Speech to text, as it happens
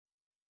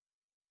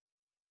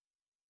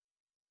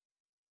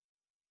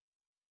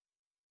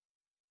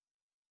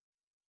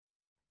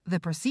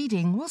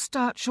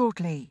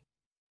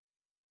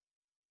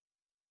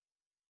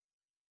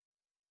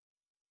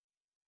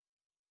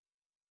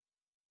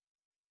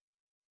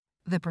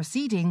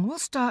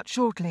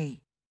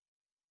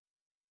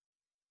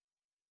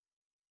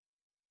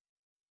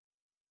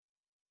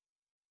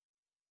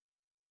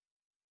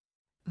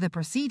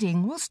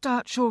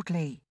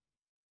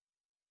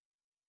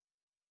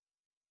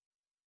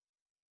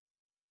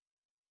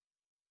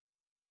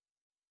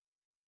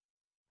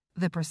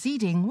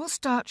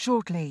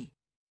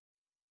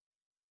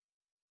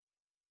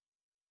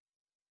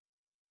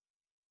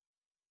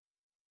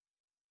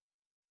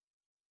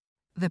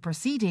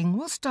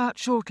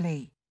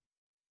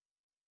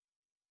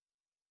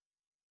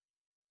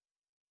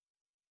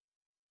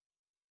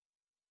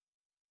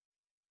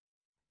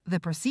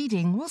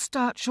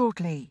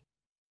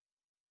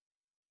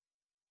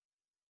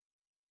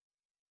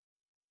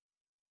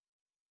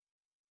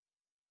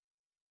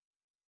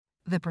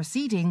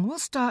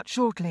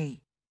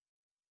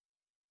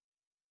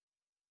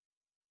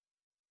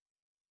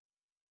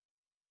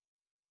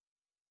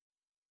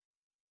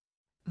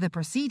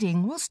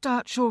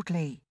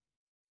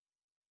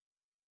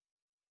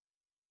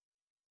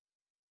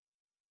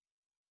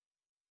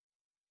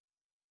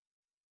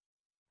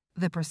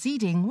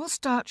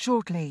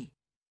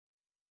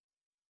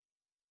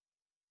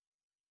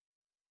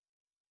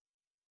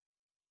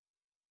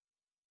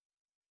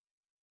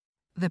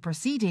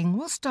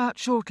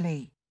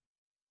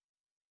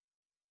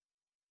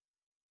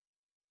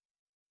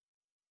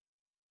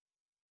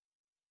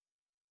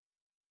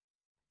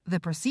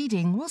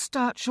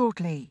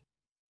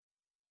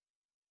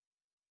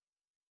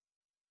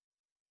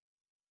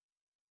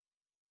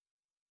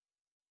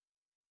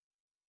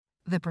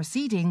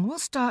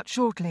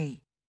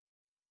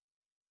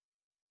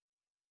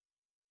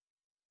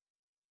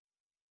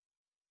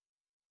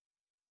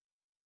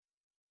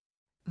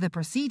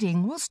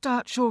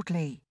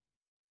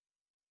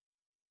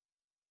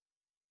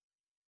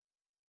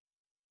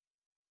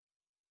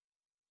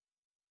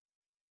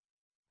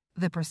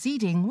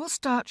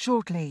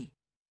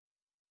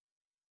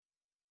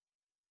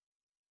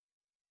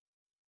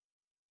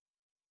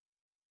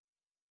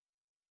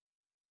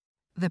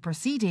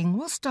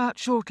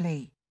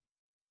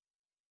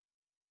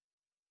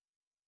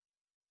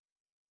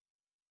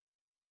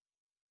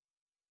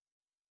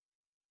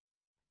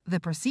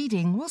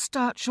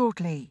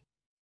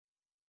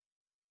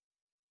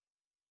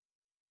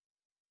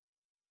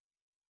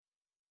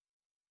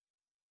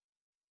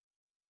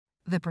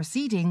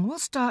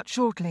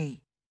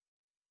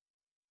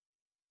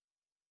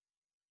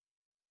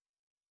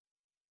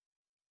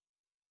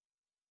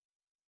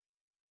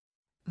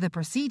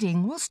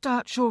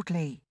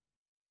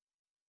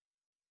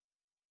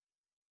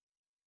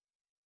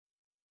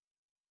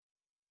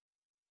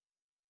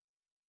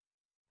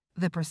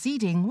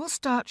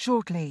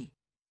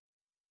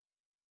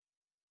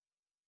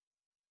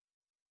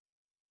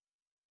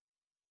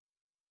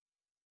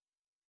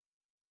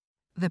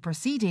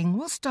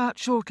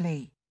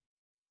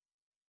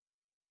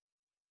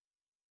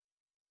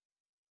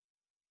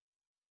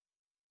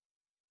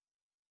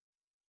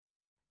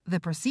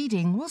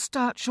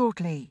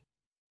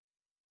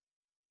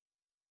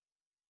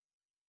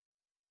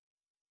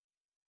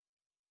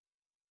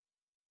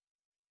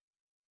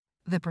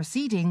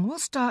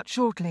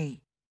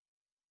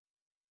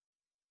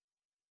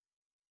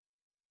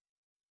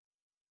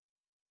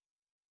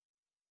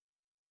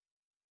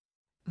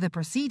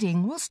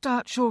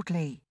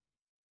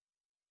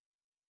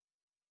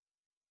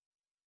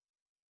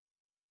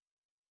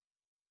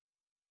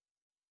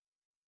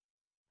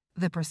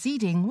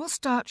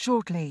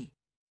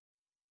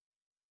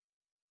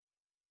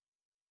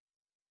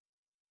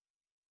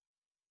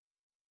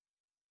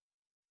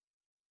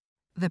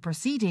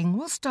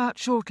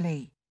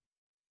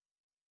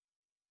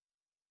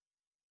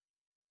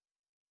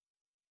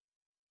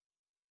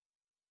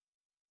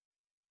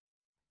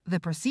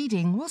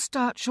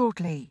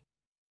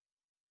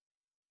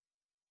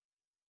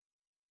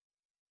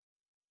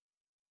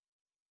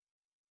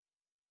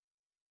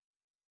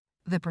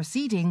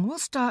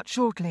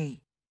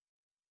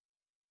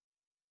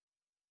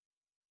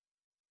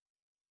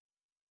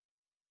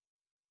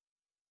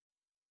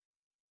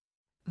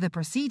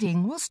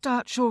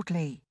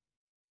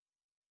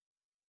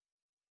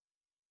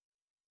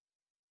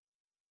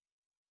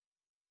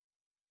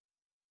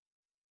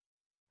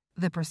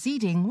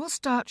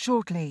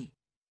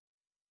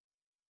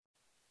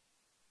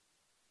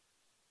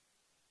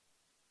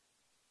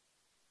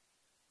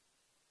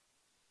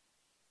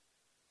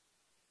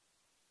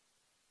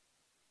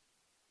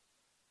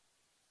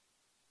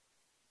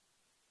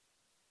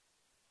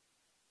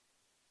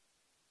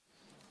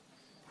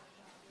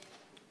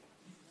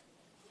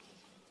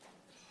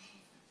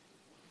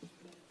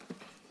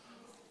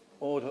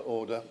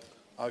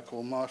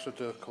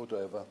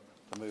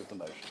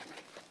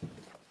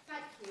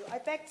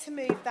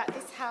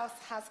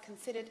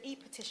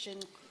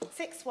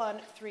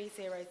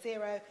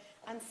61300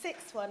 and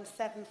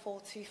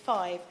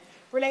 617425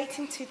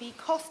 relating to the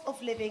cost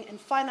of living and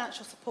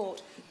financial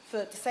support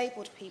for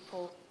disabled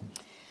people.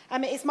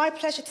 It is my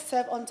pleasure to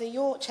serve under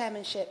your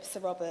chairmanship,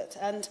 Sir Robert,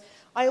 and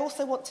I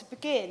also want to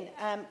begin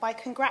by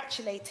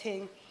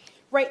congratulating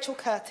Rachel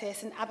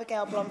Curtis and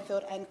Abigail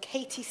Blomfield and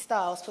Katie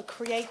Stiles for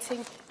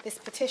creating this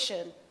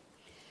petition.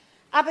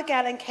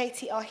 Abigail and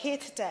Katie are here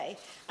today,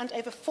 and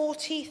over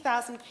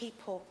 40,000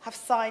 people have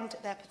signed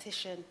their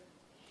petition.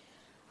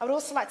 I would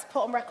also like to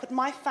put on record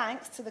my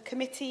thanks to the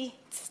committee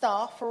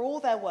staff for all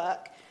their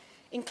work,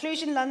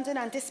 Inclusion London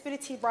and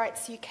Disability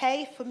Rights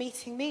UK for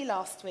meeting me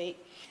last week,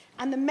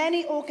 and the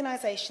many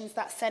organisations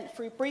that sent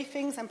through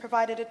briefings and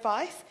provided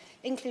advice,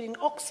 including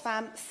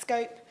Oxfam,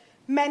 Scope,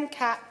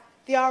 MenCat,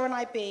 the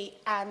RNIB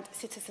and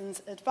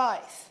Citizens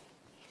Advice.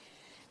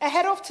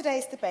 Ahead of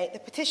today's debate, the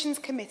Petitions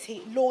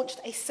Committee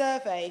launched a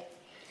survey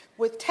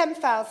with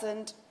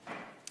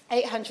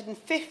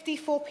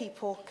 10,854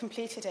 people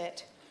completed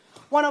it,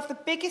 one of the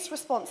biggest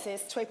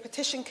responses to a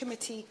Petition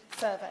Committee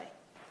survey.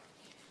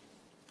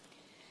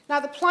 Now,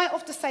 the plight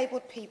of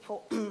disabled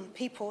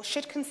people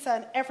should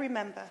concern every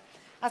member,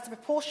 as the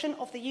proportion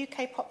of the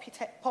UK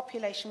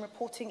population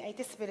reporting a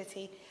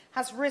disability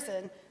has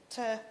risen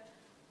to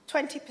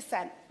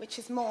 20%, which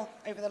is more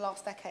over the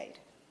last decade.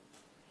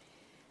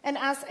 And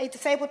as a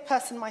disabled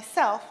person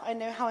myself, I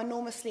know how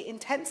enormously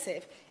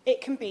intensive it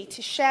can be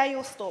to share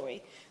your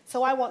story.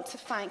 So I want to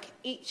thank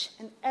each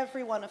and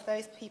every one of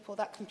those people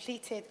that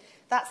completed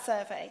that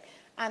survey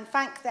and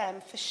thank them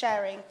for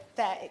sharing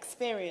their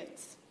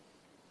experience.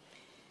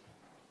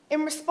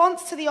 In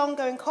response to the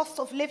ongoing cost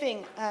of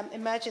living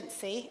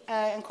emergency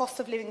and cost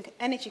of living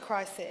energy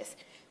crisis,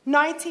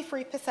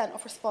 93%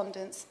 of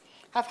respondents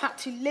have had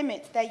to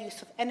limit their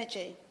use of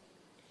energy.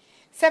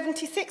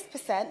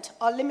 76%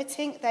 are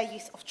limiting their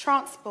use of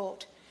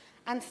transport,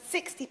 and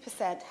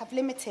 60% have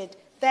limited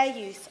their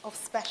use of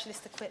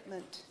specialist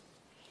equipment.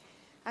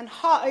 And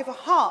over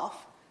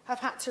half have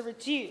had to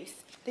reduce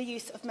the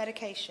use of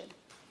medication.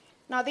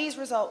 Now, these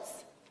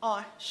results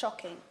are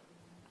shocking.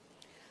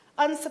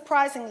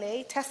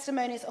 Unsurprisingly,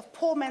 testimonies of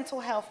poor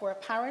mental health were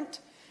apparent,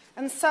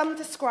 and some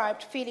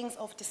described feelings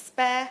of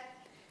despair.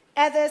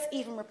 Others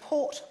even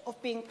report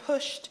of being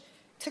pushed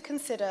to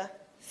consider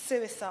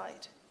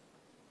suicide.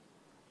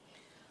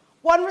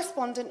 One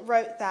respondent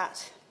wrote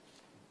that,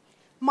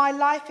 "My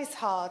life is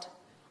hard.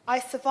 I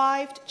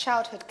survived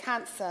childhood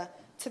cancer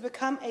to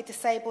become a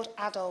disabled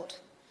adult.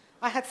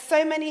 I had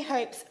so many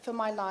hopes for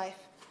my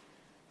life,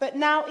 but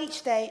now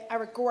each day I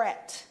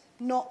regret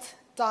not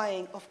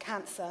dying of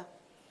cancer.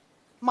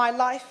 My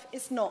life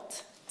is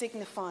not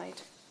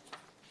dignified."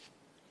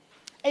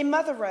 A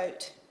mother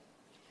wrote,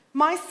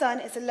 "My son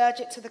is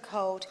allergic to the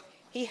cold.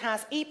 He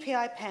has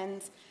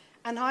E-petition,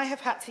 and I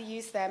have had to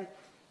use them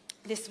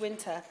this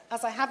winter,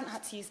 as I haven't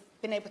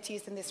been able to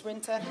use them this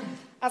winter,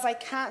 as I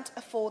can't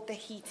afford the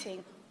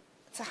heating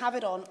to have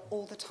it on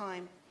all the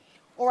time,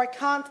 or I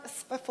can't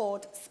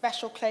afford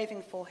special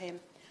clothing for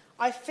him.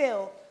 I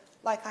feel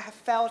like I have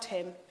failed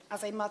him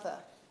as a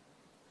mother."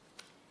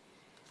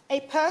 A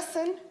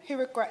person who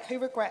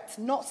regrets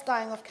not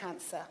dying of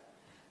cancer,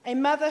 a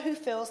mother who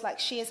feels like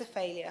she is a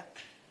failure.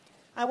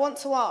 I want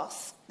to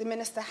ask the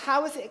Minister,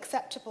 how is it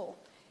acceptable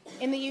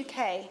in the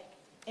UK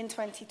in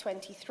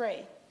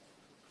 2023?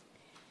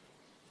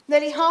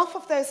 Nearly half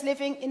of those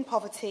living in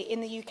poverty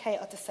in the UK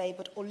are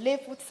disabled or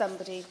live with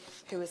somebody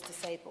who is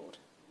disabled.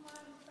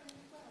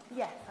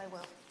 Yes, I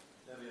will.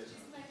 She's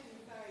making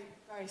a very,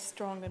 very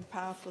strong and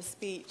powerful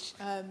speech,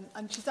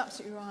 and she's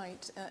absolutely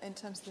right in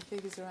terms of the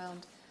figures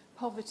around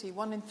poverty.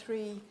 1 in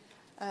 3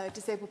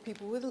 disabled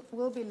people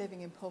will be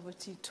living in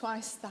poverty,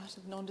 twice that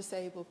of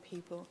non-disabled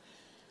people.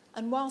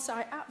 And whilst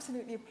I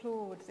absolutely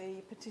applaud the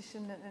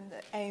petition and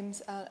the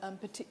aims, and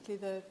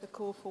particularly the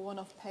call for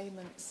one-off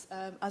payments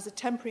as a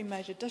temporary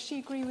measure, does she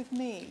agree with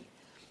me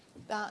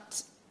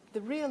that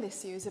the real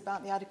issue is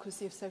about the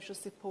adequacy of social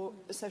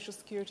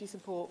security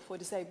support for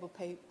disabled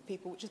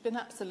people, which has been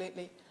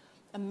absolutely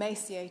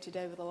emaciated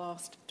over the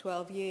last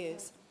 12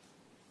 years?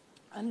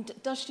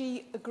 And does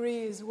she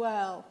agree as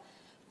well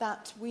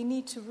that we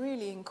need to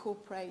really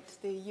incorporate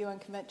the UN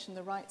Convention on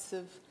the Rights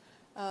of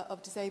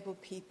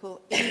disabled people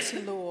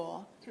into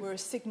law? We're a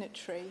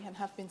signatory and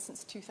have been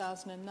since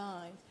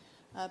 2009,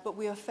 but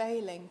we are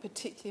failing,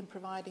 particularly in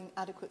providing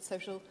adequate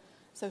social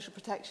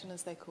protection,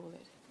 as they call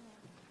it.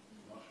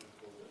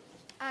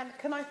 And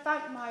can I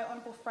thank my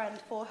honourable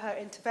friend for her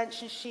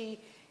intervention?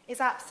 She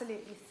is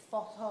absolutely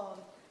spot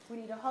on. We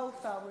need a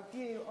wholesale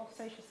review of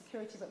social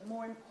security, but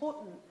more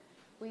important,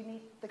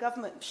 the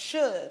government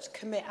should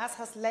commit, as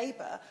has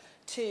Labour,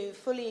 to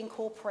fully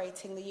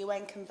incorporating the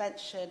UN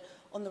Convention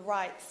on the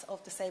Rights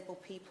of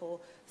Disabled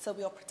People, so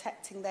we are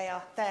protecting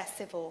their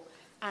civil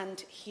and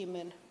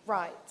human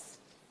rights.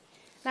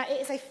 Now, it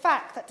is a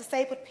fact that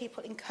disabled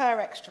people incur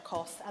extra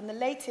costs, and the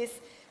latest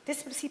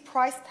Disability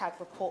Price Tag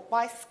report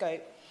by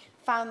Scope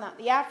found that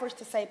the average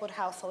disabled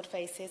household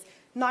faces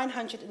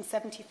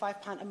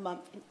 £975 a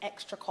month in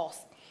extra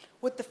costs,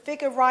 with the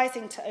figure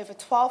rising to over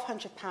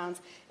 £1,200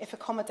 if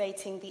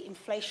accommodating the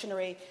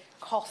inflationary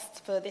costs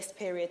for this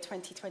period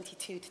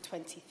 2022 to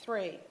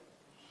 23.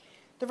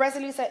 The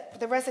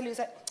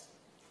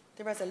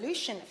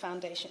Resolution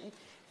Foundation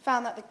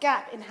found that the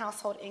gap in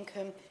household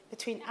income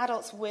between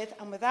adults with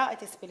and without a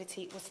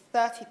disability was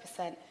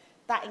 30%.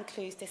 That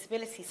includes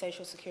disability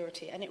social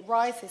security, and it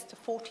rises to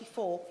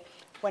 44%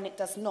 when it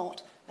does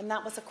not, and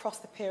that was across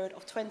the period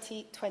of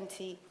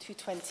 2020 to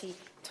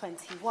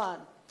 2021.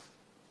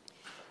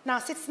 Now,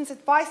 Citizens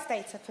Advice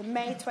data for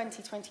May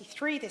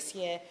 2023 this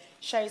year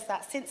shows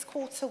that since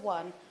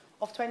Q1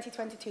 of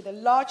 2022, the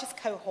largest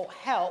cohort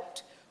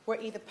helped were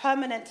either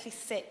permanently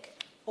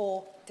sick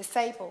or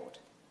disabled.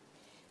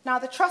 Now,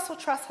 the Trussell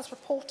Trust has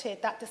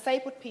reported that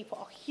disabled people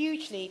are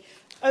hugely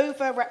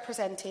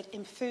overrepresented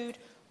in food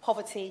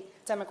poverty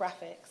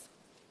demographics.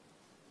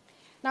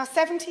 Now,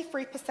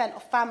 73%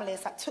 of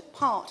families that took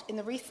part in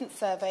the recent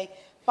survey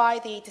by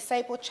the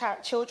Disabled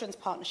Children's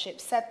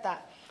Partnership said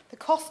that the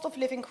cost of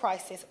living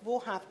crisis will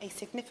have a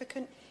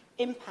significant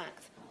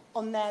impact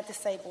on their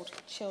disabled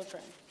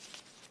children.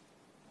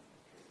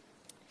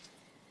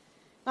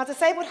 Now,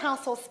 disabled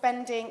household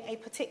spending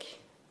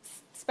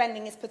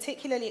is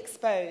particularly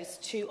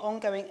exposed to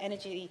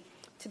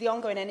the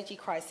ongoing energy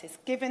crisis,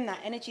 given that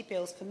energy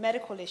bills for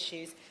medical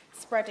issues,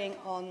 spending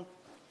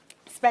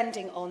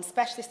on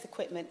specialist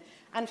equipment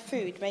and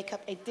food make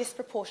up a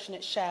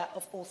disproportionate share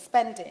of all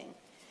spending.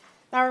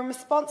 Now, in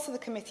response to the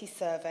committee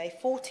survey,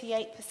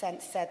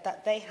 48% said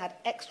that they had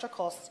extra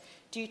costs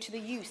due to the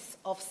use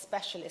of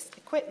specialist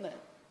equipment.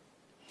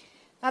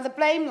 Now, the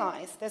blame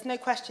lies, there's no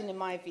question in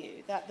my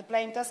view, that the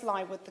blame does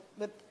lie with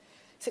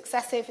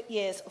successive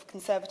years of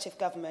Conservative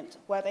government,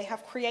 where they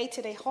have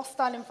created a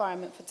hostile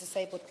environment for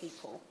disabled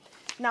people.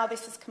 Now,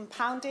 this is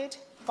compounded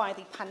by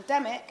the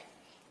pandemic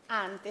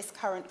and this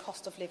current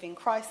cost of living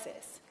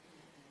crisis.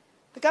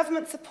 The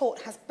government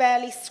support has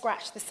barely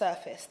scratched the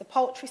surface. The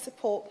poultry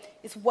support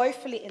is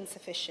woefully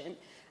insufficient,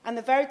 and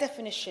the very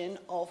definition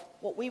of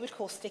what we would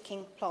call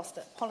sticking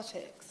plaster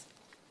politics.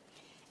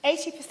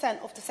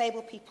 80% of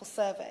disabled people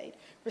surveyed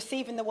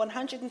receiving the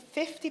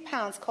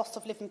 £150 cost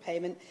of living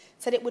payment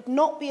said it would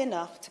not be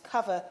enough to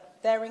cover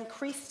their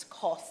increased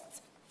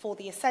costs for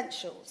the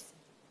essentials.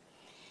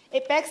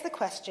 It begs the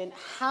question,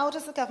 how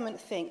does the government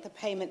think the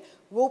payment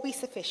will be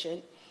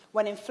sufficient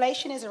when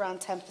inflation is around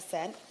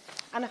 10%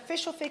 and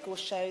official figures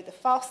show the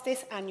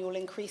fastest annual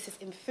increases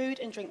in food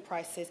and drink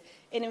prices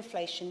in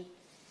inflation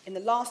in the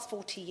last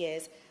 40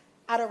 years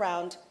at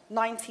around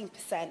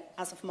 19%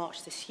 as of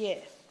March this year?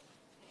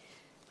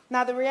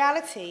 Now, the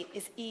reality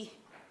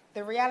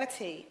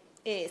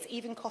is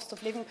even cost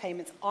of living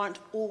payments aren't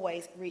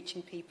always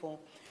reaching people.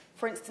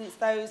 For instance,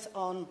 those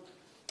on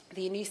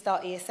the New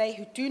Start ESA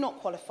who do not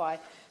qualify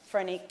for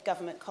any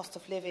government cost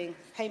of living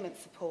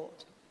payment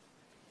support.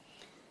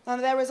 Now,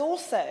 there is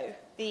also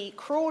the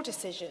cruel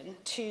decision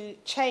to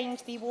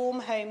change the warm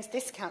homes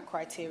discount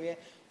criteria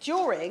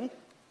during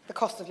the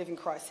cost of living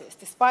crisis,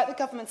 despite the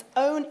government's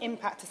own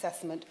impact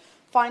assessment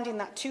finding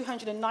that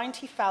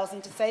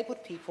 290,000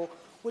 disabled people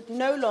would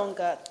no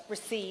longer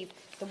receive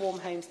the warm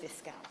homes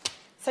discount.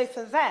 So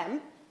for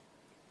them,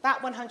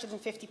 that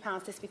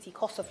 £150 disability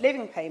cost of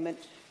living payment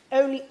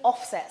only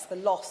offsets the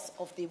loss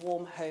of the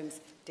warm homes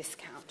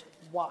discount.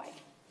 Why?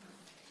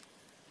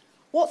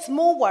 What's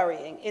more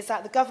worrying is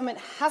that the government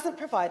hasn't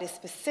provided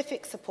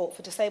specific support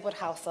for disabled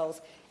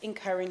households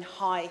incurring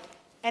high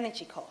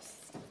energy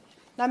costs.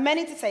 Now,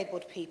 many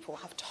disabled people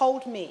have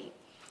told me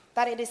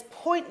that it is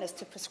pointless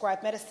to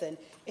prescribe medicine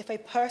if a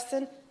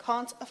person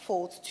can't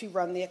afford to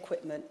run the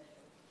equipment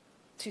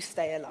to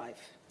stay alive.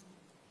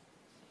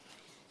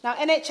 Now,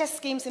 NHS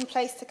schemes in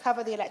place to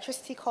cover the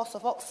electricity costs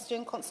of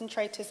oxygen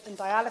concentrators and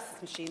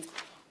dialysis machines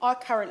are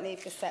currently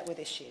beset with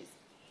issues.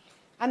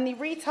 And the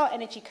Retail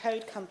Energy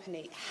Code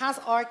Company has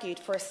argued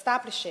for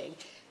establishing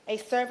a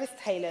service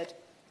tailored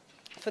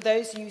for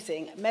those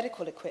using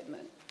medical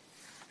equipment.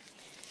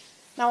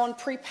 Now, on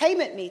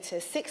prepayment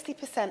meters,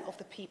 60% of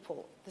the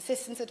people the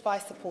Citizens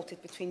Advice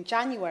supported between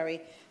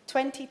January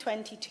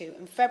 2022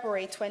 and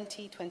February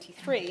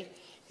 2023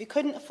 who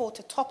couldn't afford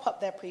to top up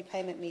their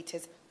prepayment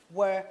meters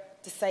were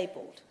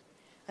disabled.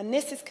 And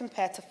this is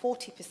compared to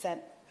 40%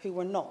 who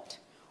were not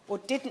or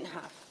didn't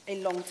have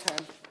a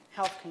long-term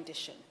health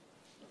condition.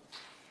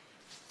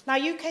 Now,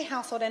 UK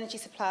household energy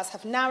suppliers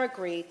have now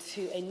agreed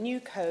to a new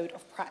code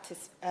of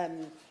practice,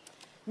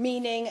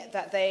 meaning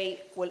that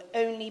they will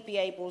only be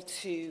able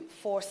to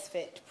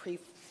force-fit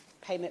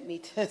prepayment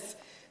meters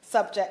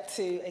subject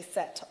to a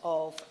set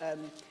of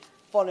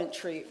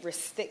voluntary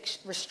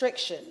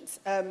restrictions.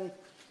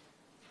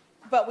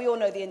 But we all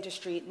know the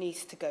industry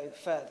needs to go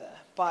further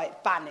by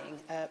banning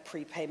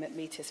prepayment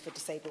meters for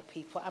disabled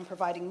people and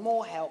providing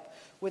more help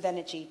with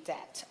energy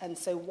debt. And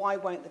so why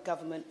won't the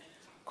government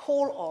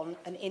call on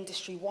an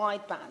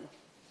industry-wide ban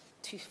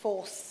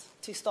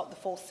to stop the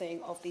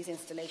forcing of these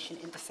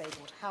installations in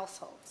disabled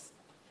households?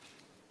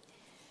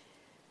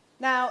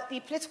 Now, the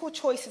political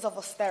choices of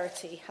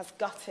austerity has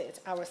gutted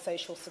our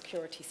social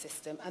security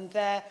system, and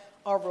there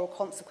are real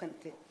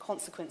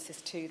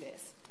consequences to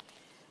this.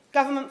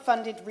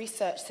 Government-funded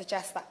research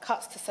suggests that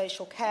cuts to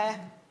social care,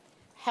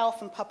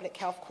 health and public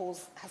health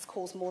has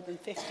caused more than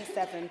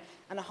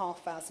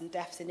 57,500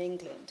 deaths in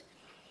England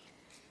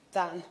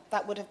than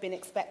that would have been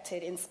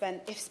expected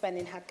if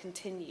spending had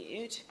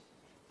continued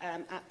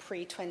at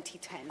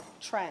pre-2010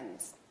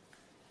 trends.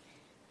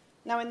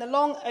 Now, in the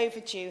long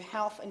overdue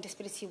Health and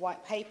Disability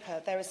White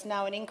Paper, there is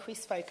now an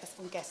increased focus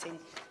on getting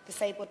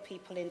disabled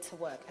people into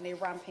work and a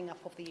ramping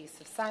up of the use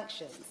of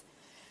sanctions.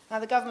 Now,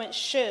 the government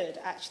should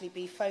actually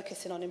be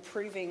focusing on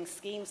improving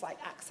schemes like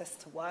access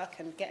to work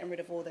and getting rid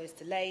of all those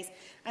delays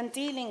and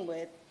dealing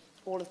with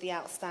all of the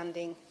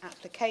outstanding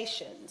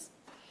applications.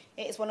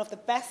 It is one of the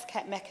best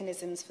kept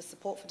mechanisms for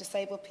support for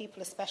disabled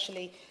people,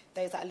 especially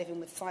those that are living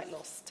with sight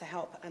loss, to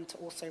help and to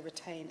also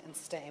retain and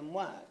stay in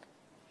work.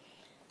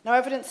 Now,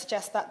 evidence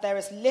suggests that there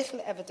is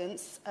little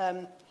evidence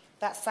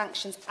that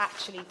sanctions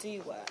actually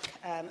do work,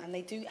 and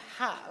they do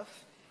have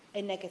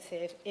a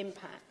negative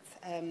impact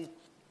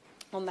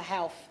on the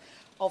health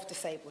of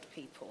disabled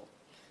people.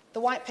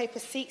 The White Paper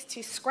seeks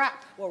to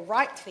scrap, well,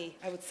 rightly,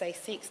 I would say,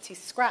 seeks to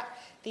scrap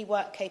the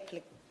work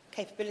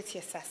capability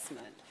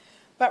assessment,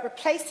 but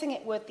replacing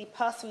it with the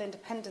personal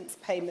independence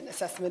payment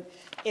assessment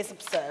is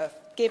absurd,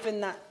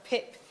 given that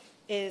PIP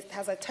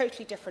has a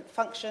totally different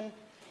function,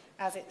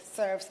 as it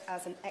serves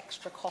as an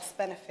extra cost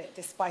benefit,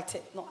 despite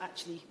it not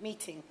actually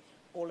meeting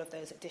all of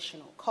those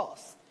additional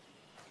costs.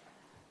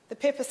 The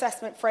PIP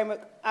assessment framework,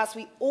 as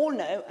we all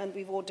know, and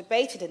we've all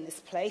debated in this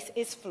place,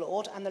 is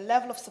flawed, and the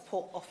level of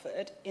support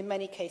offered, in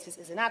many cases,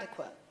 is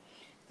inadequate.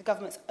 The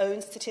government's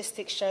own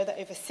statistics show that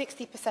over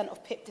 60%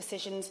 of PIP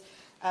decisions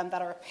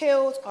that are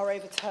appealed are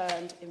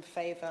overturned in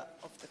favour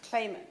of the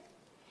claimant.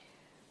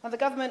 Now, the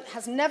government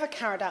has never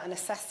carried out an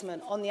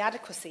assessment on the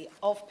adequacy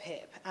of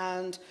PIP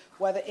and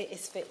whether it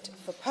is fit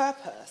for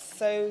purpose.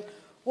 So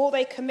will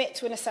they commit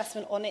to an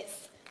assessment on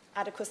its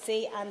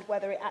adequacy and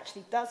whether it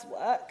actually does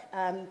work,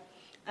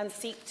 and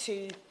seek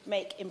to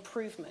make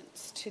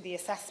improvements to the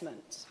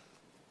assessment?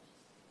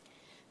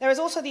 There is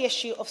also the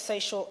issue of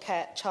social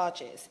care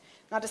charges.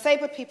 Now,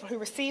 disabled people who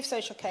receive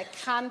social care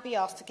can be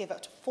asked to give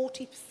up to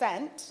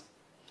 40%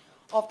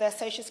 of their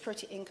social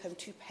security income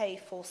to pay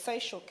for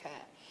social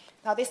care.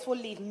 Now, this will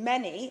leave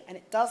many, and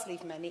it does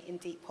leave many, in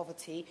deep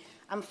poverty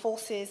and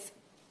forces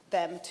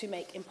them to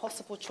make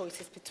impossible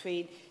choices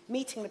between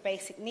meeting the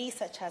basic needs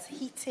such as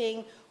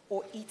heating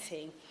or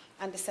eating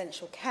and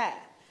essential care.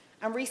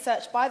 And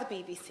research by the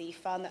BBC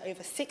found that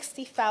over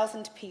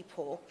 60,000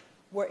 people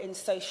were in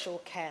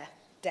social care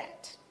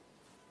debt.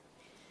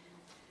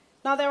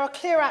 Now, there are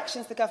clear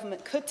actions the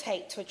government could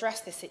take to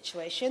address this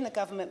situation. The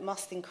government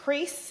must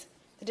increase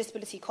the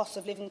disability cost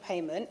of living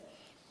payment,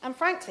 and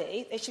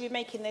frankly, they should be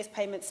making those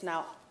payments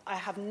now. I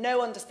have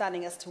no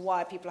understanding as to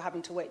why people are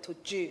having to wait till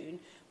June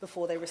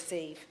before they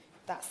receive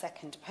that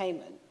second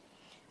payment.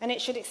 And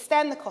it should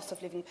extend the cost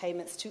of living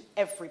payments to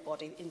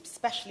everybody,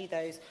 especially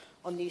those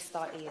on New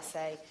Start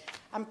ESA,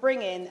 and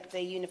bring in the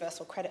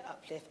universal credit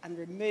uplift and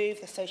remove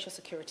the social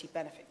security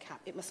benefit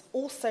cap. It must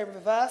also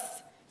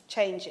reverse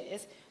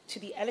changes to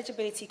the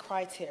eligibility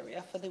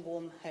criteria for the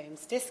warm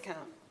homes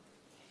discount.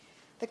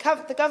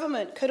 The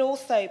government could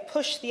also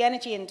push the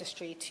energy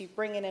industry to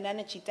bring in an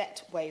energy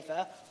debt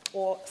waiver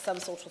or some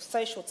sort of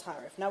social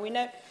tariff. Now, we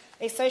know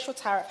a social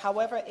tariff,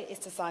 however it is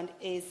designed,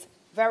 is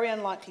very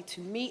unlikely to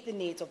meet the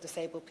needs of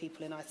disabled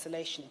people in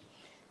isolation.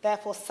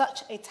 Therefore,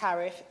 such a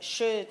tariff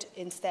should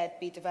instead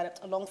be developed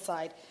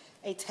alongside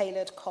a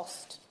tailored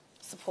cost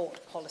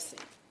support policy.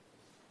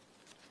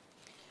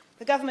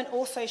 The government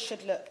also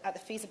should look at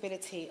the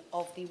feasibility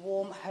of the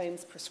warm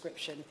homes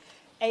prescription,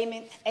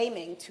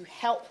 aiming to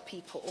help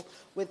people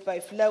with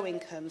both low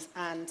incomes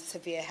and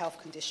severe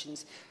health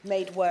conditions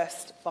made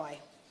worse by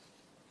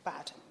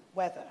bad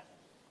weather.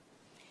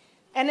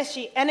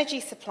 Energy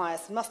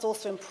suppliers must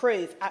also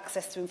improve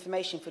access to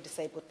information for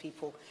disabled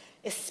people,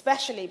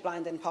 especially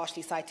blind and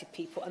partially sighted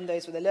people and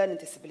those with a learning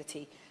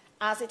disability,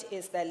 as it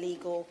is their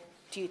legal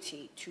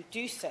duty to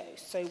do so.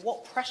 So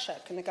what pressure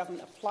can the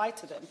government apply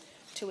to them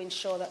to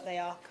ensure that they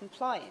are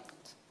compliant?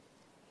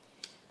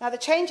 Now, the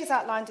changes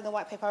outlined in the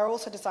White Paper are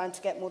also designed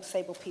to get more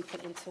disabled people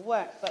into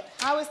work, but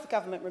how is the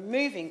government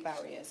removing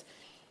barriers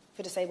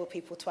for disabled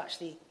people to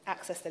actually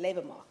access the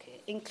labour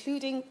market,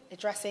 including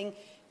addressing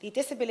the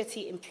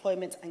disability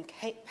employment and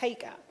pay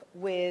gap,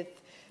 with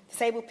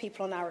disabled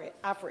people on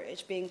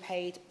average being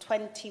paid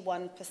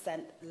 21%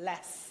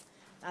 less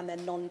than their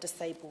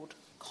non-disabled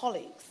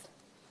colleagues?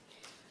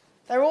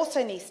 There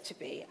also needs to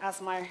be, as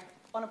my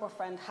honourable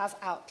friend has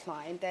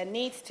outlined, there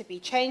needs to be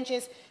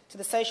changes to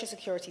the social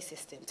security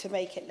system to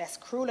make it less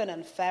cruel and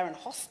unfair and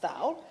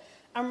hostile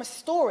and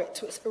restore it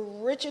to its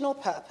original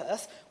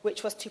purpose,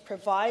 which was to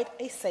provide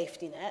a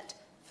safety net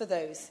for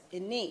those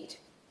in need.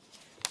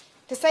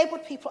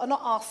 Disabled people are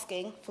not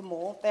asking for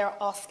more, they are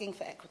asking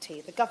for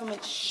equity. The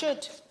government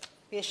should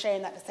be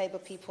ashamed that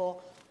disabled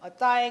people are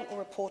dying or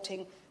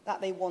reporting that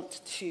they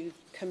want to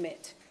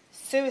commit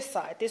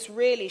suicide. This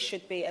really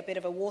should be a bit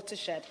of a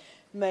watershed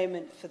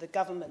moment for the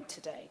government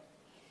today.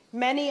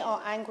 Many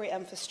are angry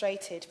and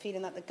frustrated,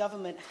 feeling that the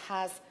government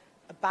has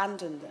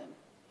abandoned them,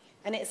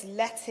 and it is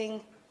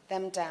letting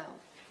them down,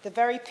 the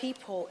very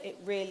people it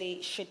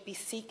really should be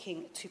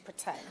seeking to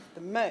protect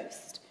the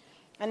most.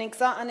 And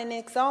an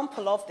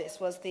example of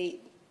this was the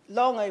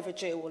long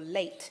overdue or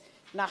late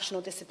National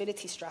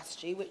Disability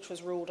Strategy, which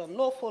was ruled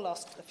unlawful a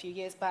few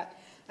years back,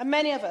 and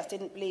many of us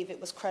didn't believe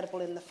it was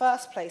credible in the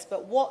first place.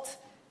 But what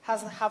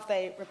have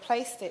they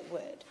replaced it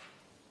with?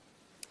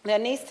 There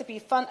needs to be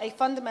a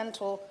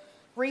fundamental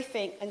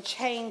rethink and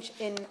change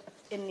in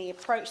the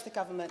approach the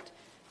government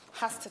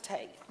has to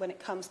take when it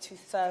comes to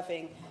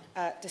serving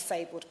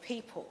disabled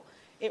people.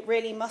 It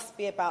really must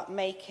be about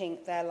making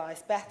their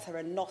lives better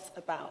and not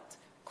about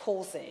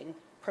causing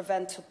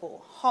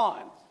preventable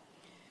harm.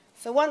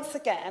 So once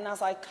again,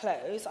 as I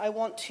close, I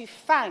want to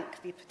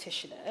thank the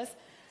petitioners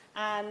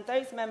and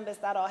those members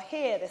that are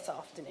here this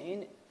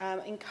afternoon.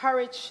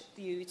 Encourage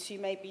you to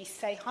maybe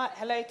say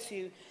hello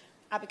to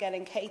Abigail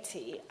and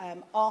Katie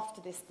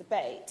after this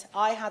debate.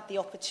 I had the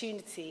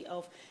opportunity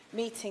of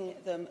meeting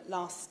them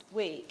last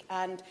week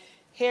and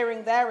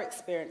hearing their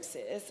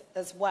experiences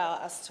as well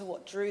as to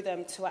what drew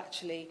them to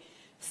actually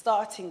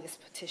starting this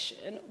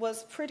petition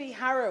was pretty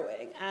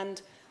harrowing.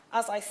 And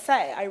as I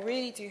say, I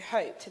really do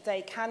hope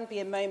today can be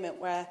a moment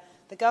where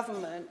the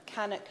government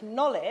can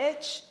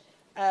acknowledge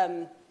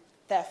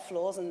their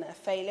flaws and their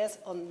failures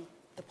on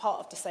the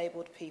part of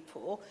disabled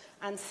people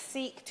and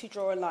seek to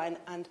draw a line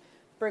and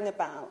bring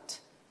about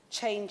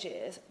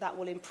changes that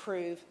will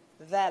improve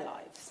their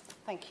lives.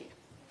 Thank you.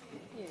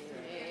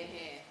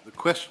 The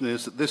question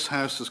is that this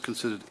House has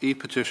considered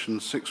E-petition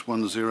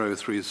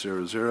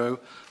 610300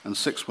 and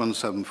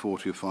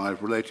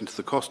 617425 relating to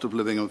the cost of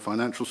living and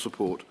financial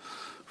support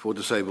for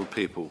disabled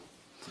people.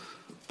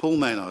 Paul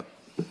Maynard.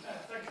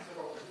 Thank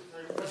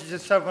you, to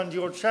serve under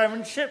your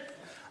chairmanship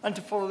and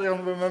to follow the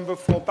honourable member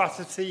for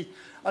Battersea,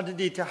 and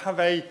indeed to have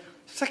a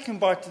second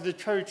bite of the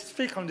cherry to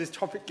speak on this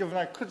topic, given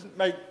I couldn't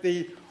make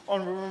the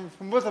honourable member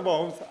from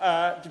Motherwell's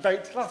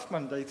debate last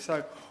Monday.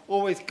 So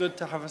always good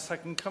to have a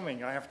second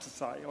coming, I have to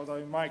say, although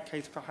in my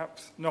case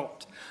perhaps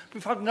not.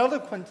 We've had another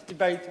quantity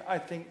debate, I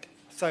think,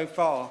 so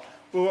far.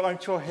 We will, I'm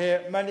sure,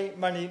 hear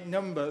many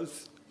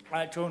numbers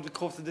during the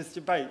course of this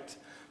debate.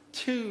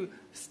 Two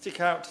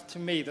stick out to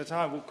me that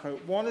I will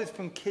quote. One is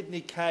from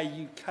Kidney Care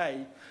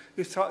UK,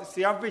 who cites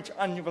the average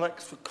annual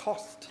extra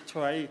cost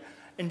to an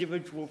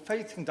individual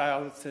facing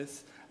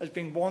dialysis as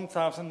being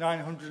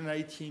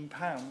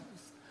 £1,918.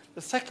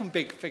 The second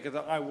big figure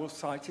that I will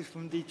cite is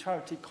from the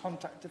charity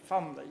Contact a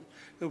Family,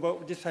 who work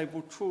with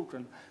disabled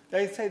children.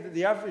 They say that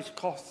the average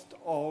cost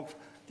of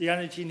the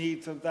energy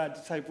needs of their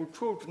disabled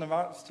children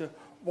amounts to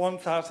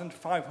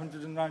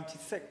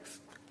 £1,596,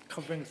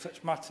 covering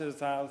such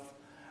matters as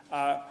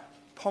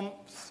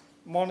pumps,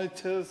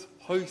 monitors,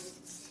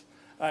 hoists,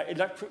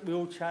 electric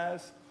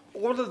wheelchairs.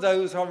 All of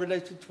those are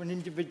related to an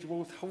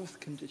individual's health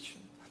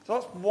condition. So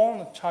that's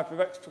one type of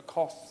extra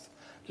costs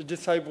the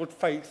disabled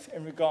face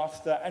in regards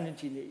to their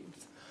energy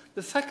needs.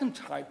 The second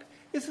type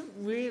isn't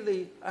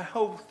really a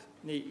health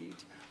need,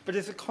 but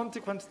is a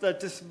consequence of their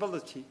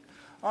disability.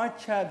 I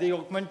chair the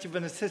Augmented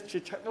and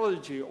Assistive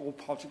Technology All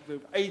Party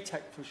Group,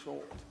 ATEC for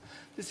short.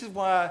 This is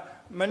where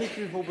many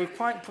people with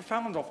quite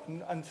profound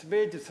often and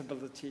severe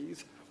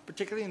disabilities,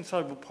 particularly in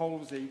cerebral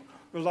palsy,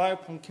 rely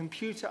upon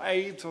computer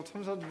aids or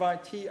some sort of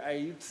IT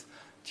aids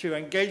to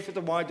engage with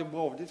the wider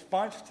world. It's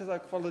vital to their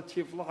quality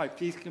of life.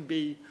 These can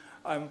be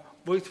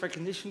voice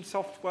recognition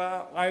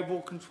software,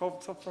 eyeball control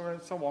software,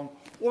 and so on.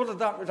 All of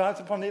that relies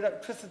upon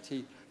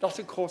electricity. That,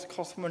 of course,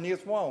 costs money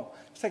as well.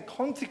 It's a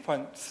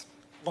consequence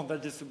of their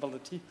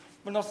disability,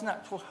 but not an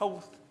actual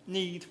health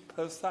need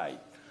per se.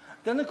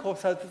 Then, of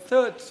course, there's the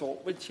third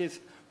sort, which is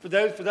for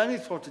those with any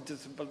sort of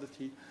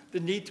disability, the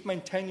need to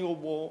maintain your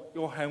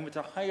home at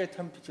a higher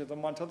temperature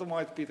than might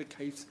otherwise be the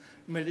case,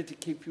 merely to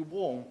keep you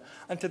warm.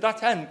 And to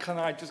that end, can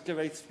I just give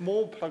a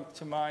small plug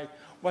to my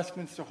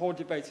Westminster Hall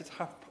debate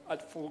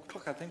at 4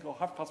 o'clock, I think, or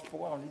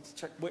 4:30, I need to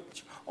check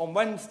which, on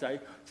Wednesday,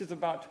 which is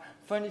about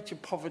furniture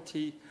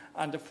poverty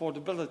and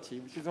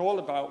affordability, which is all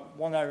about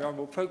one area I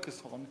will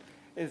focus on,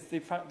 is the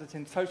fact that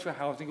in social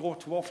housing, all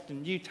too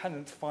often, new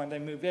tenants find they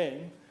move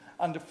in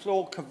and the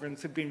floor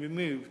coverings have been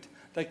removed.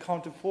 They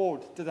can't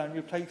afford to then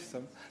replace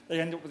them. They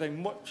end up with a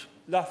much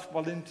less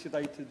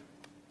well-insulated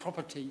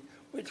property,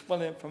 which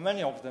will, for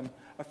many of them,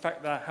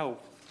 affect their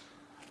health.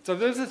 So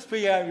those are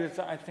three areas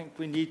that I think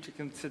we need to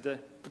consider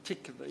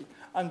particularly.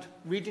 And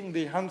reading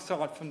the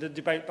Hansard from the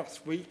debate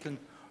last week and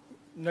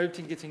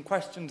noting it in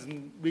questions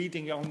and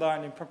reading it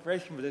online in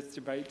preparation for this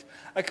debate,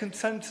 a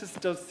consensus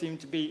does seem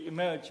to be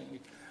emerging.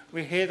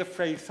 We hear the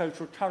phrase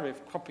social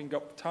tariff cropping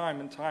up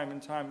time and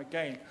time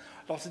again.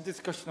 Lots of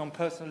discussion on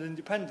personal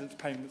independence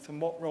payments and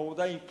what role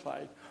they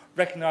play,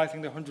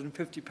 recognising the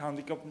 £150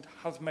 the government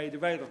has made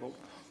available.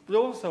 But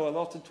also a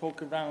lot of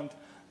talk around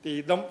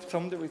the lump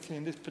sum that we see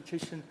in this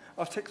petition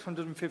of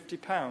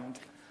 £650.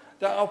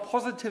 There are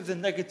positives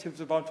and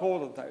negatives about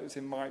all of those,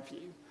 in my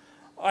view.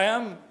 I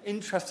am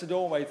interested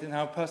always in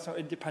how personal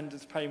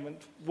independence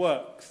payment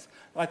works.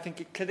 I think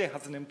it clearly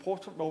has an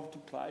important role to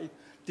play,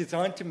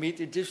 designed to meet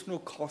additional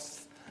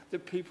costs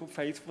that people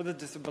face with a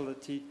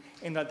disability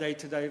in their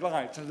day-to-day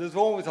lives. And there's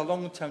always a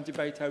long-term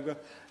debate over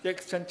the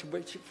extent to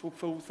which it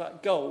fulfills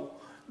that goal.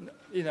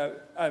 You know,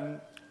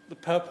 the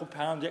purple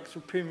pound, the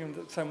extra premium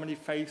that so many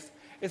face,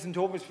 isn't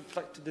always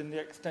reflected in the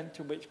extent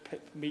to which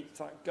PIP meets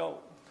that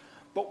goal.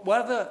 But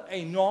whether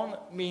a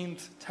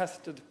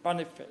non-means-tested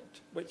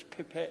benefit, which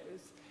PIP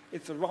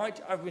is the right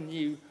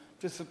avenue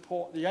to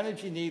support the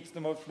energy needs of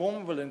the most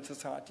vulnerable in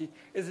society,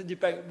 is a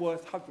debate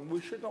worth having.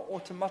 We should not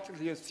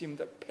automatically assume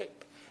that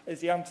PIP is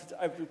the answer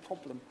to every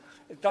problem.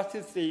 If that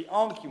is the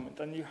argument,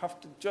 then you have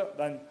to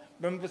then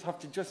members have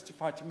to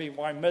justify to me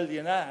why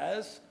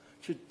millionaires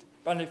should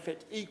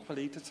benefit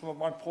equally to some of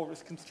my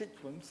poorest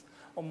constituents,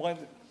 and why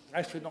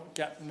I should not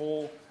get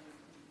more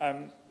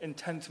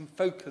intense and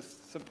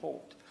focused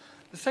support.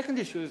 The second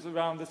issue is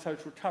around the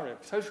social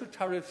tariff. Social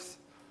tariffs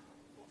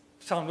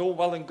sound all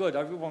well and good.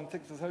 Everyone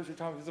thinks a social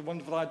tariff is a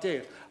wonderful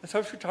idea. A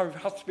social tariff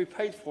has to be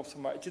paid for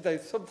somewhere. It is a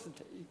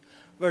subsidy,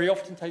 very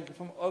often taken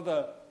from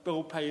other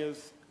bill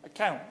payers'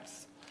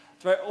 accounts.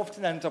 So it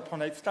often ends up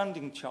on a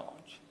standing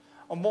charge.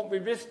 And what we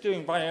risk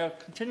doing by a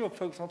continual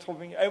focus on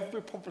solving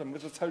every problem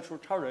with a social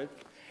tariff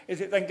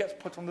is it then gets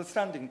put on the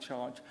standing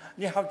charge.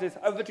 And you have this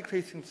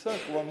ever-decreasing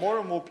circle where more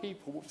and more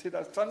people will see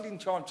their standing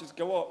charges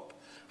go up,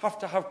 have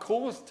to have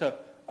cause to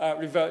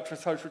revert to a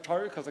social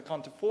tariff because they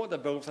can't afford their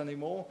bills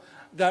anymore,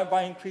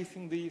 thereby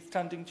increasing the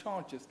standing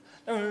charges.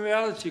 Now, in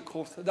reality, of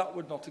course, that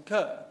would not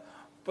occur,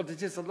 but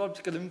it is a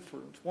logical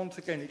inference. Once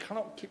again, you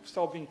cannot keep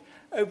solving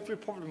every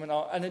problem in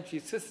our energy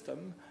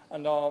system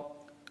and our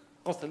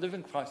cost of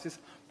living crisis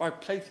by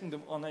placing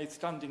them on a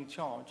standing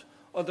charge.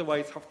 Other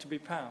ways have to be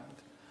found.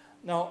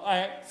 Now, I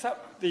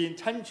accept the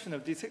intention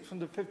of the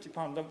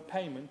 £650 lump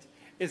payment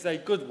is a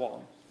good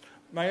one.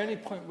 My only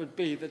point would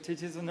be that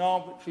it is an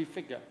arbitrary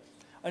figure,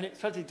 and it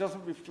certainly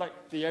doesn't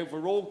reflect the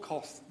overall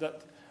cost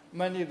that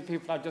many of the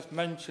people I just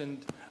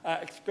mentioned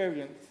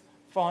experience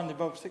far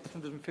above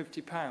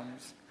 £650.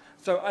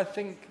 So I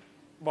think,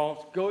 while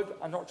it's good,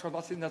 I'm not sure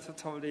that's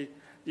necessarily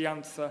the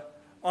answer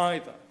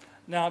either.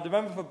 Now, the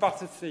member for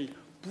Battersea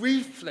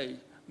briefly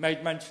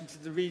made mention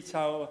to the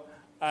Retail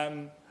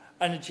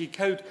Energy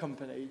Code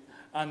Company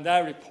and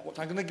their report.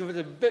 I'm going to give it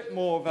a bit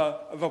more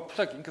of a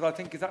plug-in because I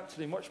think it's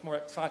actually much more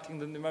exciting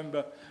than the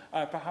member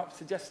perhaps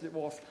suggested it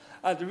was.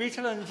 The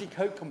Retail Energy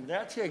Code Company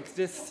actually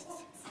exists.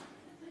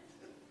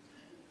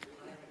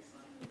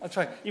 I'm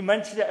sorry, you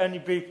mentioned it only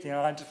briefly, and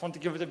I just want to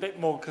give it a bit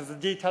more because the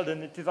detail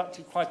in it is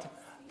actually quite...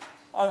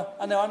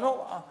 I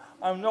know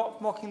I'm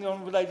not mocking the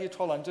Honourable Lady at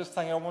all. I'm just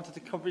saying I wanted to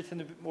cover it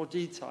in a bit more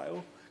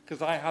detail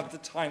because I had the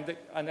time that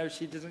I know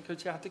she didn't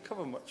because she had to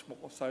cover much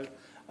more. So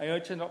I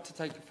urge her not to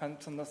take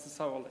offence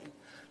unnecessarily.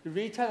 The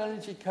Retail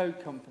Energy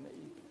Code Company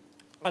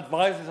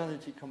advises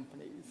energy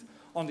companies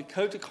on the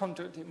code of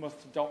conduct it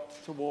must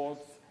adopt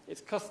towards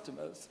its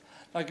customers.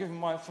 Now,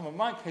 given some of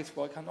my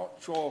casework, I'm not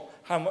sure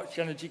how much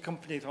energy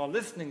companies are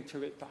listening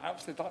to it,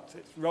 perhaps, if that's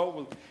its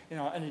role in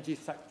our energy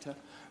sector.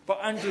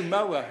 But Andrew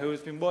Mower, who has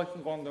been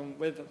working on them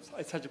with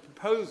a set of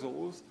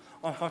proposals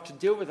on how to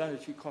deal with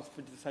energy costs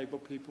for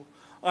disabled people,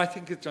 I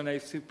think has done a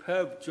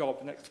superb job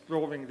in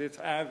exploring this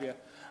area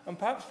and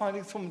perhaps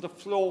finding some of the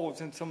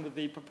flaws in some of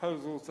the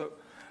proposals that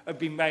have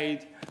been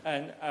made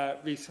in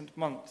recent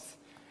months.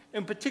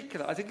 In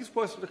particular, I think it's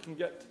worth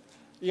looking at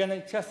the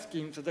NHS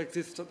schemes that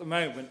exist at the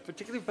moment,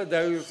 particularly for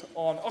those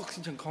on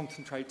oxygen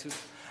concentrators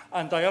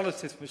and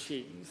dialysis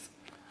machines.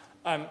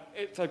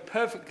 It's a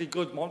perfectly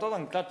good model.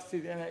 I'm glad to see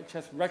the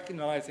NHS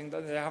recognising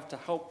that they have to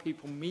help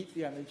people meet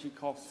the energy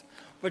costs,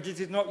 but it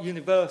is not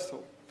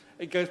universal.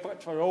 It goes back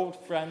to our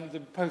old friend, the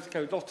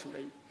postcode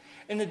lottery.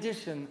 In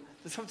addition,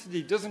 the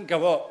subsidy doesn't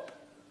go up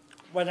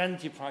when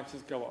energy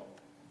prices go up.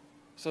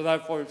 So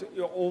therefore,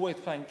 you're always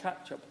playing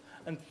catch-up.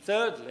 And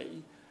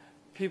thirdly,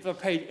 people are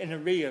paid in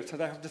arrears, so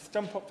they have to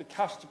stump up the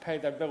cash to pay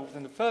their bills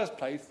in the first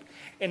place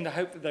in the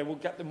hope that they will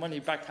get the money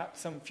back at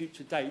some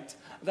future date.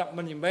 That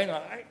money may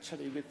not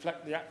actually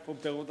reflect the actual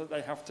bill that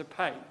they have to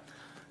pay.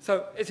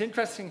 So it's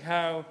interesting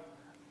how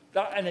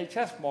that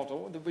NHS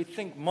model that we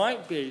think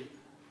might be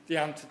the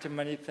answer to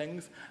many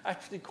things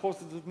actually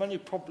causes as many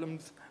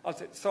problems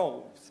as it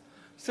solves.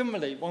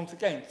 Similarly, once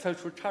again,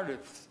 social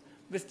tariffs.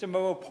 Mr.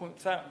 Moore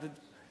points out the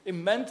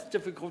immense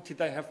difficulty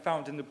they have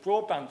found in the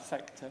broadband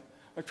sector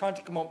are trying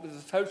to come up with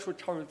a social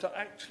tariff that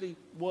actually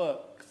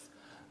works,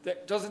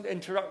 that doesn't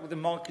interact with the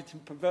market in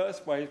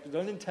perverse ways with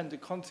unintended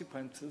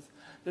consequences,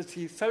 that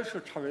sees social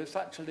tariffs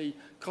actually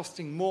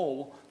costing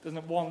more than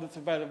the one that's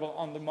available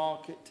on the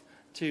market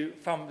to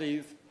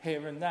families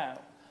here and now.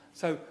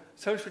 So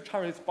social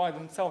tariffs by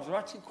themselves are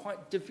actually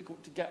quite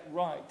difficult to get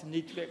right and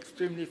need to be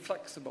extremely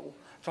flexible.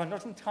 So I'm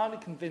not entirely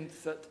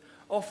convinced that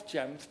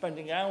Ofgem,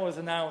 spending hours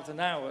and hours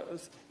and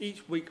hours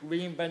each week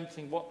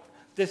reinventing what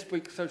this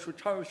week's social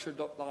tariff should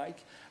look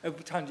like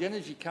every time the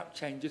energy cap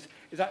changes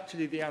is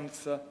actually the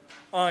answer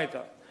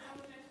either.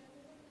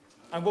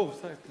 I will,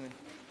 certainly.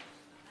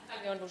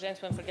 Thank the Honourable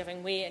Gentleman for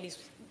giving way, and he's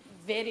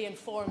very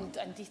informed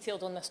and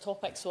detailed on this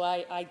topic, so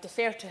I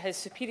defer to his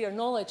superior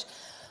knowledge.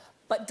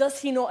 But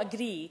does he not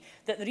agree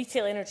that the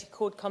Retail Energy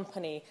Code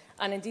Company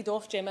and indeed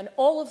Ofgem and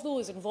all of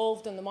those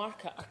involved in the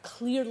market are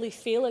clearly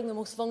failing the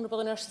most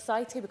vulnerable in our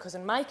society? Because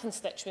in my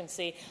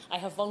constituency, I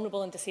have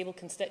vulnerable and disabled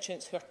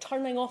constituents who are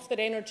turning off their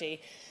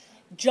energy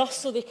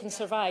just so they can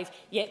survive.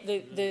 Yet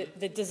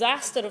the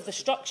disaster of the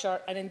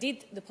structure, and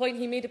indeed the point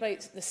he made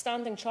about the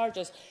standing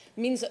charges,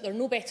 means that they're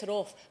no better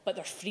off, but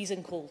they're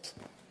freezing cold.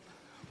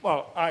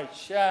 Well, I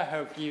share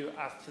her view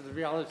as to the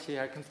reality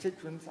her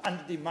constituents and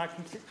indeed my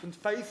constituents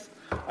face.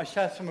 I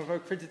share some of her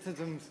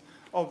criticisms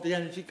of the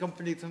energy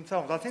companies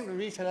themselves. I think the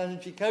Retail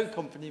Energy Code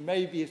Company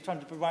maybe is trying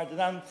to provide an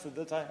answer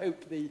that I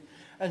hope the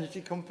energy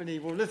company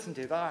will listen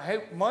to, that I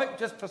hope might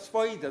just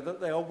persuade her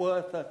that they are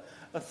worth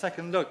a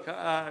second look.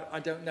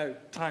 I don't know.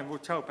 Time will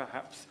tell,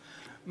 perhaps.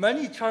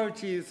 Many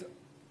charities,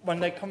 when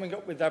they're coming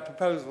up with their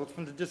proposals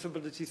from the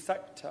disability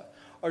sector,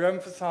 are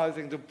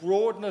emphasising the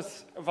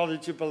broadness of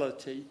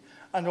eligibility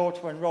and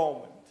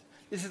auto-enrolment.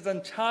 This is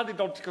entirely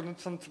logical and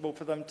sensible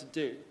for them to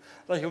do.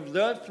 They have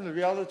learned from the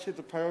reality of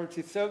the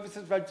Priority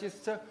Services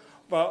Register,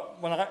 but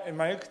in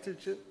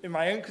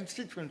my own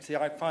constituency,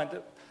 I find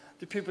that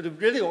the people who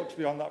really ought to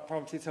be on that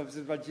Priority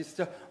Services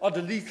Register are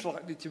the least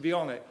likely to be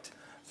on it.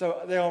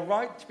 So they are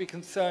right to be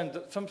concerned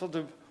that some sort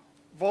of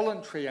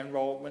voluntary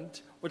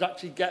enrolment would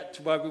actually get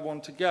to where we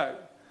want to go.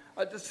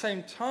 At the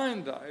same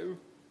time, though,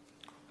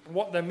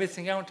 what they're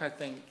missing out, I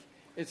think,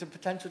 is the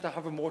potential to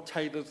have a more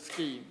tailored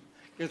scheme.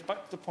 It goes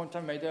back to the point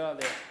I made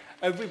earlier.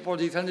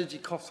 Everybody's energy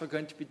costs are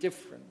going to be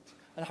different,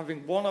 and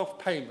having one-off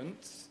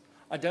payments,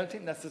 I don't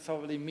think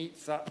necessarily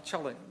meets that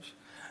challenge.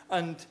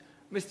 And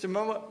Mr.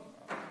 Mower...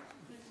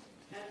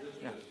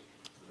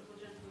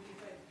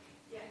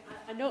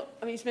 I know,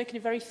 I mean, he's making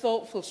a very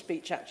thoughtful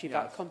speech, actually,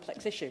 about a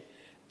complex issue.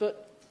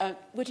 But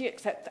would you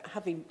accept that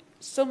having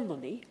some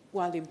money,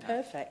 while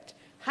imperfect,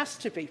 has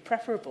to be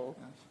preferable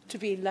to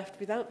being left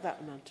without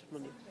that amount of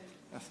money?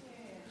 Yes.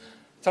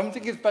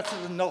 Something is better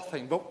than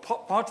nothing, but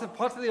part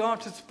of the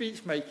art of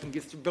speech-making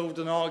is to build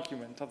an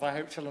argument, as I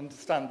hope she'll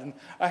understand. And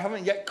I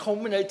haven't yet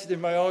culminated in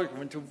my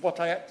argument of what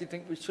I actually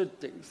think we should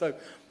do. So,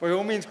 by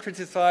all means,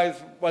 criticise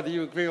whether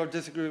you agree or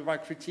disagree with my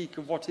critique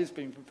of what is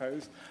being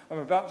proposed. I'm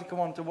about to come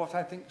on to what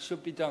I think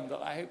should be done,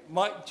 that I hope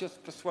might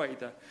just persuade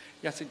her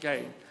yet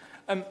again.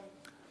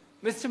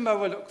 Mr.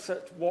 Mower looks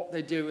at what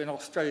they do in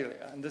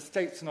Australia, and the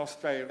states in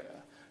Australia,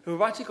 who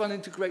have actually gone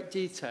into great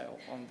detail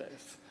on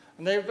this.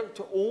 And they've looked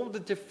at all the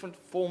different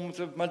forms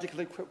of medical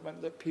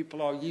equipment that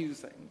people are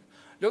using,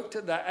 looked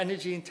at their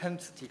energy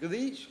intensity, because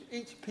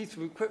each piece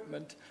of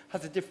equipment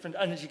has a different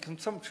energy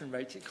consumption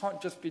rate. It can't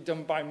just be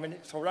done by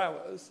minutes or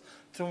hours.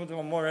 Some of them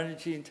are more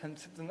energy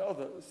intensive than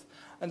others.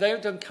 And they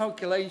have done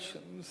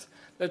calculations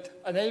that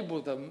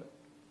enable them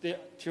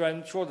to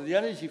ensure that the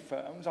energy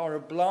firms are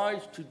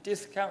obliged to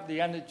discount the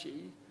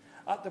energy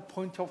at the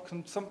point of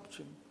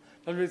consumption.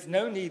 There is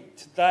no need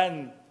to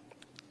then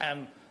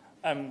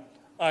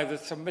either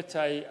submit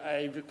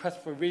a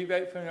request for a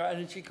rebate from your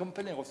energy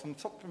company or some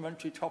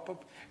supplementary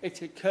top-up.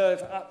 It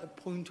occurs at the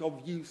point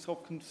of use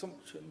of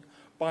consumption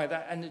by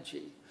that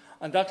energy.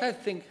 And that, I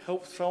think,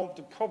 helps solve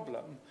the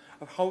problem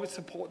of how we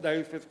support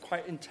those with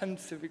quite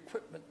intensive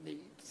equipment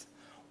needs.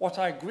 What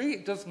I agree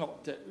it does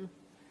not do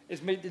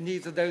is meet the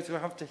needs of those who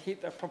have to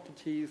heat their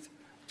properties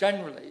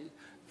generally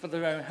for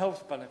their own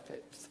health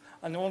benefits.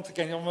 And once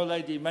again, the Honourable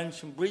Lady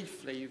mentioned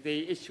briefly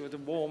the issue of the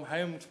warm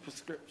homes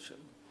prescription,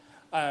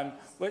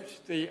 which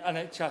the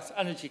NHS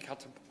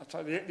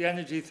the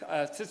Energy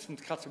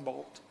Systems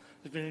Catapult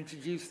has been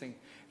introducing.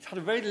 It's had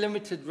a very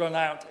limited run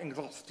out in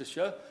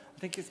Gloucestershire. I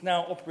think it's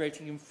now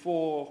operating in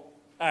 4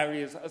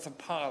 areas as a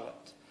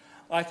pilot.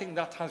 I think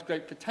that has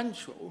great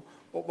potential,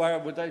 but where I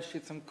would issue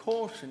some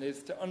caution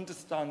is to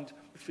understand,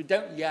 which we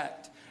don't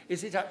yet,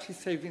 is it actually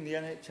saving the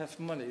NHS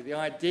money? The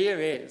idea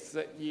is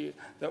that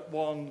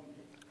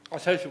a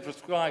social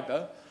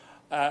prescriber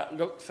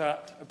looks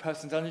at a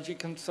person's energy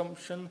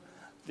consumption,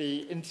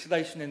 the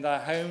insulation in their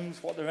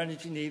homes, what their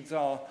energy needs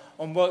are,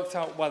 and works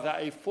out whether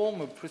a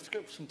form of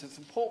prescription to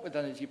support with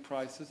energy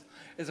prices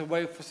is a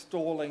way of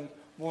forestalling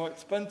more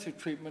expensive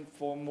treatment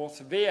for more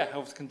severe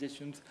health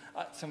conditions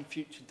at some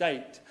future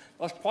date.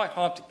 That's quite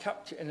hard to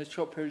capture in a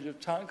short period of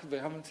time because we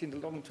haven't seen the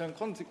long-term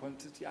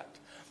consequences yet.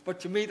 But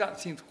to me, that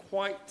seems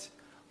quite,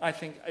 I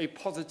think, a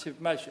positive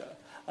measure.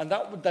 And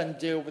that would then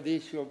deal with the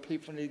issue of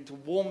people needing to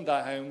warm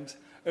their homes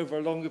over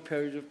a longer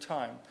period of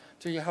time.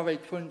 So you have a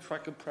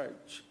twin-track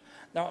approach.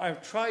 Now,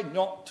 I've tried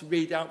not to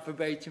read out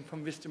verbatim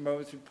from Mr.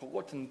 Mower's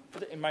report and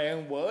put it in my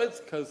own words,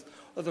 because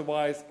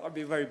otherwise I'd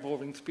be a very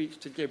boring speech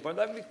to give. But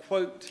let me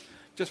quote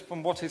just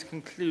from what his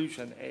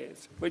conclusion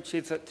is, which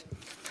is that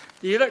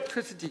the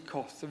electricity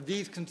costs of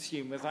these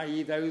consumers,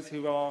 i.e. those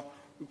who are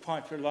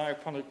required to rely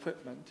upon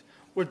equipment,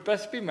 would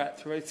best be met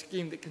through a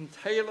scheme that can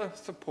tailor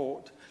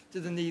support to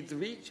the needs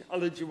of each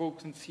eligible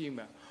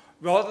consumer,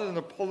 rather than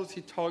a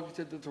policy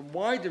targeted at a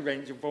wider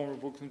range of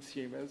vulnerable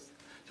consumers,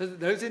 so that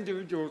those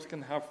individuals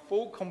can have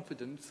full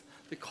confidence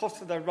the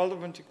costs of their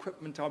relevant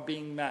equipment are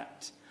being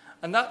met.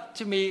 And that,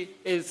 to me,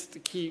 is the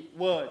key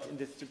word in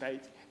this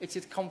debate. It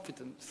is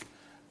confidence.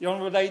 The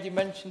Honourable Lady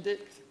mentioned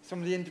it, some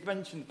of the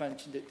interventions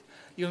mentioned it.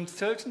 The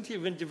uncertainty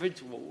of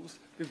individuals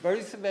with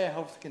very severe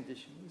health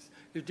conditions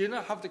who do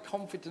not have the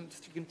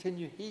confidence to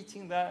continue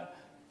heating their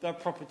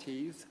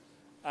properties,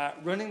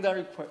 running their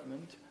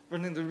equipment,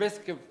 running the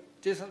risk of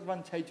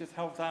disadvantageous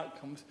health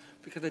outcomes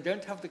because they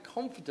don't have the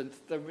confidence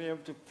that they'll be able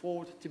to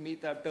afford to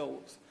meet their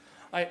bills.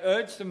 I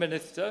urge the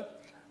Minister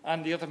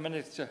and the other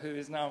Minister who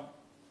is now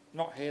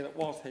not here, that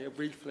was here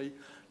briefly,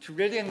 to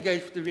really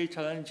engage with the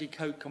Retail Energy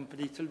Code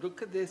Company to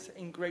look at this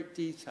in great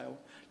detail,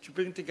 to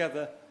bring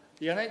together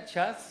the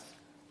NHS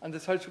and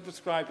the social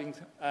prescribing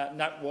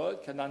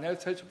network. And I know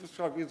social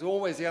prescribing is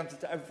always the answer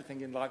to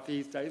everything in life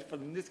these days, but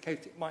in this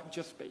case it might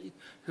just be,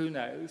 who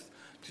knows,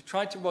 to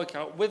try to work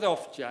out with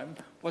Ofgem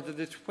whether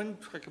this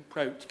twin-track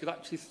approach could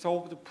actually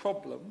solve the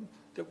problem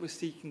that we're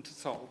seeking to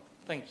solve.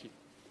 Thank you.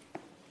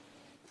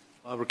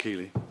 Barbara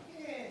Keeley.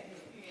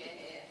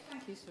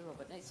 Thank you, Sir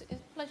Robert. It's a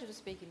pleasure to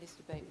speak in this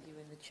debate with you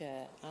in the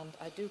Chair, and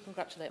I do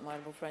congratulate my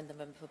honourable friend, the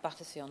Member for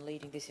Battersea, on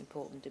leading this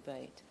important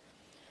debate.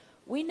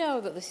 We know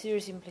that the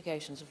serious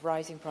implications of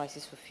rising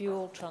prices for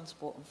fuel,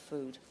 transport and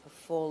food have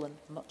fallen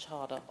much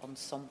harder on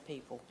some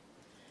people.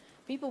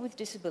 People with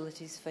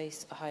disabilities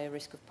face a higher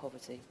risk of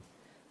poverty.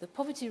 The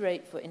poverty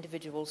rate for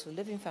individuals who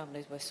live in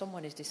families where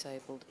someone is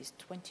disabled is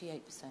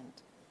 28%,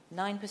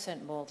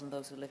 9% more than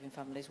those who live in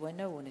families where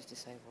no one is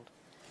disabled.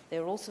 They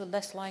are also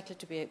less likely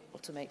to be able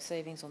to make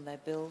savings on their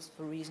bills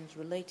for reasons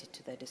related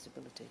to their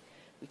disability.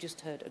 We've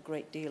just heard a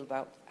great deal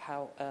about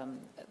how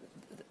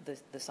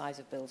the size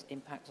of bills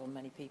impacts on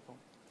many people.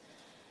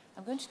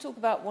 I'm going to talk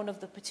about one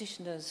of the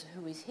petitioners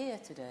who is here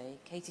today,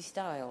 Katie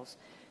Stiles.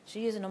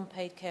 She is an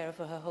unpaid carer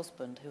for her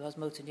husband who has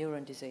motor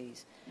neuron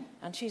disease,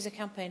 and she's a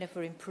campaigner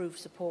for improved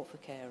support for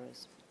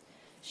carers.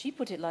 She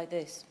put it like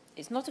this: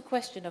 it's not a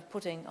question of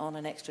putting on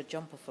an extra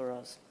jumper for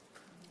us.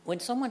 When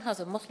someone has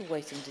a muscle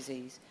wasting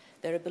disease,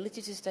 their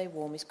ability to stay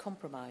warm is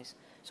compromised,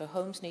 so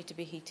homes need to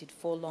be heated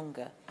for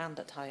longer and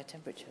at higher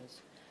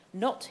temperatures.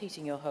 Not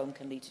heating your home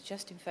can lead to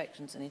chest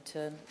infections, and in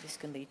turn this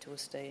can lead to a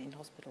stay in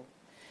hospital.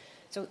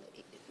 So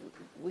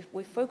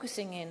we're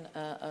focusing in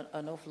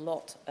an awful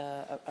lot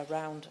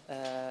around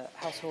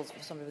households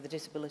for somebody with a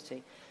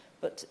disability,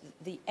 but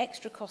the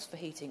extra costs for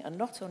heating are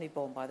not only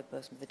borne by the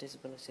person with a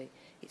disability,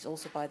 it's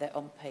also by their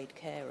unpaid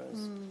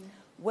carers.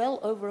 Well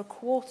over a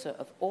quarter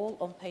of all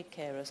unpaid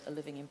carers are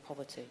living in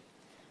poverty.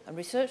 And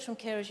research from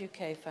Carers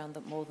UK found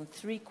that more than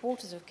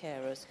 3/4 of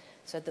carers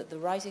said that the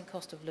rising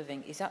cost of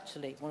living is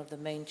actually one of the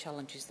main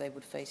challenges they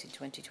would face in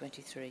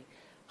 2023.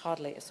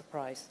 Hardly a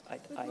surprise, I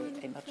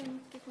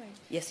imagine.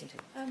 Yes, indeed.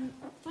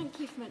 Thank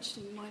you for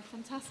mentioning my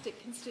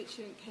fantastic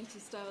constituent, Katie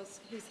Stiles,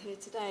 who's here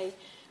today.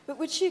 But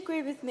would she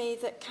agree with me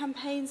that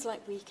campaigns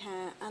like We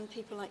Care and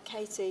people like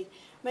Katie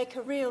make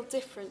a real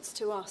difference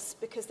to us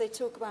because they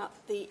talk about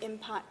the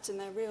impact in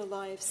their real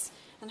lives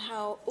and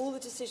how all the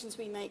decisions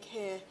we make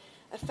here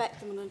affect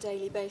them on a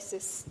daily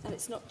basis, and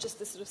it's not just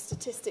the sort of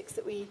statistics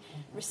that we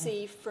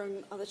receive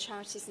from other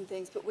charities and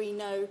things, but we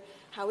know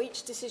how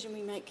each decision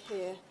we make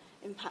here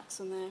impacts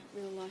on their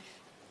real life.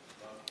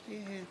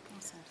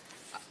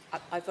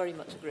 I very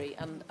much agree,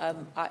 and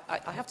I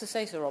have to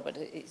say, Sir Robert,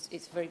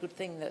 it's a very good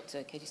thing that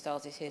Katie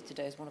Stiles is here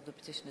today as one of the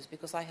petitioners,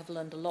 because I have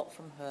learned a lot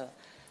from her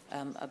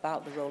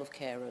about the role of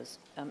carers.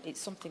 It's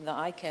something that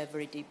I care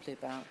very deeply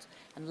about,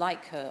 and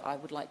like her, I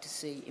would like to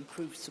see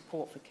improved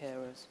support for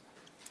carers.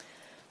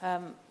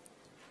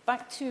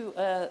 Back to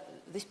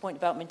this point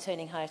about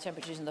maintaining higher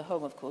temperatures in the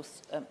home, of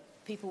course,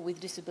 people with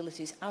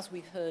disabilities, as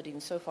we've heard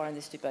so far in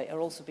this debate, are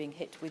also being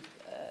hit with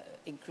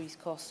increased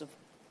costs of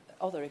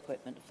other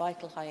equipment,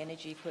 vital high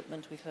energy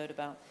equipment we've heard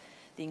about,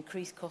 the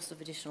increased cost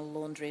of additional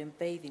laundry and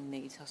bathing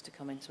needs has to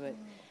come into it,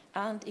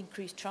 and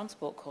increased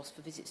transport costs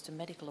for visits to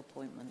medical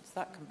appointments.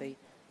 That can be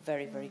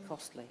very, very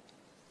costly.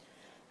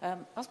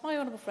 As my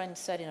honourable friend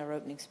said in her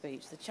opening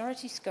speech, the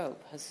charity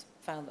scope has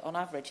found that on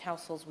average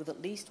households with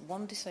at least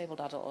one disabled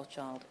adult or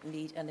child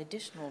need an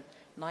additional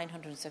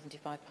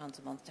 £975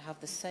 a month to have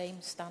the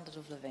same standard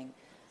of living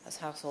as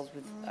households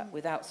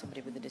without somebody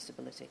with a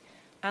disability.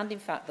 And in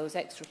fact, those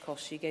extra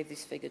costs, she gave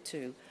this figure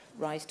too,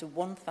 rise to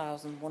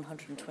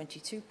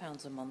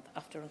 £1,122 a month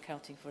after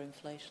accounting for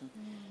inflation.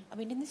 I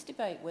mean, in this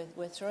debate,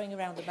 we're throwing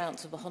around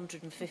amounts of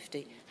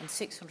 150 and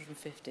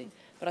 650,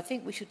 but I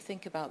think we should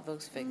think about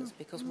those figures,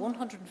 because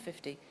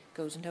 150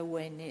 goes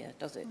nowhere near,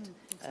 does it,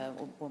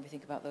 when we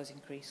think about those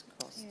increased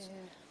costs.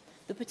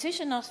 The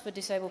petition asks for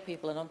disabled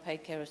people and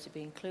unpaid carers to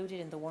be included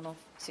in the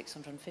one-off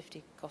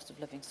 650 cost of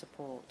living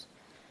support.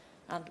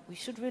 And we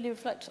should really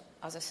reflect,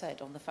 as I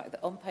said, on the fact that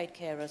unpaid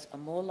carers are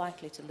more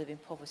likely to live in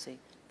poverty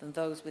than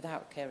those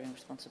without caring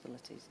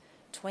responsibilities,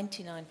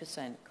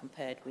 29%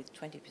 compared with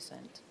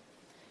 20%.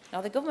 Now,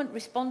 the government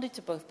responded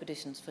to both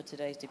petitions for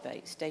today's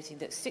debate, stating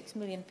that 6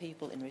 million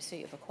people in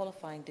receipt of a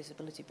qualifying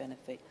disability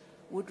benefit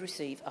would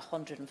receive a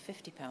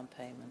 £150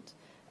 payment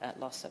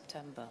last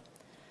September.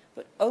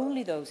 But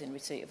only those in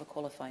receipt of a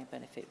qualifying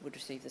benefit would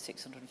receive the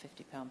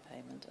 £650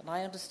 payment. And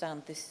I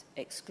understand this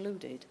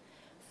excluded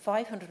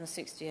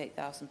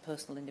 568,000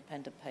 personal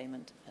independent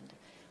payment and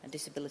and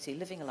disability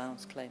living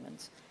allowance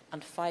claimants,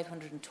 and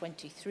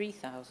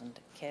 523,000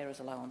 carers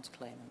allowance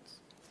claimants.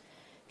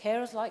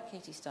 Carers like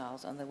Katie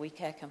Stiles and the We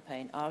Care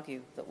campaign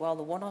argue that while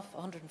the one-off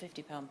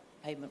 £150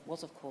 payment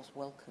was of course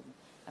welcome,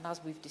 and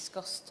as we've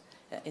discussed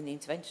in the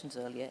interventions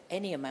earlier,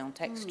 any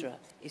amount extra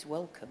is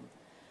welcome.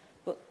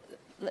 But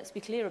let's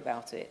be clear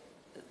about it.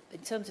 In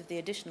terms of the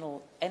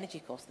additional energy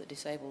costs that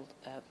disabled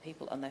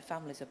people and their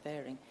families are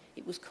bearing,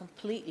 it was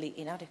completely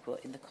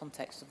inadequate in the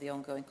context of the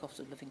ongoing cost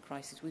of living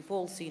crisis. We've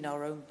all seen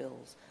our own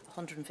bills.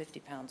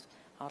 £150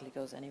 hardly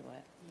goes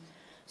anywhere.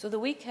 So the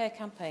We Care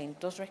campaign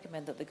does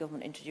recommend that the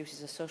government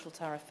introduces a social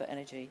tariff for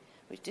energy,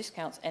 which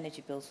discounts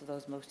energy bills for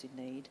those most in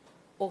need,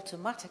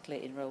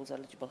 automatically enrolls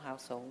eligible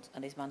households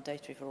and is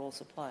mandatory for all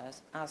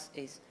suppliers, as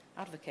is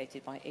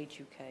advocated by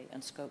Age UK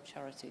and Scope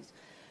Charities.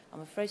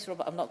 I'm afraid, Sir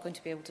Robert, I'm not going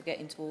to be able to get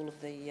into all of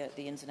the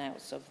ins and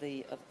outs of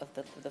the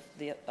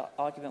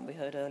argument we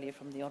heard earlier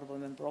from the honourable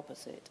member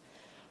opposite.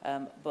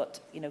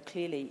 But, you know,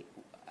 clearly,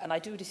 and I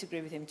do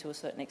disagree with him to a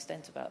certain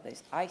extent about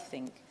this, I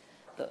think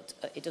that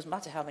it doesn't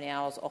matter how many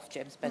hours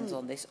Ofgem spends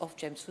on this,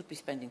 Ofgem should be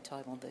spending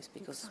time on this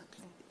because,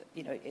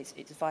 you know, it's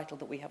vital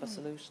that we have a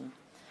solution.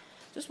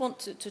 Just want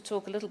to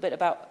talk a little bit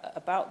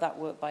about that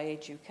work by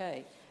Age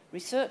UK.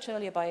 Research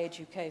earlier by Age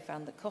UK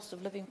found that cost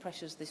of living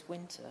pressures this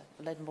winter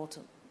led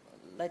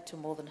to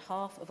more than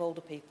half of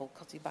older people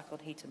cutting back on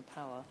heat and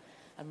power,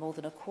 and more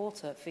than a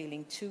quarter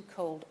feeling too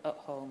cold at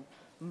home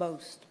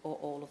most or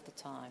all of the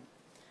time.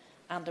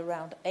 And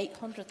around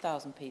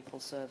 800,000 people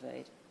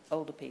surveyed,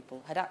 older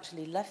people, had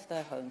actually left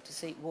their home to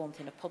seek warmth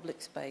in a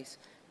public space,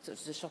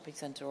 such as a shopping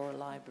centre or a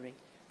library.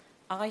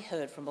 I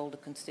heard from older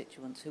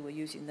constituents who were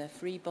using their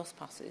free bus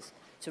passes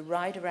to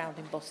ride around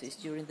in buses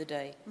during the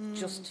day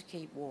just to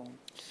keep warm.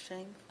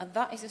 Shame. And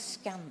that is a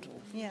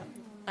scandal. Yeah.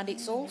 And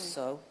it's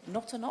also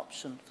not an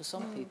option for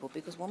some people,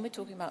 because when we're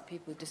talking about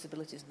people with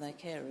disabilities and their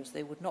carers,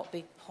 they would not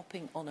be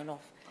hopping on and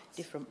off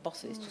different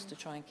buses just to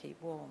try and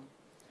keep warm.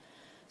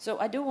 So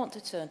I do want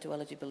to turn to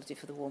eligibility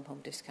for the warm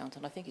home discount,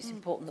 and I think it's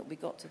important that we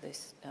got to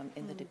this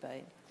in the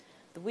debate.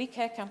 The We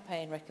Care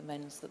campaign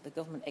recommends that the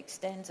government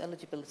extends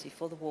eligibility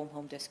for the warm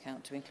home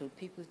discount to include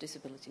people with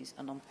disabilities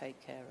and unpaid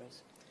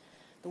carers.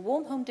 The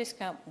warm home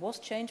discount was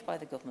changed by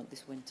the government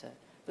this winter,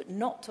 but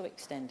not to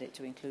extend it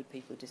to include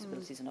people with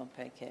disabilities and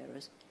unpaid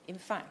carers. In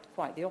fact,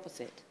 quite the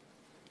opposite.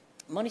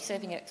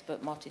 Money-saving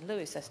expert Martin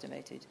Lewis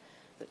estimated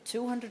that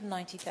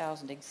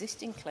 290,000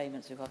 existing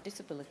claimants who have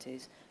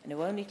disabilities and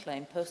who only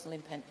claim personal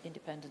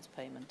independence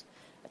payment,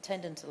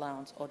 attendance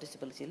allowance or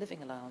disability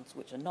living allowance,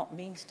 which are not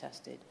means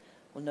tested,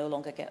 will no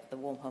longer get the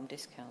warm home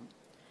discount.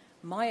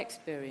 My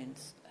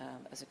experience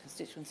as a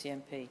constituency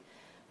MP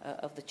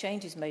of the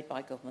changes made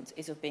by governments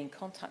is of being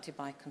contacted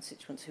by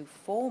constituents who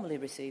formally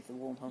received the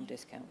warm home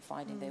discount,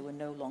 finding they were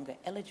no longer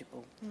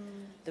eligible.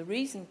 The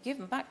reason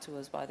given back to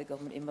us by the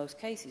government in most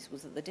cases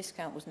was that the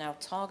discount was now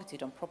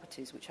targeted on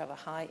properties which have a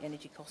high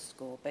energy cost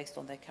score based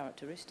on their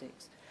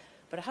characteristics.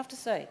 But I have to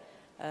say,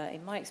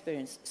 in my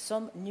experience,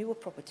 some newer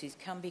properties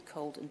can be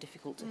cold and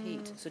difficult to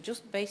heat. So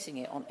just basing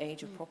it on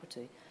age of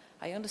property,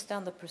 I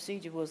understand the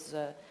procedure was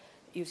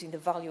using the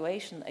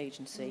valuation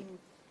agency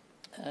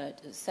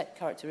set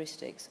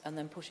characteristics and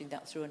then pushing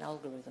that through an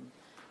algorithm.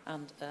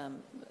 And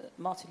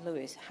Martin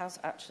Lewis has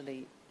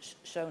actually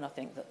shown, I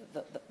think,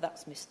 that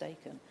that's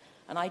mistaken.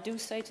 And I do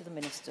say to the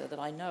Minister that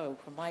I know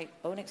from my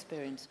own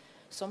experience,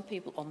 some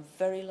people on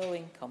very low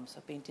incomes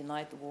have been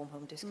denied the warm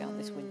home discount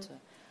this winter.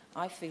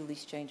 I feel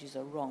these changes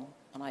are wrong,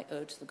 and I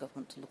urge the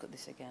government to look at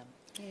this again.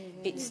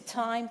 It's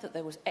time that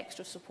there was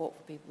extra support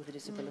for people with a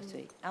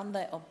disability and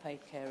their unpaid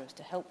carers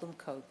to help them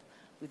cope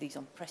with these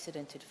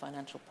unprecedented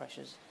financial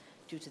pressures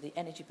due to the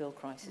energy bill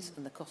crisis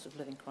and the cost of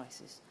living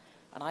crisis.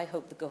 And I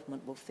hope the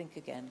government will think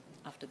again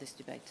after this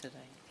debate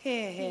today.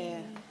 Hear,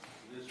 hear.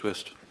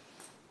 Twist.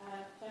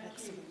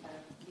 Thank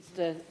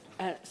you,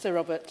 Sir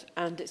Robert,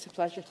 and it's a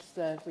pleasure to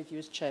serve with you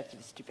as chair for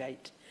this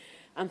debate.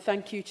 And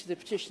thank you to the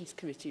Petitions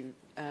Committee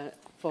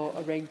for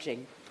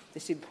arranging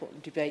this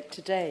important debate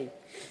today.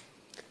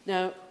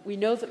 Now, we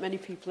know that many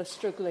people are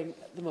struggling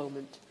at the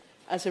moment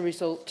as a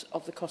result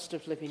of the cost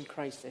of living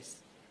crisis,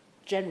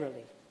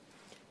 generally.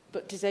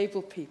 But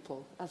disabled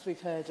people, as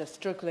we've heard, are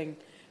struggling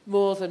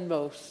more than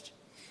most.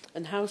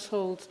 And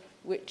households,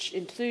 which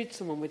include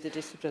someone with a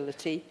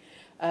disability,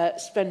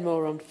 spend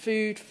more on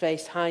food,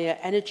 face higher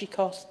energy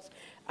costs,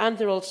 and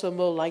they're also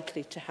more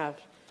likely to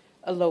have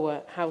a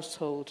lower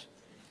household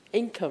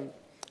income.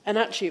 And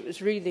actually, it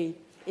was really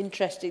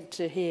interesting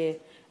to hear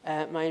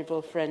my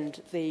honourable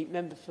friend, the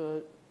member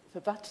for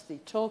Battersea,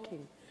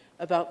 talking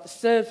about the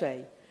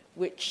survey,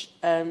 which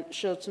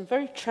showed some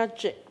very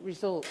tragic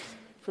results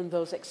from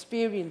those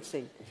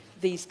experiencing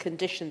these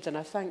conditions, and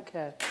I thank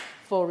her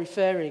for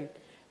referring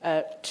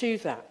to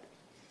that.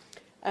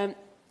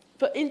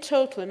 But in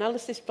total,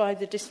 analysis by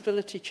the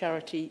disability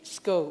charity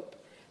Scope,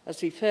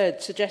 as we've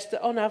heard, suggests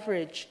that on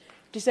average,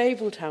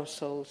 disabled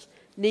households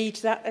need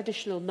that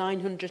additional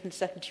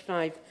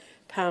 £975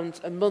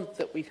 a month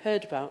that we've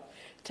heard about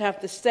to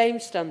have the same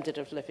standard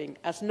of living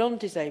as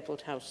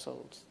non-disabled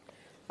households.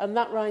 and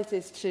that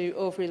rises to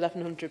over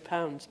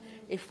 £1,100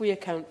 if we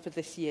account for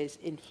this year's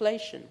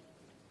inflation.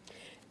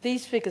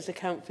 These figures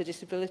account for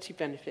disability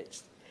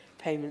benefits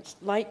payments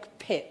like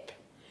PIP,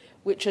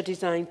 which are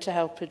designed to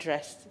help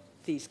address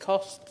these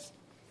costs.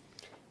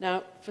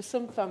 Now, for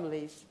some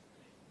families,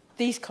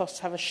 these costs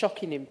have a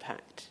shocking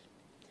impact.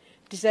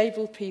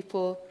 Disabled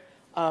people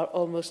are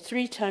almost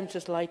 3 times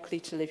as likely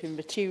to live in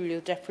material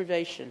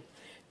deprivation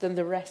than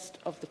the rest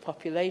of the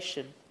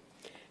population.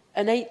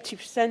 And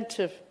 80%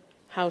 of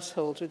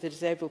households with a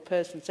disabled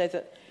person say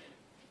that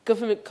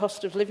government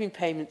cost of living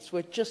payments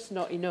were just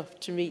not enough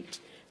to meet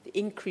the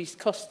increased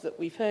costs that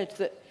we've heard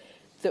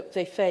that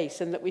they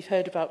face and that we've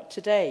heard about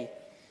today.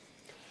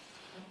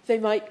 They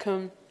might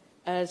come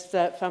as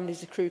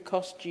families accrue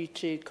costs due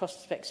to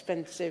costs of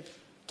expensive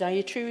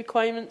dietary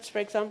requirements, for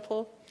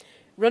example,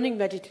 running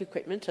medical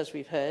equipment, as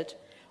we've heard,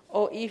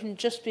 or even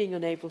just being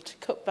unable to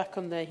cut back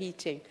on their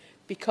heating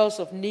because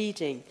of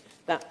needing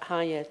that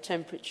higher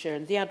temperature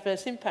and the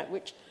adverse impact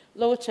which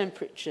lower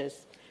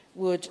temperatures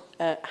would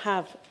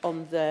have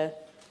on the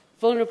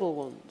vulnerable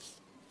ones.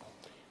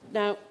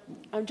 Now,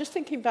 I'm just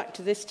thinking back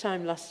to this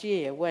time last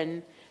year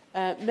when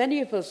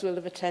many of us will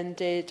have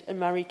attended a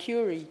Marie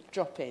Curie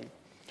drop-in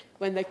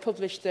when they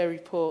published their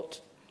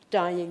report,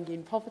 Dying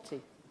in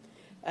Poverty.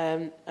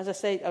 As I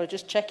say, I was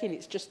just checking,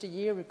 it's just a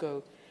year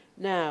ago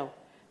now,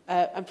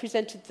 and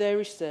presented their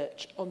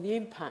research on the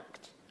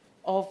impact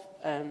of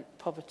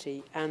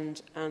poverty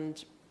and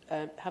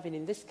having,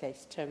 in this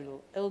case,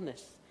 terminal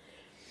illness.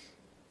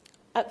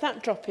 At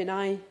that drop-in,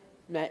 I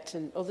met,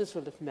 and others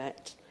will have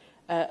met,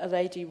 a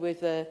lady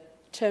with a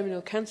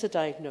terminal cancer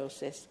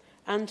diagnosis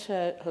and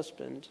her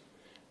husband.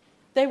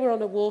 They were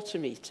on a water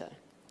meter,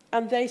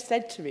 and they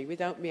said to me,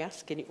 without me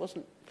asking, it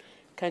wasn't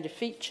kind of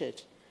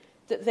featured,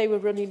 that they were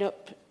running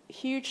up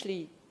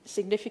hugely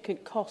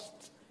significant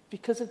costs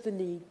because of the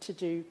need to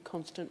do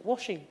constant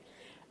washing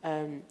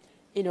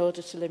in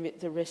order to limit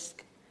the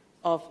risk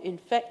of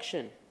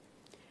infection.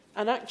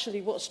 And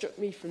actually what struck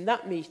me from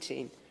that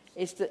meeting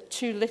is that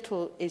too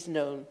little is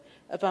known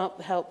about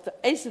the help that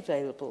is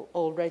available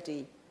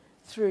already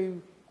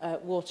through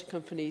water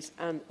companies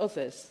and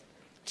others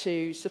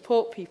to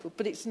support people,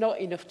 but it's not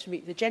enough to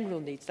meet the general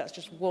needs. That's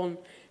just one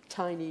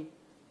tiny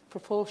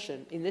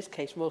proportion, in this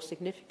case more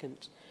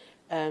significant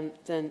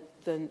than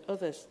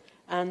others.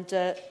 And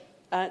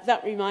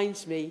that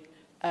reminds me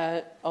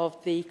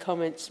of the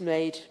comments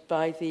made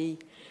by the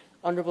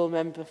Honourable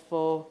Member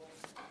for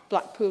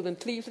Blackpool and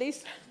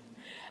Cleveland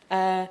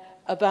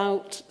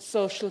about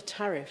social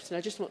tariffs. And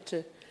I just want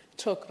to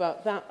talk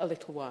about that a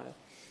little while.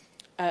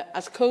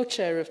 As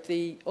co-chair of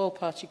the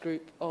all-party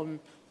group on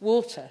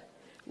water,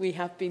 we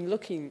have been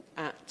looking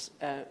at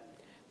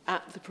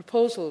the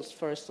proposals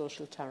for a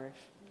social tariff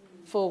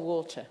for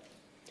water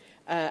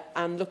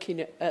and looking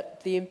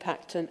at the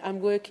impact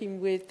and working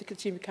with the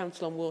Consumer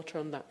Council on water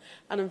on that.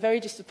 And I'm very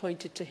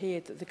disappointed to hear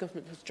that the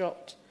government has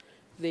dropped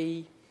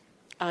the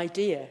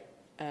idea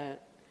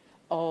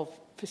of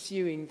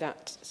pursuing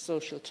that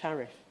social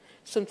tariff,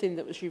 something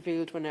that was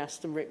revealed when I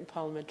asked them written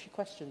parliamentary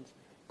questions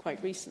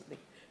quite recently.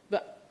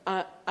 But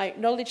I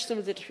acknowledge some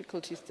of the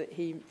difficulties that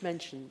he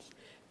mentions,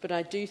 but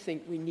I do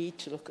think we need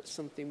to look at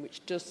something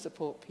which does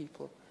support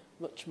people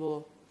much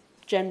more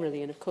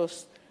generally. And of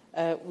course,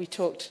 we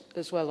talked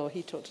as well, or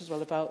he talked as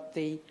well, about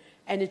the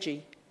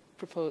energy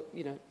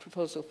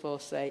proposal for,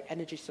 say,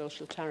 energy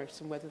social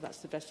tariffs and whether that's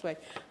the best way.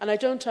 And I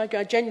don't argue,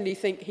 I genuinely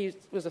think he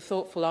was a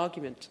thoughtful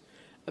argument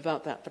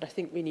about that, but I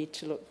think we need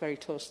to look very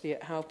closely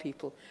at how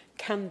people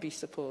can be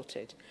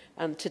supported.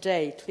 And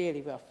today,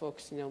 clearly, we are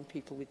focusing on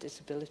people with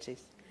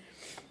disabilities.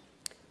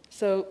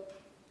 So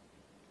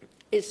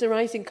it's the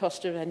rising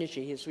cost of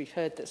energy, as we've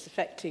heard, that's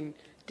affecting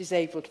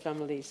disabled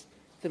families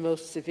the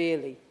most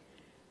severely.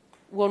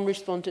 One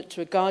respondent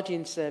to a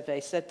Guardian survey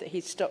said that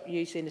he'd stopped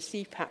using a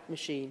CPAP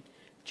machine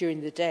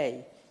during the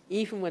day,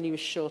 even when he was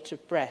short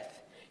of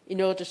breath, in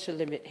order to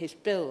limit his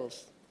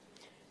bills.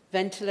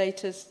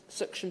 Ventilators,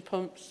 suction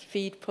pumps,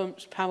 feed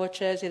pumps, power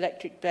chairs,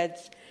 electric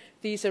beds,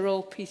 these are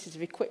all pieces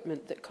of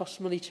equipment that cost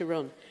money to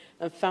run,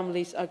 and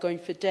families are going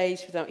for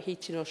days without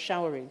heating or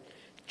showering,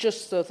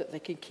 just so that they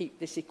can keep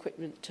this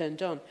equipment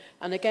turned on.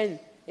 And again,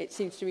 it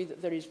seems to me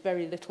that there is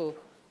very little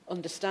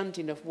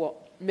understanding of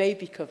what may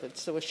be covered.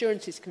 So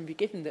assurances can be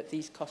given that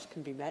these costs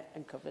can be met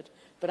and covered,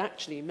 but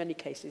actually in many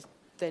cases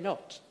they're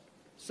not.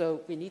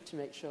 So we need to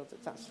make sure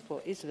that that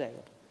support is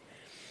available.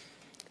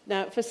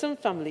 Now, for some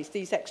families,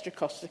 these extra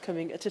costs are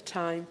coming at a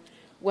time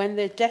when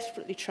they're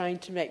desperately trying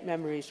to make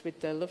memories with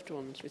their loved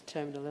ones with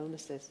terminal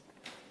illnesses.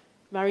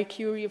 Marie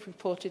Curie have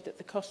reported that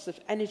the costs of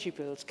energy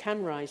bills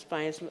can rise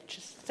by as much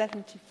as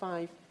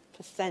 75%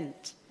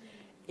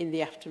 in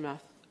the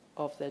aftermath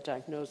of their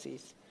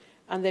diagnoses.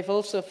 And they've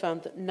also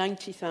found that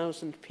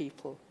 90,000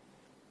 people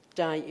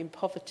die in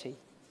poverty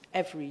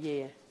every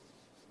year.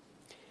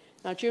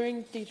 Now,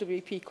 during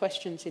DWP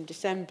questions in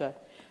December,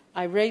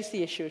 I raised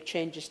the issue of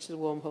changes to the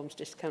Warm Homes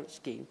Discount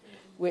Scheme,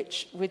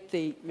 which, with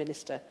the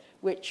Minister,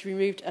 which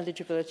removed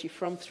eligibility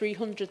from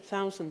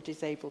 300,000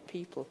 disabled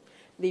people,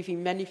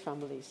 leaving many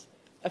families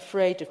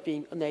afraid of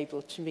being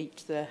unable to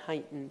meet their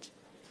heightened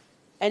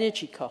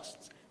energy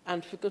costs.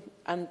 And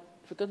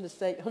for goodness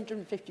sake,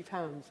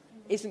 £150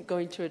 isn't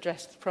going to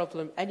address the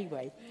problem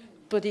anyway.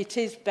 But it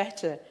is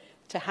better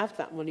to have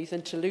that money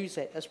than to lose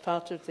it as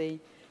part of the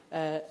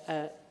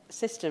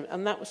system.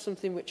 And that was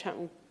something which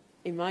happened,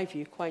 in my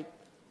view, quite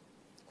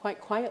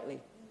quietly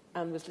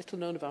and was little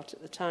known about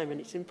at the time.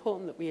 And it's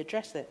important that we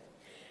address it.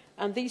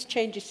 And these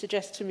changes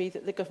suggest to me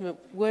that the government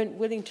weren't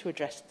willing to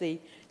address the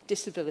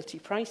disability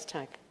price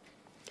tag.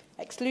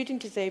 Excluding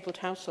disabled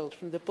households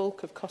from the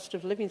bulk of cost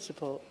of living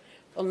support,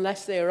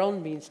 unless they are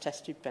on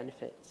means-tested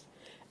benefits,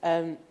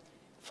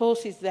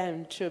 forces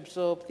them to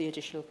absorb the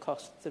additional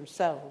costs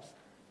themselves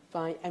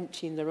by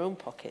emptying their own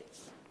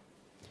pockets.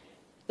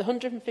 The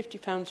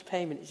 £150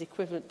 payment is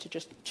equivalent to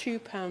just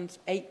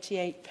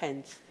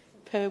 £2.88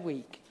 per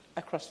week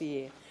across the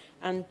year,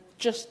 and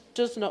just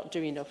does not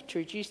do enough to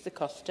reduce the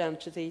costs down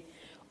to the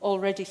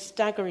already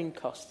staggering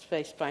costs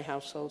faced by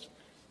households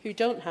who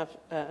don't have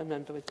a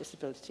member with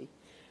disability.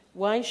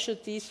 Why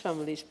should these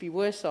families be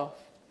worse off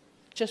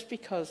just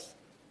because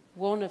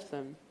one of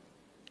them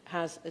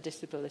has a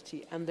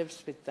disability and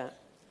lives with that?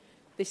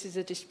 This is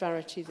a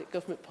disparity that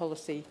government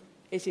policy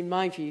is, in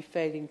my view,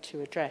 failing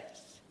to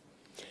address.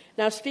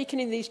 Now, speaking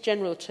in these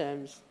general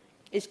terms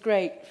is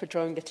great for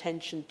drawing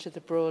attention to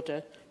the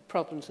broader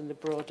problems and the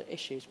broader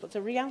issues, but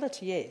the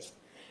reality is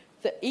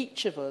that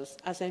each of us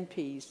as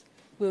MPs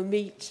will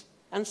meet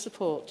and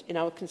support in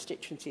our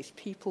constituencies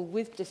people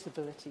with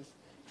disabilities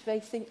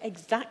facing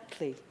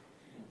exactly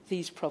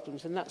these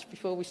problems, and that's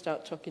before we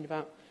start talking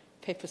about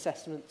PIP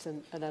assessments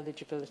and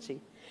eligibility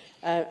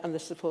and the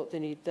support they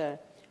need there.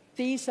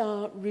 These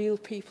are real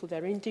people,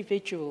 they're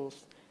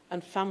individuals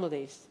and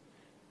families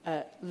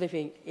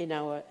living in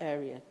our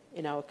area,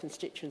 in our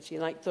constituency,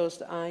 like those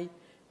that I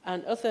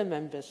and other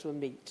members will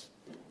meet,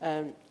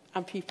 and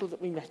people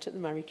that we met at the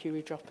Marie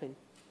Curie drop-in.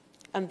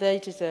 And they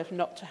deserve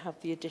not to have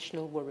the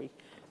additional worry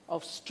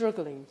of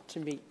struggling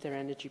to meet their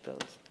energy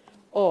bills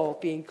or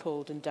being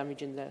cold and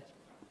damaging their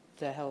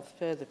health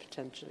further,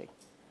 potentially.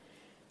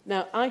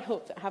 Now, I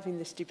hope that having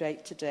this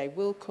debate today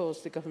will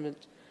cause the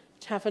government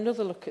to have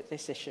another look at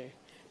this issue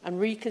and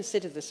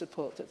reconsider the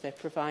support that they're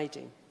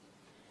providing.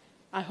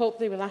 I hope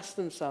they will ask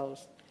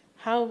themselves,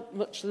 how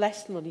much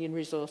less money and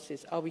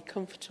resources are we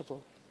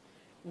comfortable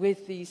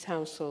with these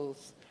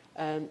households,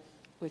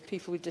 with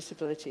people with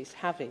disabilities,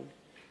 having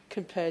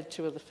compared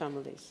to other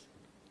families?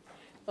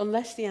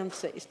 Unless the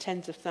answer is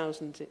tens of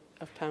thousands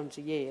of pounds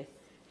a year,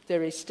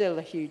 there is still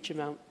a huge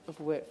amount of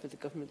work for the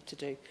government to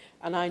do.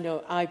 And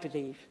I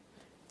believe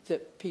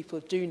that people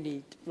do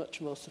need much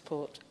more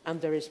support,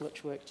 and there is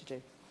much work to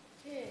do.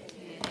 Yeah.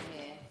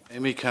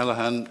 Amy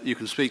Callaghan, you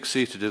can speak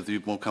seated if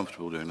you're more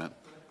comfortable doing that.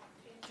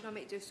 Do you want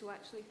me to do so,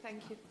 actually?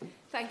 Thank you.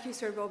 Thank you,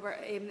 Sir Robert.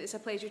 It's a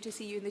pleasure to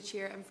see you in the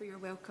chair and for your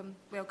welcome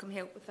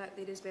help with that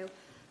there as well.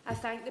 I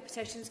thank the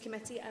Petitions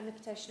Committee and the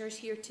petitioners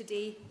here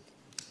today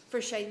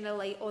for shining a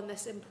light on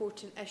this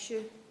important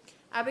issue.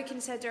 I would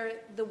consider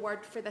the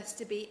word for this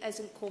debate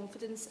isn't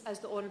confidence, as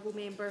the Honourable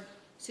Member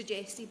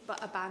suggested,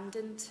 but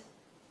abandoned.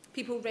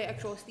 People right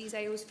across these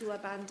aisles feel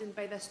abandoned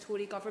by this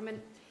Tory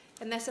government,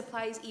 and this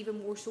applies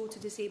even more so to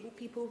disabled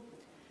people.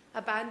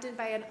 Abandoned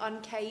by an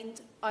unkind,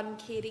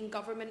 uncaring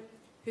government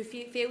who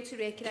fail to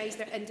recognise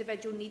their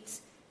individual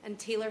needs and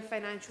tailor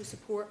financial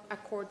support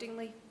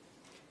accordingly.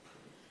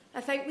 I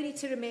think we need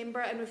to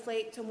remember and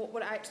reflect on what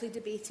we're actually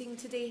debating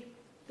today.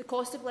 The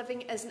cost of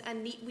living isn't a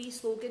neat wee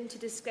slogan to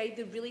describe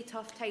the really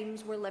tough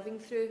times we're living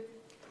through.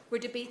 We're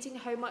debating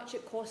how much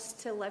it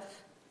costs to live.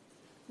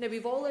 Now,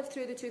 we've all lived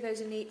through the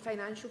 2008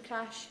 financial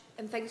crash,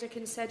 and things are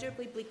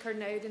considerably bleaker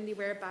now than they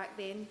were back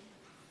then.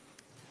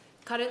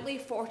 Currently,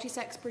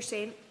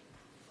 46%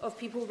 of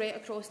people right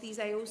across these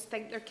aisles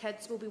think their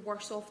kids will be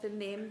worse off than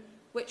them,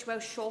 which, while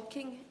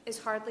shocking, is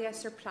hardly a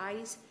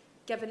surprise,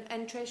 given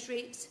interest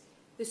rates,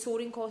 the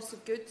soaring cost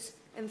of goods,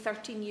 and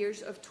 13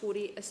 years of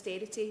Tory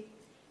austerity.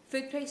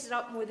 Food prices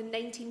are up more than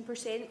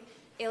 19%,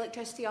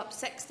 electricity up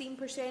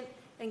 16%,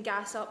 and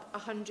gas up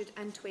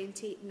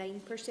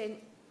 129%.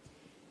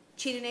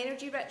 Cheering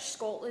energy-rich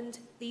Scotland,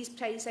 these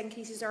price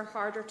increases are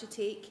harder to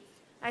take.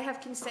 I have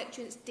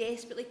constituents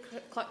desperately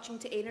clutching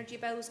to energy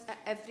bills at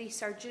every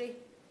surgery,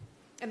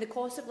 and the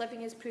cost of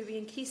living is proving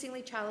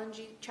increasingly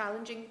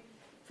challenging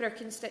for our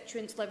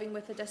constituents living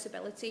with a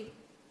disability.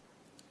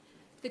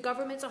 The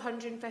government's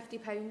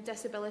 £150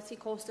 disability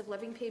cost of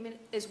living payment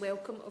is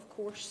welcome, of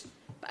course,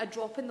 but a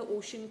drop in the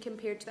ocean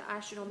compared to the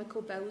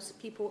astronomical bills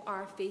people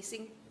are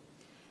facing.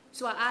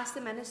 So I asked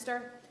the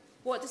Minister,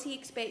 what does he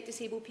expect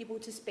disabled people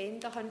to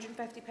spend the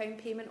 £150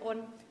 payment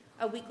on?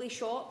 A weekly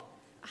shop,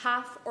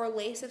 half or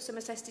less of some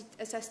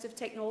assistive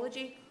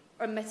technology,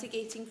 or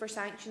mitigating for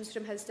sanctions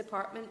from his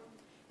department?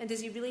 And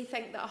does he really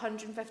think that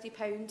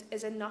 £150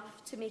 is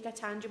enough to make a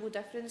tangible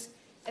difference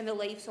in the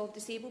lives of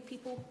disabled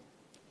people?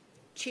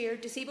 Chair,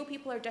 disabled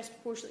people are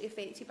disproportionately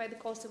affected by the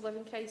cost of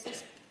living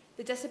crisis.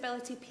 The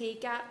disability pay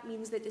gap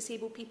means that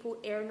disabled people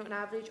earn on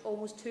average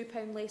almost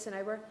 £2 less an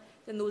hour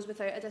than those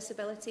without a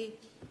disability.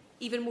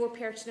 Even more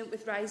pertinent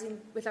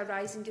with a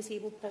rising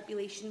disabled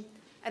population,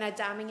 and a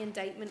damning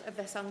indictment of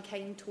this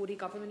unkind Tory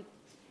government.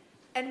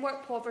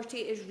 In-work poverty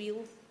is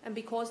real, and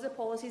because of the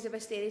policies of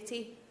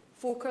austerity,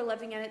 folk are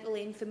living in it the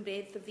length and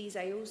breadth of these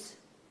isles.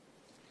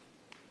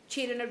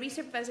 Chair, in a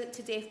recent visit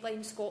to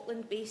Deafblind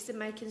Scotland, based in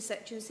my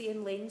constituency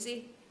in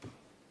Lenzie,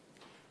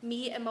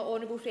 me and my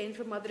honourable friend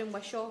from Mother and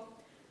Wishaw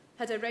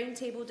had a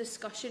roundtable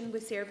discussion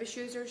with service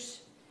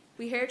users.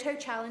 We heard how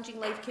challenging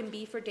life can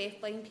be for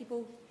deafblind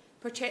people,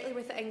 particularly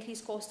with the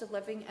increased cost of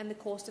living and the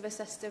cost of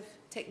assistive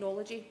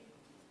technology.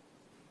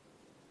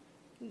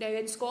 Now,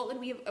 in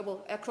Scotland,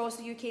 across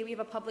the UK, we have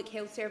a public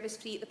health service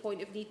free at the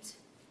point of need,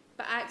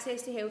 but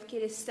access to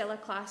healthcare is still a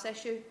class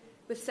issue,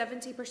 with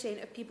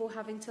 70% of people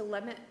having to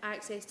limit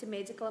access to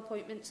medical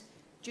appointments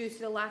due to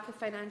the lack of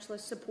financial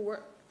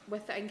support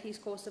with the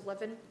increased cost of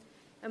living.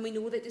 And we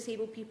know that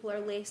disabled people are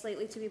less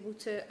likely to be able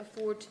to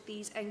afford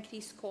these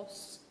increased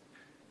costs.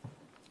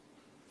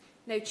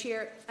 Now,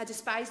 Chair, I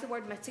despise the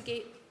word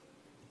mitigate.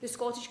 The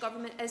Scottish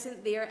Government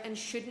isn't there and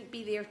shouldn't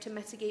be there to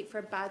mitigate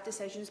for bad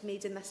decisions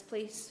made in this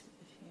place.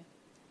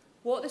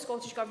 What the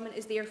Scottish Government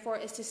is there for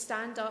is to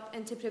stand up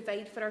and to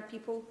provide for our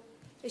people.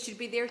 It should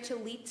be there to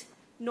lead,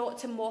 not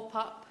to mop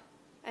up,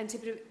 and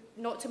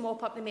not to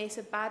mop up the mess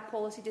of bad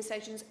policy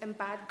decisions and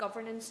bad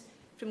governance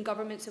from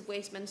governments of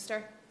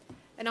Westminster.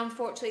 And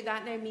unfortunately,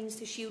 that now means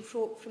to shield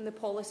folk from the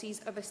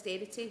policies of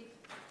austerity.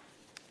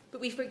 But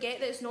we forget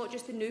that it's not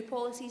just the new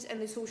policies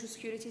and the social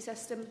security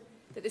system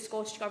that the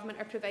Scottish Government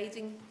are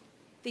providing.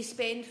 They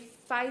spend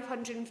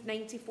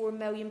 £594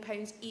 million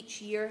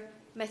each year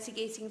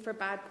mitigating for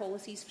bad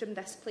policies from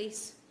this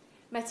place,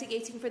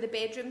 mitigating for the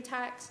bedroom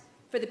tax,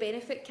 for the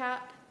benefit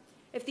cap.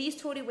 If these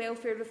Tory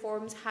welfare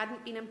reforms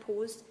hadn't been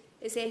imposed,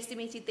 it's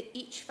estimated that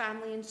each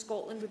family in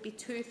Scotland would be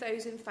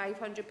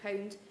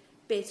 £2,500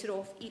 better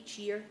off each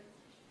year.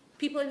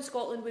 People in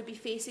Scotland would be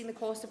facing the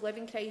cost of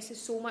living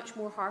crisis so much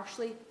more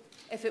harshly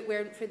if it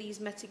weren't for these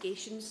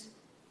mitigations.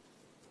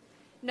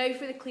 Now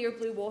for the clear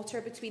blue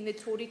water between the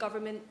Tory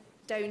government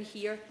down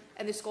here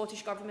and the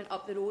Scottish Government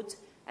up the road,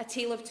 a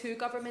tale of two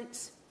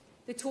governments.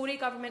 The Tory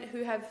government,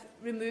 who have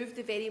removed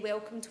the very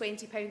welcome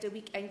 £20 a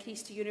week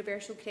increase to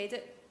universal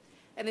credit,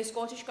 and the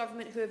Scottish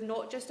Government, who have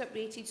not just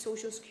uprated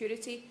social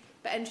security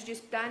but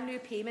introduced brand new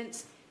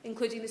payments,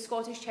 including the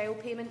Scottish Child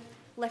Payment,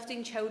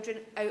 lifting children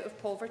out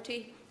of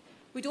poverty.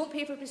 We don't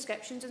pay for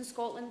prescriptions in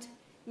Scotland,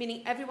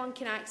 meaning everyone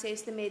can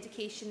access the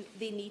medication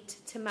they need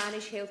to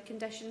manage health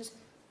conditions,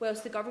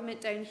 whilst the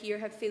government down here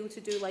have failed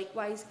to do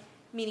likewise,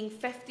 meaning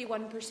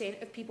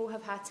 51% of people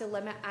have had to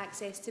limit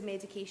access to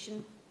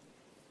medication.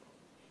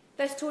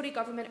 This Tory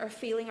government are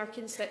failing our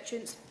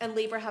constituents, and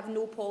Labour have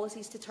no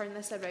policies to turn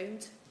this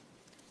around.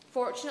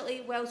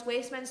 Fortunately, whilst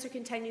Westminster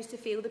continues to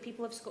fail, the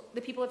people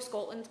of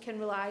Scotland can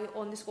rely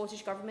on the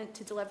Scottish Government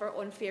to deliver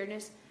on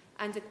fairness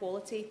and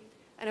equality.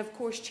 And of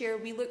course, Chair,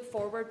 we look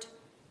forward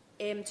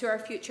to our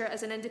future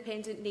as an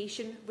independent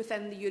nation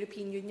within the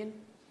European Union.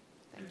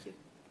 Thank you.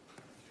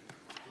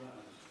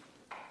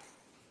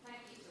 Thank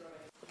you, Troy.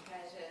 It's a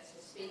pleasure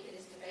to speak at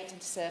this debate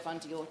and to serve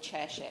under your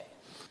chairship.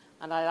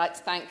 And I'd like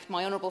to thank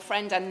my honourable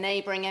friend and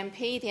neighbouring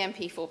MP, the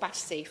MP for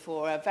Battersea,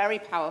 for a very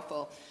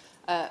powerful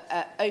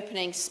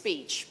opening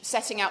speech,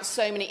 setting out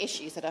so many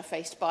issues that are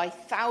faced by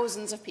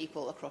thousands of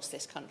people across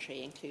this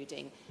country,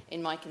 including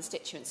in my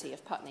constituency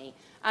of Putney.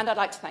 And I'd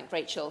like to thank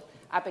Rachel,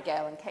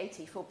 Abigail and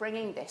Katie for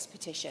bringing this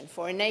petition,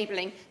 for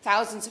enabling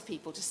thousands of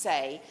people to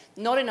say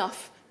not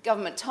enough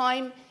government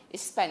time is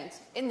spent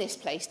in this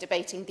place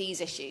debating these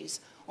issues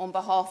on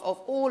behalf of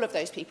all of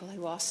those people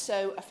who are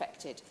so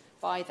affected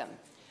by them.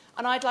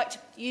 And I'd like to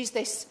use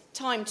this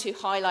time to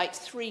highlight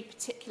three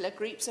particular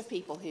groups of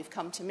people who've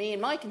come to me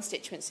in my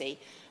constituency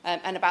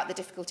and about the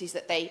difficulties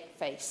that they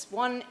face.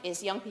 One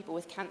is young people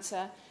with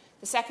cancer.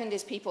 The second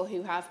is people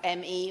who have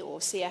ME or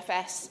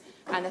CFS.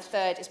 And the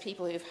third is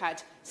people who've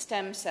had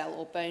stem cell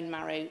or bone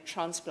marrow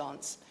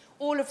transplants.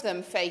 All of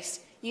them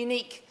face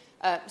unique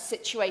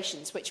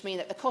situations, which mean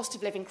that the cost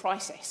of living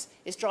crisis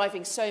is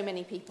driving so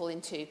many people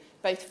into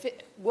both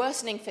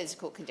worsening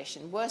physical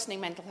condition, worsening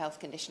mental health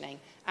conditioning,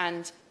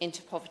 and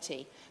into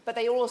poverty. But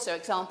they are also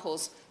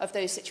examples of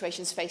those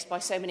situations faced by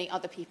so many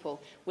other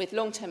people with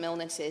long-term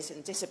illnesses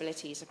and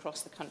disabilities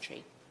across the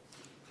country.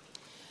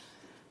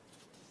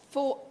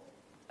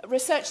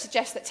 Research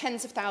suggests that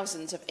tens of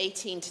thousands of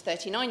 18 to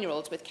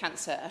 39-year-olds with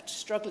cancer are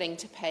struggling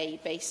to pay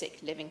basic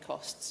living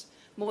costs.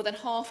 More than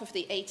half of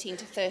the 18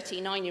 to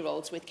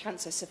 39-year-olds with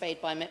cancer surveyed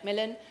by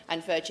Macmillan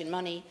and Virgin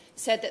Money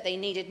said that they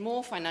needed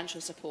more financial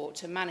support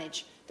to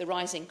manage the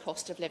rising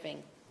cost of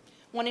living.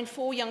 1 in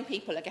 4 young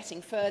people are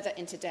getting further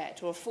into debt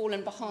or have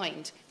fallen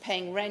behind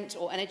paying rent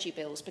or energy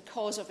bills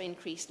because of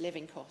increased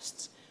living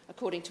costs,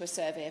 according to a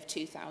survey of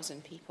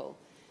 2,000 people.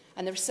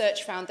 And the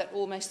research found that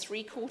almost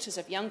 3/4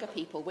 of younger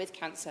people with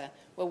cancer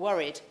were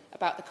worried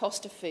about the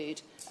cost of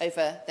food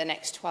over the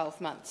next 12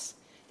 months.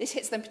 This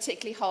hits them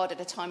particularly hard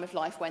at a time of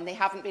life when they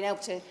haven't been able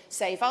to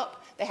save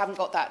up, they haven't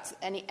got that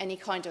any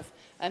kind of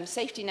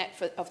safety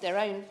net of their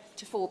own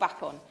to fall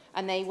back on,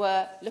 and they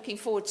were looking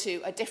forward to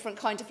a different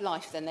kind of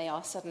life than they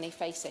are suddenly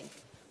facing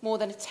More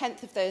than a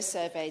tenth of those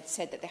surveyed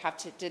said that they have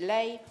to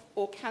delay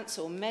or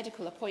cancel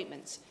medical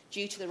appointments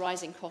due to the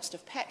rising cost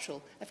of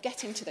petrol, of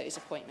getting to those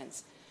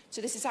appointments.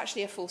 So this is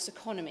actually a false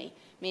economy,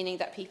 meaning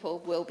that people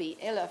will be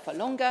iller for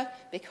longer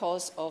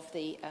because of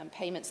the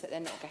payments that they're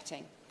not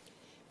getting.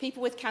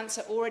 People with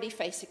cancer already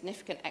face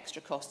significant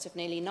extra costs of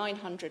nearly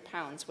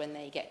 £900 when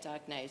they get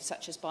diagnosed,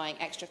 such as buying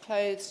extra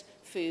clothes,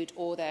 food,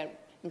 or their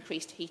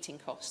increased heating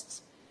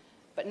costs.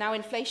 But now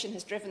inflation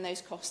has driven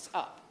those costs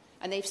up,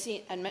 and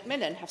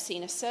Macmillan have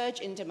seen a surge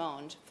in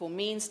demand for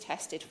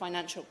means-tested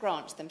financial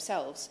grants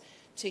themselves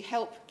to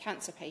help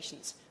cancer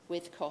patients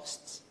with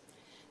costs.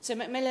 So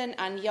Macmillan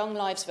and Young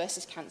Lives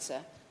versus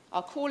Cancer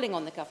are calling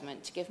on the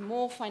government to give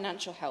more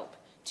financial help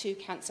to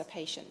cancer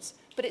patients.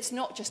 But it's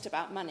not just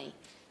about money.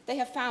 They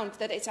have found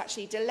that it's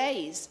actually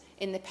delays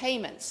in the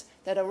payments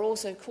that are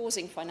also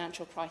causing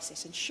financial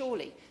crisis, and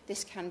surely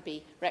this can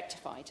be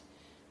rectified.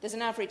 There's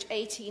an average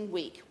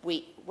 18-week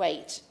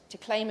wait to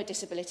claim a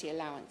disability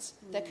allowance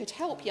that could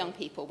help young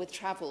people with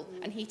travel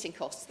and heating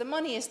costs. The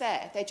money is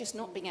there, they're just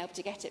not being able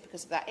to get it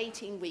because of that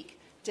 18-week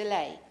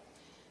delay.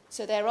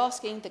 So they're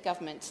asking the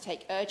government to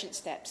take urgent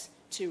steps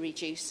to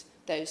reduce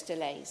those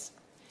delays.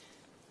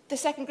 The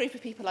second group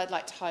of people I'd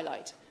like to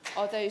highlight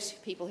are those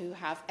people who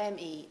have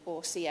ME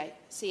or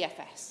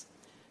CFS.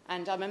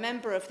 And I'm a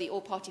member of the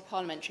All-Party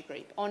Parliamentary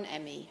Group on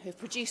ME who have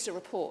produced a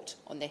report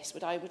on this,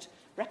 which I would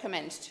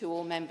recommend to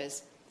all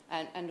members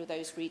and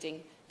those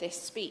reading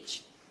this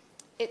speech.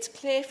 It's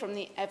clear from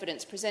the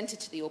evidence presented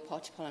to the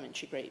All-Party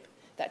Parliamentary Group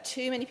that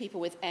too many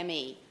people with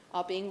ME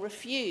are being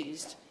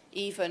refused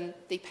even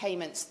the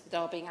payments that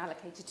are being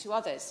allocated to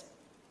others.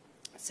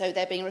 So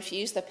they're being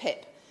refused the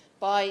PIP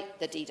by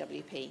the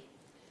DWP.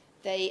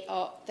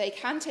 They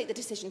can take the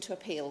decision to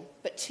appeal,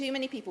 but too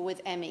many people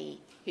with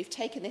ME who've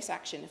taken this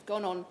action have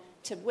gone on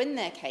to win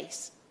their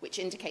case, which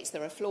indicates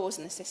there are flaws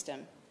in the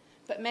system.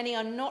 But many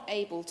are not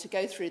able to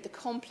go through the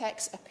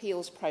complex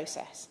appeals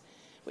process,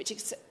 which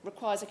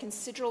requires a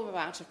considerable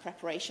amount of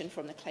preparation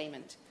from the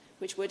claimant,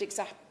 which would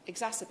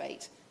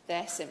exacerbate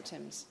their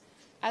symptoms.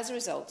 As a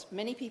result,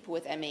 many people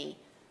with ME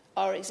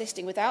are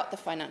existing without the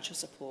financial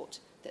support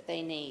that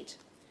they need.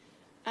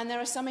 And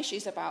there are some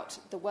issues about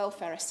the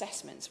welfare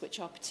assessments which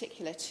are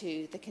particular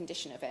to the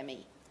condition of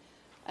ME.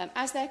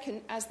 As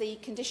the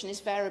condition is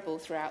variable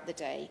throughout the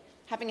day,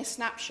 having a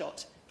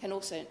snapshot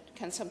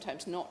can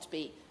sometimes not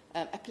be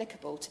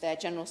applicable to their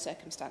general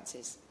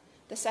circumstances.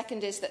 The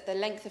second is that the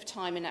length of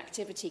time an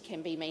activity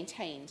can be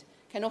maintained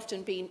can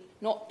often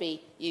not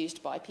be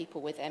used by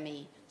people with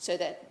ME, so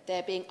that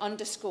they're being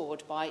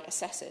underscored by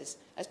assessors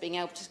as being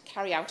able to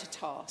carry out a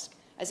task,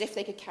 as if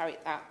they could carry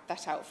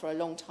that out for a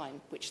long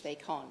time, which they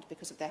can't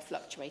because of their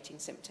fluctuating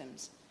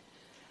symptoms.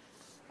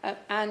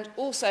 And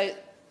also,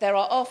 there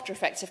are after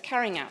effects of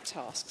carrying out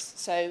tasks.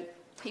 So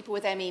people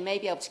with ME may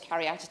be able to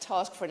carry out a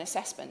task for an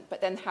assessment,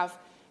 but then have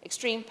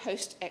extreme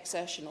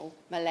post-exertional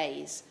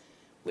malaise,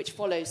 which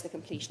follows the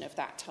completion of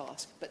that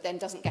task, but then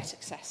doesn't get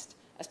assessed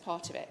as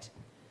part of it.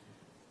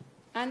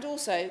 And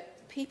also,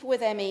 people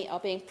with ME are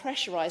being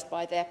pressurised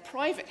by their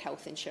private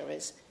health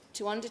insurers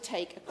to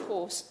undertake a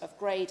course of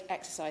grade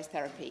exercise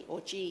therapy,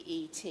 or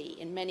GET,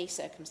 in many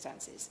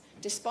circumstances,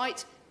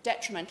 despite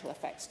detrimental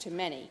effects to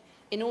many,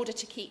 in order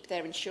to keep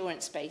their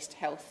insurance-based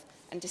health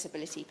and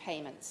disability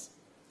payments.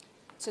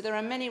 So there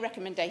are many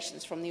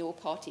recommendations from the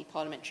All-Party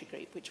Parliamentary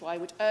Group, which I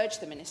would urge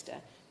the Minister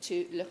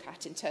to look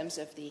at in terms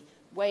of the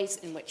ways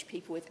in which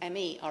people with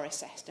ME are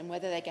assessed and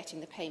whether they're getting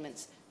the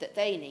payments that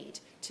they need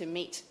to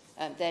meet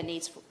their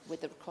needs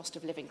with the cost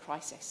of living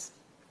crisis.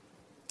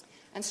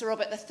 And Sir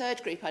Robert, the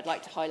third group I'd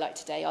like to highlight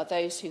today are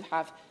those who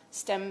have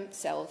stem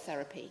cell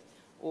therapy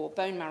or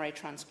bone marrow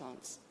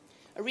transplants.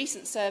 A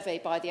recent survey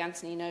by the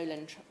Anthony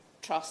Nolan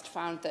Trust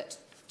found that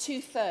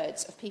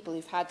 2/3 of people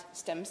who've had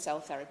stem cell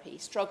therapy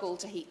struggle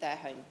to heat their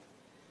home.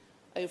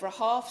 Over a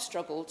half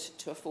struggled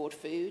to afford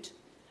food,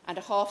 and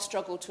a half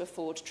struggled to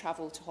afford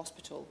travel to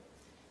hospital.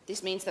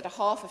 This means that a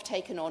half have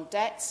taken on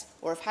debts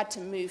or have had to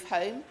move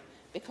home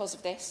because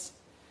of this,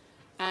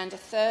 and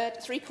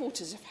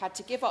three-quarters have had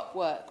to give up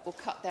work or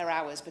cut their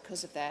hours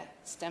because of their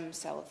stem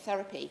cell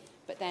therapy,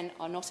 but then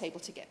are not able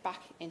to get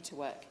back into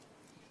work.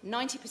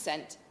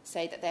 90%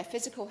 say that their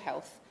physical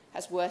health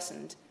has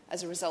worsened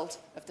as a result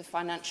of the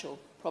financial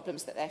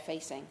problems that they're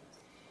facing.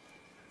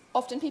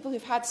 Often people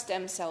who've had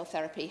stem cell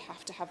therapy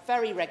have to have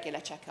very regular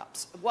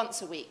checkups,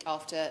 once a week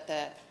after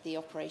the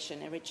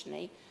operation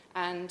originally,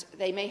 and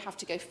they may have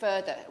to go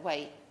further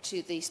away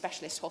to the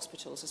specialist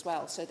hospitals as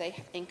well, so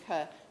they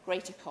incur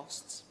greater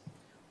costs.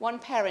 One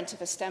parent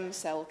of a stem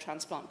cell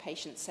transplant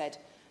patient said,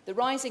 "The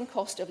rising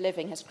cost of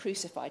living has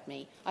crucified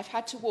me. I've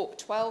had to walk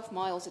 12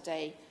 miles a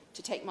day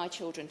to take my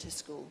children to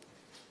school,"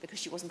 because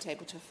she wasn't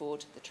able to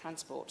afford the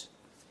transport.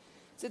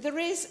 So there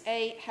is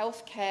a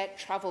healthcare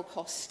travel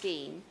cost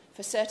scheme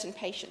for certain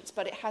patients,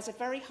 but it has a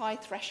very high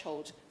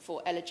threshold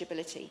for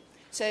eligibility.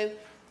 So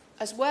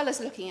as well as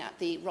looking at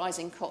the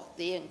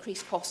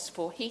increased costs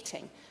for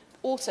heating,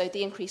 also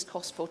the increased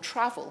cost for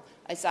travel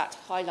is that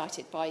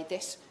highlighted by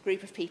this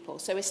group of people.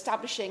 So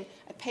establishing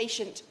a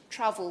patient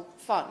travel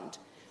fund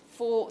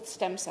for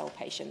stem cell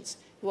patients,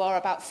 who are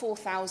about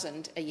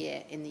 4,000 a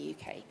year in the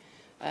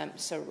UK.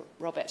 So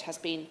Robert has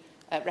been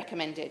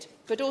recommended,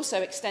 but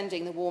also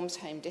extending the Warms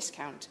Home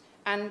discount.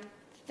 And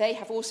they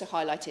have also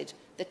highlighted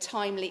the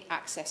timely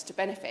access to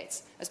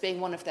benefits as being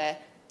one of their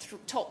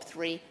top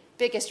three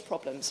biggest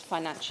problems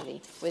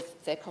financially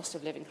with the cost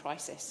of living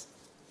crisis.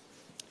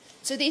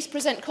 So these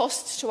present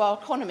costs to our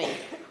economy,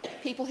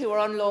 people who are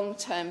on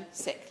long-term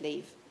sick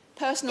leave,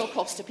 personal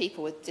costs to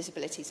people with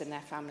disabilities and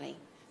their family.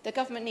 The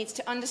government needs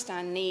to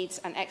understand needs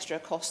and extra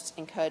costs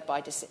incurred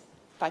by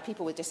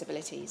people with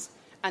disabilities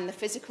and the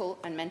physical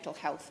and mental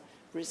health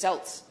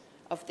results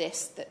of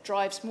this that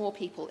drives more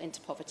people into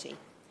poverty.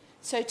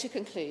 So to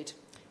conclude,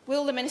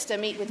 will the Minister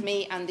meet with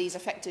me and these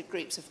affected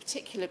groups, of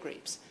particular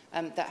groups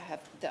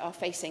that are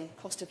facing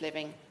cost of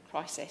living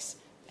crisis,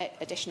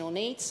 additional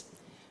needs?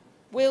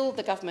 Will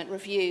the government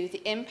review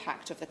the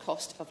impact of the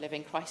cost of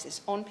living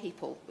crisis on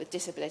people with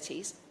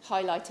disabilities,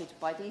 highlighted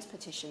by these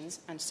petitions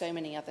and so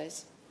many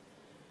others?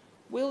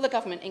 Will the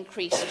government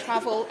increase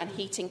travel and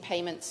heating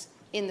payments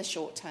in the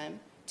short term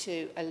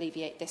to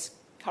alleviate this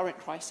current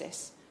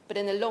crisis? But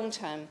in the long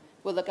term,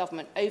 will the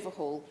government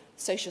overhaul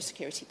the social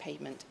security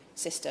payment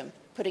system,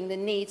 putting the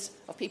needs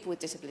of people with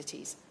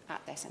disabilities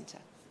at their centre?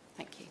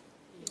 Thank you.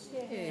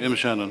 Ian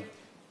Shannon.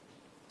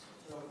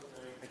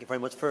 Thank you very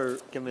much for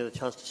giving me the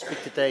chance to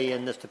speak today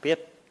in this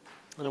debate.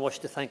 And I wish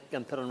to thank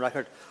and put on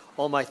record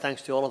all my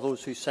thanks to all of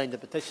those who signed the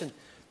petition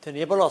to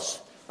enable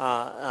us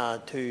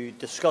to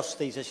discuss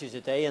these issues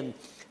today. And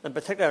in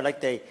particular, I'd like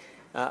to,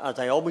 as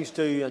I always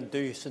do and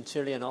do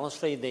sincerely and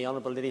honestly, the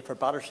Honourable Lady for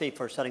Battersea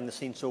for setting the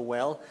scene so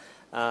well.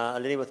 A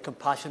lady with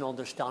compassion and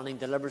understanding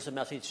delivers a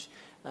message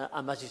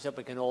that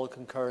we can all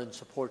concur and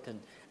support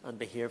and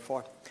be here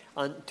for.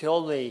 And to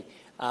all the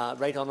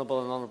right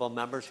honourable and honourable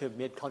members who have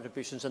made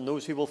contributions and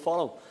those who will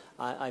follow,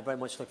 I very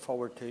much look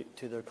forward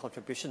to their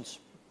contributions.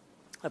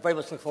 I very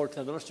much look forward to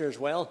the Minister as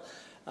well.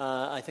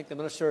 I think the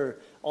Minister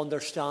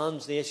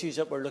understands the issues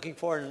that we're looking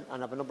for, and I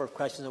have a number of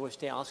questions I wish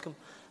to ask him,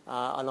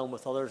 along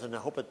with others, and I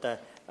hope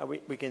that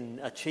we can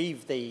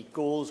achieve the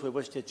goals we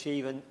wish to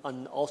achieve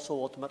and also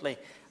ultimately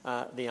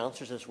the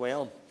answers as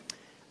well.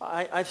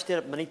 I've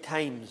stated many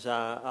times,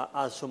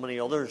 as so many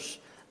others,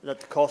 that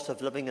the cost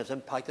of living has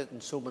impacted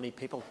on so many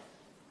people.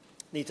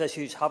 These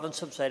issues haven't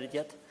subsided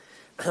yet.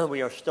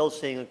 We are still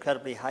seeing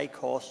incredibly high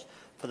costs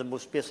for the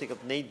most basic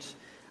of needs,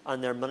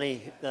 and there are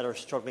many that are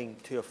struggling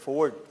to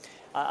afford.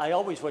 I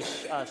always wish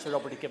Sir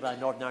Robert to give a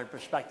Northern Ireland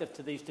perspective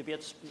to these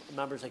debates.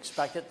 Members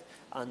expect it,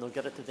 and they'll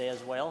get it today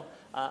as well.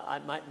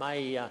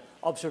 My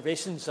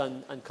observations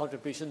and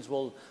contributions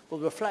will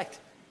reflect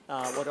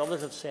what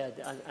others have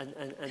said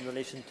in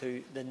relation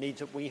to the needs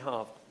that we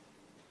have.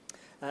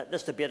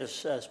 This debate is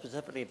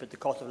specifically about the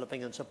cost of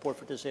living and support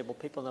for disabled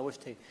people, and I wish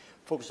to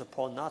focus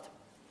upon that.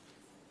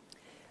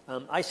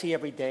 I see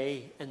every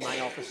day in my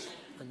office,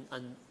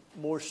 and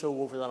more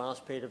so over the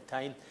last period of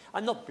time.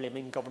 I'm not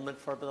blaming government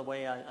for it, by the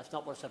way. That's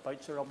not what it's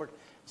about, Sir Robert.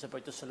 It's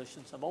about the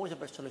solutions. I'm always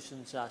about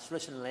solutions,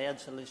 solution-led,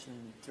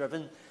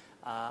 solution-driven,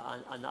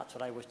 and that's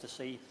what I wish to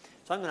see.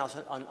 So I'm going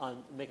to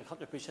make a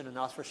contribution and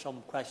ask for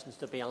some questions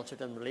to be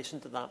answered in relation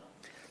to that.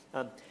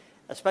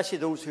 Especially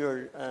those who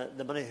are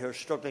the money who are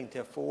struggling to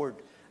afford,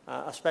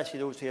 especially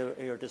those who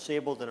are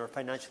disabled and are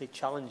financially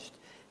challenged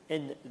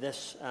in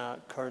this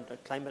current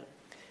climate.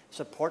 It's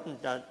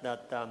important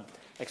that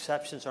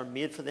exceptions are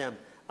made for them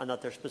and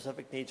that their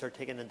specific needs are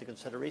taken into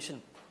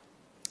consideration.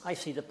 I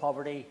see the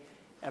poverty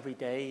every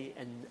day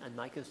in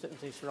my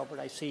constituency, Sir Robert.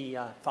 I see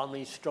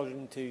families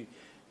struggling to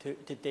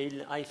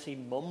deal. I see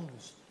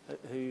mums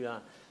who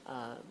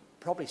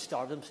probably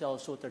starve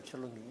themselves so that their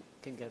children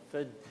can get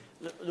food.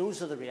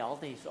 Those are the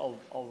realities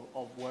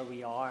of where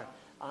we are,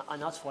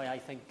 and that's why I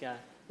think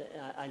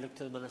I look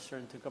to the Minister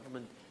and to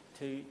government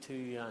to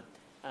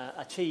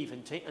achieve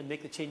and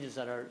make the changes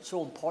that are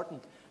so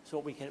important, so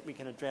we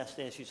can address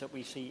the issues that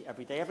we see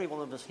every day. Every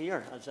one of us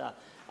here,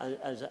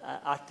 as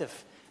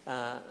active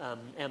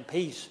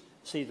MPs,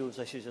 see those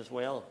issues as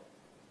well.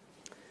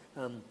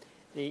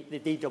 The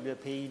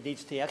DWP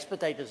needs to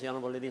expedite, as the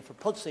Honourable Lady for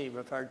Pudsey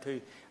referred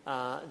to,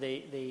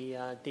 the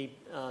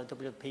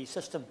DWP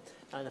system,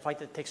 and the fact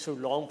that it takes so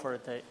long for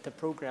it to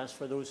progress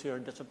for those who are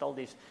in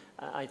disabilities.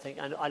 I think,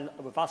 and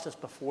we've asked this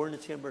before in the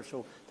Chamber,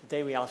 so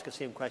today we ask the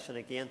same question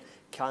again: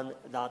 can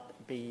that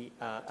be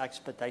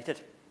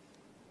expedited?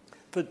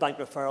 Food bank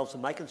referrals in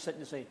my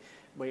constituency.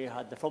 We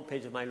had the front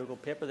page of my local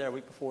paper there a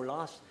week before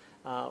last,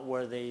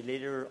 where the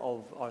leader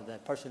of, or the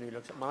person who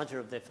looks at manager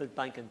of the food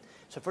bank, and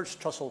it's the first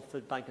Trussell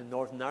food bank in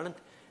Northern Ireland.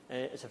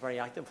 It's a very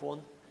active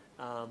one.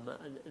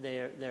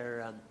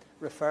 Their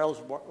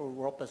referrals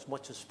were up as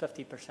much as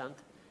 50%.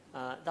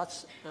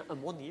 That's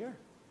in 1 year.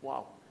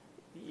 Wow.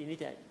 You need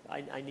to.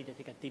 I need to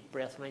take a deep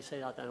breath when I say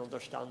that and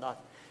understand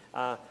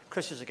that.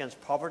 Christians Against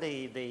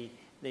Poverty,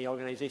 the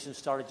organisation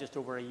started just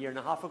over a year and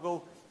a half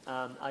ago.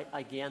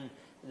 Again,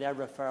 their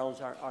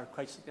referrals are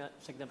quite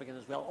significant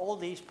as well. All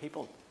these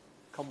people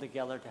come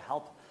together to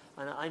help,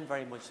 and I'm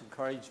very much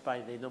encouraged by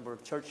the number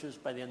of churches,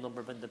 by the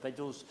number of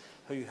individuals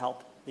who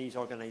help these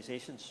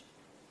organisations.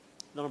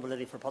 the Honourable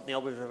Lady for Putney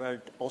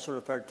also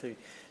referred to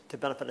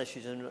benefit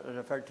issues and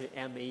referred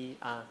to ME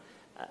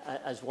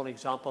as one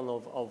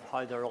example of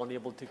how they're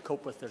unable to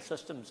cope with their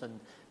systems and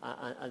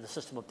the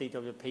system of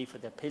DWP for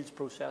the appeals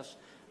process,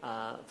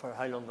 for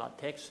how long that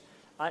takes.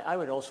 I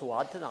would also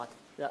add to that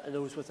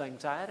those with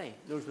anxiety,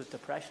 those with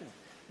depression,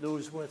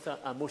 those with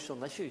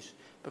emotional issues,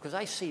 because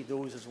I see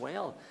those as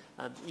well.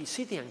 You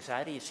see the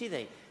anxiety, you see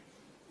the...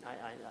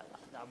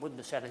 I wouldn't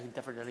have said anything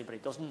different than anybody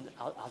hasn't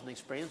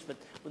experienced, but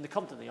when they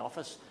come to the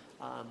office,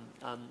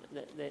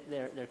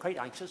 they're quite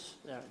anxious.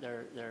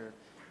 They're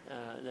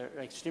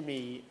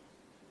extremely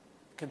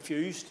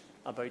confused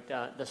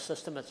about the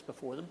system that's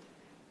before them.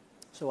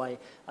 So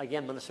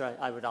again, Minister,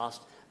 I would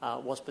ask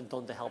what's been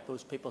done to help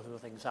those people who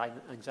have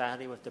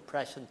anxiety, with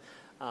depression,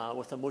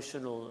 with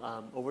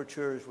emotional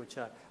overtures which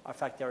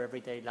affect their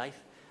everyday life.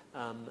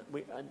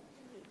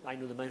 I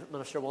know the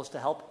Minister wants to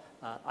help.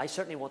 I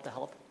certainly want to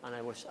help, and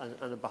I wish, and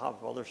on behalf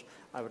of others,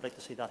 I would like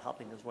to see that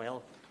happening as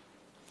well.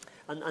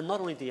 And not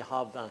only do you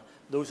have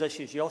those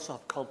issues, you also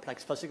have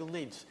complex physical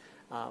needs,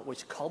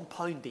 which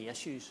compound the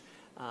issues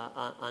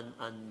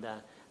and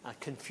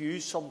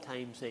confuse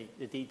sometimes the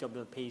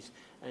DWP's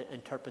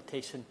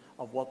interpretation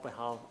of what we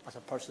have as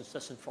a person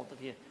sits in front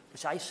of you,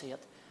 which I see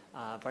it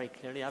very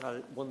clearly. I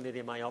have one lady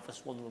in my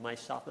office, one of my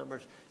staff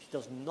members, she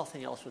does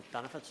nothing else with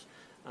benefits.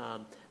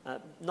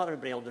 Not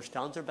everybody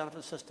understands their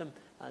benefit system.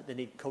 They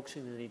need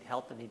coaxing, they need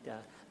help, they need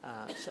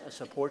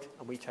support,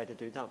 and we try to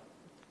do that.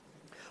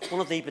 One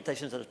of the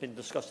petitions that has been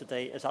discussed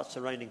today is that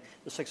surrounding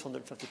the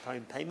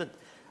 £650 payment,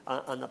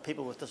 and that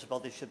people with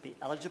disabilities should be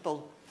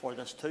eligible for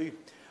this too.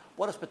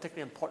 What is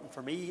particularly important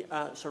for me,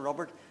 Sir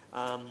Robert,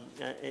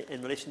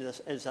 in relation to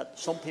this, is that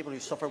some people who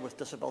suffer with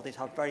disabilities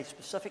have very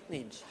specific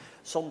needs.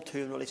 Some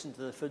too in relation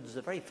to the foods,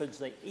 the very foods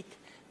they eat,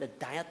 the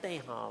diet they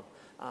have.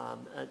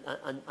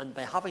 And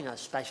by having a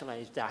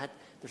specialised diet,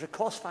 there's a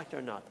cost factor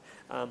in that.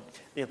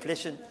 The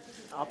inflation,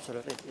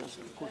 absolutely. Yes.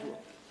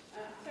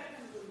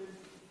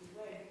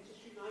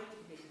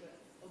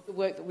 Of the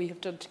work that we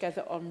have done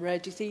together on rare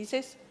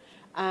diseases,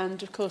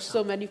 and of course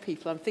so many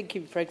people, I'm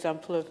thinking for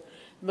example of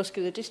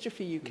Muscular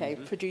Dystrophy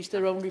UK, produced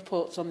their own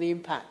reports on the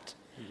impact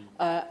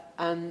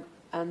and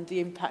the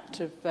impact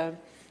of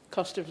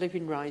cost of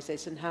living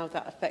rises and how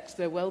that affects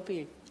their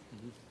well-being.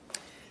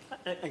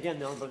 Again,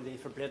 the Honourable Lady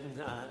for Bladen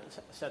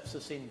sets the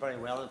scene very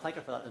well, and thank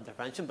you for that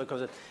intervention,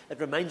 because it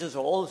reminds us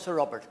all, Sir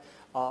Robert,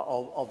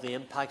 of the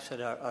impacts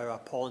that are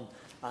upon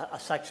a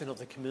section of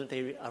the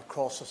community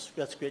across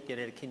this great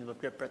United Kingdom of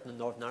Great Britain and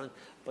Northern Ireland.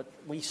 But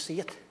we see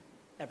it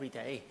every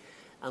day,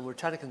 and we're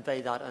trying to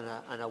convey that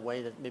in a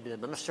way that maybe the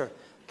Minister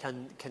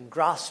can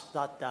grasp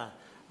that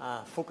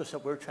focus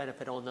that we're trying to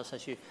put on this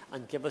issue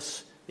and give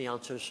us the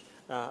answers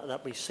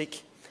that we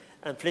seek.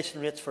 Inflation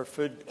rates for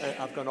food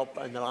have gone up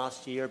in the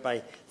last year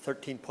by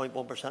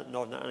 13.1% in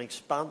Northern Ireland, and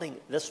expanding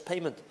this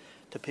payment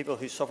to people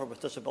who suffer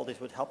with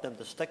disabilities would help them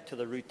to stick to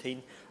the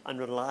routine and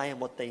rely on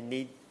what they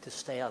need to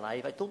stay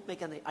alive. I don't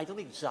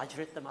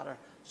exaggerate the matter,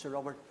 Sir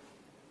Robert.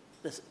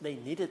 They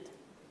need it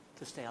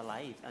to stay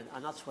alive,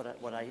 and that's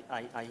what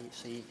I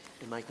see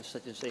in my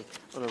constituency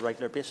on a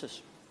regular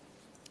basis.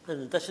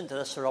 In addition to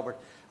this, Sir Robert,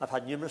 I've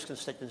had numerous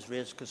constituents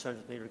raise concerns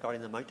with me regarding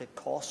the amount it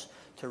costs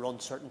to run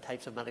certain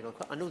types of medical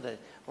equipment. I know the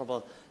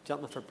Honourable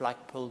gentleman for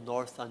Blackpool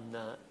North and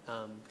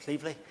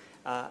Cleveley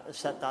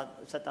set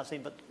that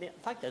scene, but the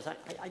fact is,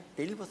 I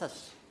deal with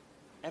this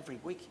every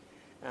week.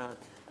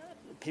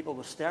 People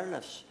with stair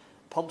lifts,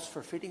 pumps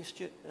for feeding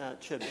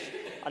tubes,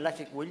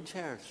 electric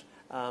wheelchairs,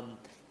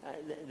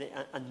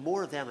 and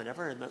more of them than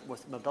ever,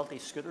 with mobility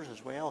scooters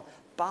as well,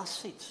 bath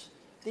seats.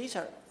 These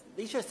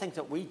are things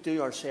that we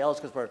do ourselves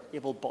because we're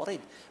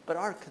able-bodied, but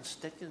our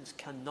constituents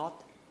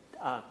cannot,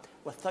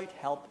 without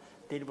help,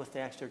 deal with the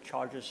extra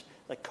charges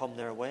that come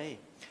their way.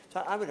 So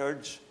I would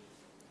urge,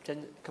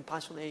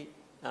 compassionately,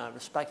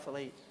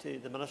 respectfully, to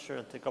the Minister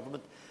and to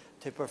Government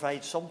to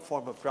provide some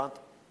form of grant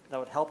that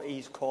would help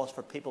ease costs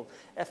for people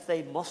if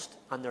they must,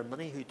 and there are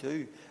many who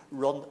do,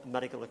 run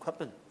medical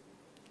equipment.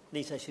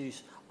 These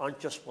issues aren't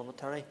just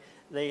monetary,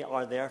 they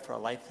are there for a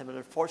lifetime, and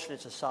unfortunately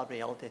it's a sad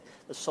reality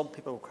that some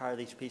people require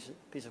these pieces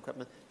of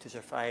equipment to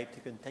survive, to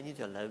continue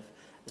to live.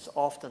 It's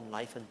often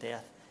life and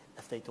death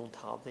if they don't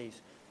have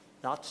these.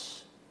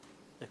 That's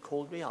the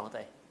cold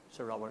reality,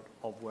 Sir Robert,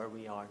 of where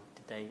we are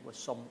today with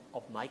some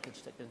of my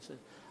constituents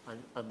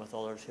and with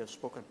others who have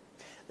spoken.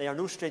 They are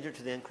no stranger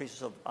to the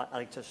increases of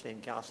electricity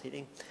and gas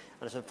heating,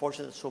 and it's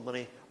unfortunate that so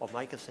many of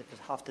my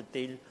constituents have to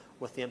deal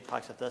with the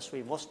impacts of this.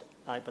 We must,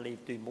 I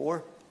believe, do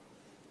more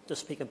to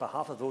speak on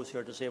behalf of those who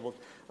are disabled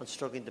and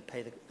struggling to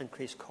pay the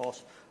increased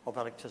cost of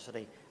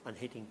electricity and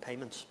heating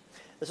payments.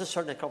 This is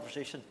certainly a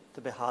conversation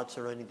to be had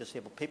surrounding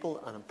disabled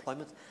people and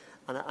employment,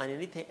 and I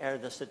need to air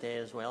this today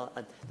as well.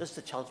 And this is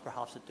the chance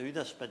perhaps to do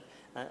this, but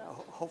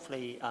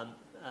hopefully,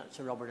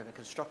 Sir Robert, in a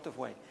constructive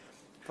way.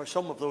 For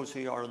some of those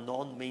who are on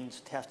non-means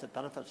tested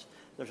benefits,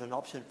 there's an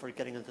option for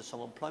getting into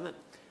some employment,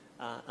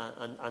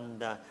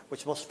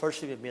 which must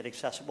firstly be made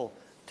accessible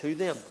to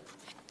them.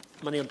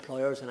 Many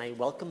employers, and I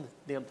welcome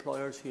the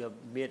employers who have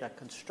made a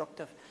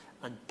constructive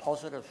and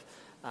positive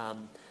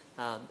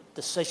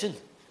decision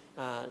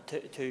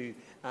to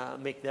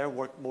make their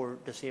work more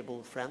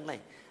disabled friendly.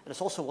 And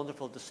it's also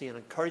wonderful to see an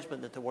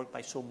encouragement into work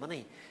by so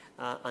many,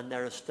 and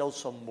there is still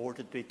some more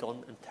to be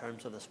done in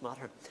terms of this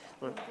matter.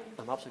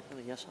 I'm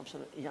absolutely, yes,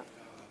 absolutely, yeah.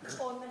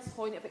 On this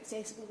point of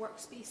accessible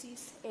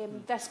workspaces,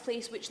 this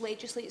place which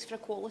legislates for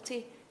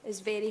equality is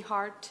very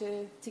hard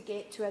to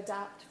get to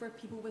adapt for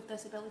people with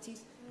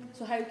disabilities.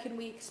 So how can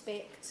we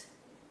expect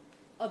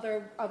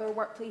other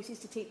workplaces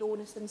to take the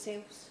onus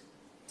themselves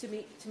to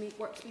make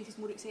workspaces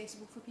more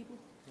accessible for people?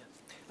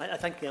 I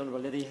think the Honourable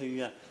Lady,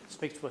 who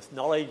speaks with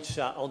knowledge,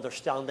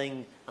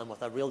 understanding, and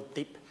with a real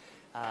deep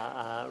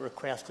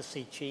request to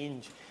see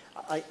change.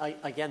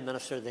 Again,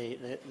 Minister,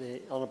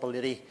 the Honourable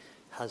Lady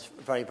has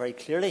very, very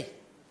clearly,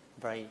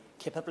 very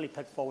capably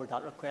put forward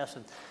that request.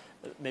 And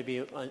maybe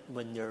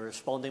when you're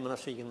responding,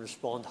 Minister, you can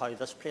respond how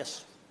this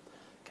place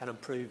can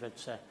improve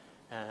its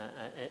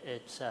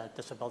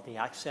disability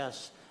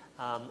access.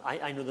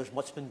 I know there's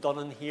much been done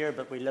in here,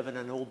 but we live in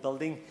an old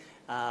building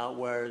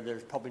where there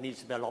probably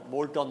needs to be a lot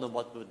more done than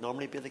what would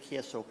normally be the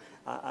case. So,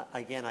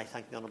 again, I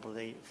thank the Honourable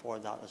Lady for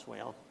that as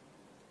well.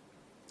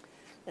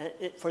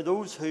 For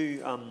those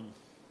who,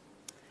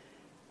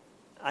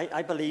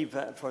 I believe,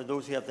 for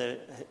those who have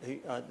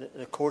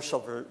the course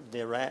of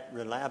the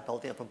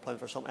reliability of employment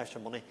for some extra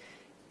money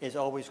is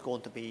always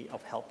going to be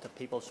of help to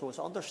people. So, as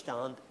I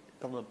understand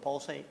government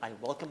policy, I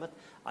welcome it.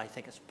 I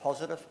think it's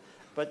positive.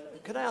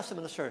 But could I ask the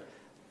Minister,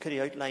 could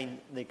he outline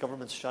the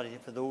government strategy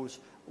for those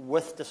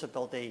with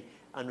disability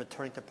and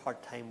returning to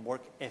part-time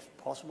work if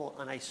possible?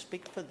 And I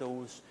speak for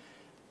those,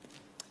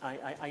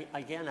 I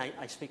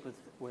speak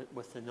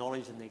with the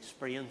knowledge and the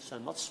experience.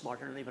 I'm not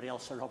smarter than anybody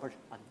else, Sir Robert,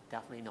 I'm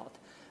definitely not.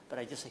 But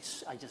I just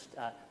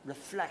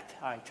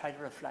reflect, I try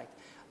to reflect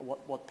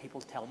what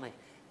people tell me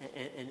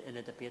in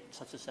a debate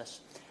such as this.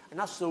 And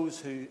that's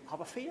those who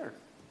have a fear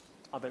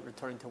about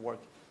returning to work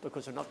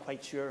because they're not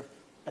quite sure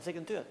if they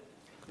can do it.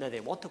 Now, they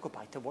want to go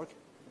back to work,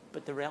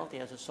 but the reality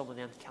is that some of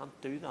them can't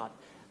do that.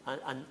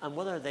 And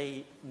whether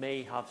they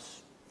may have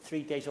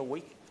 3 days a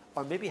week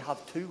or maybe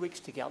have 2 weeks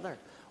together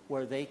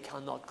where they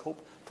cannot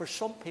cope, for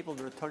some people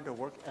the return to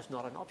work is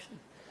not an option.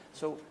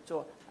 So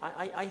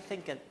I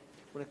think that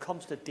when it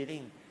comes to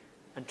dealing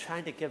and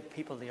trying to give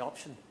people the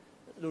option,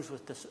 those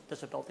with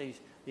disabilities,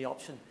 the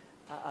option,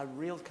 a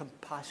real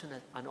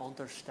compassionate and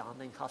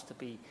understanding has to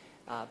be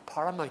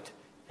paramount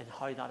in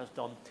how that is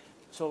done.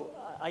 So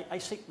I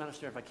seek,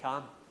 Minister, if I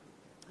can,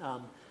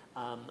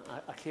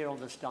 a clear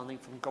understanding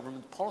from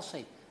government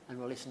policy in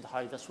relation to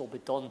how this will be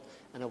done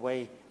in a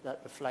way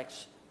that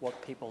reflects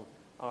what people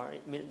are. I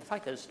mean, the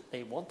fact is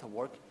they want to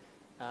work,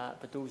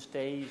 but those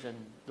days and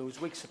those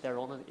weeks that they're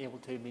unable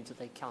to means that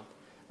they can't,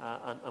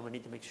 and we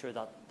need to make sure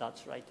that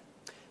that's right.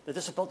 The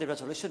Disability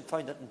Resolution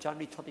found that in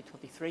January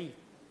 2023,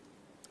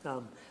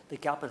 the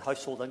gap in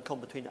household income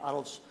between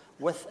adults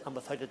with and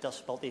without a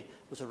disability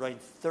was around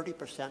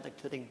 30%,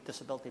 including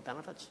disability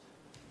benefits.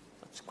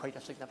 That's quite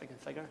a significant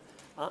figure.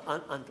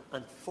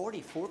 And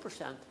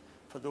 44%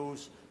 for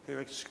those who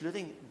are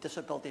excluding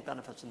disability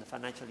benefits in the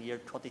financial year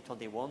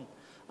 2021.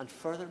 And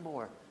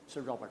furthermore,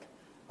 Sir Robert,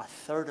 a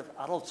third of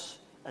adults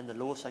in the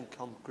lowest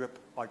income group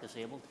are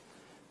disabled.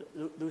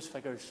 Those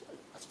figures,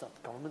 that's not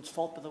the government's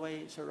fault, by the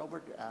way, Sir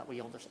Robert.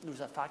 We understand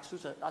those are facts.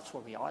 That's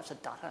where we are. It's a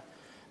data.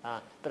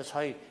 But it's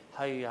how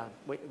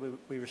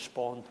we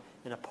respond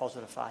in a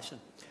positive fashion.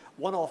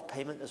 One-off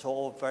payment is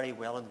all very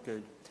well and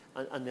good.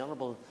 And the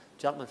Honourable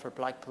Gentleman for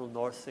Blackpool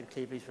North and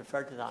Cleveland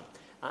referred to that.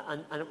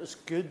 And it was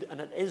good,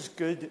 and it is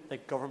good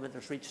that government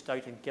has reached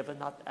out and given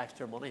that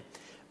extra money.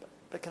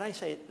 But can I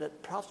say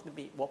that perhaps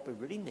maybe what we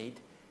really need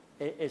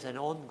is an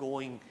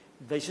ongoing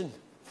vision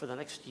for the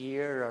next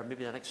year or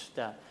maybe the next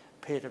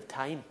period of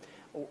time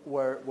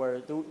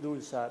where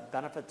those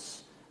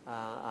benefits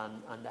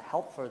and the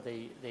help for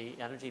the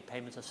energy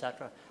payments,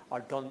 etc.,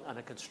 are done in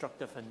a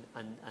constructive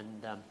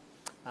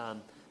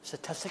and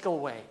statistical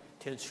way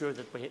to ensure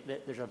that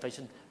there's a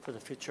vision for the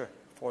future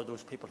for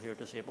those people who are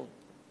disabled.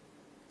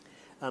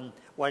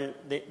 While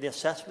the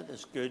assessment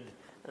is good,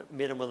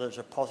 made and whether there's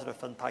a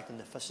positive impact on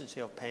the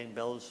efficiency of paying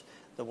bills,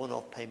 the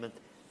one-off payment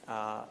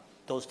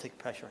does take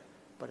pressure,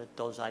 but it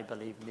does, I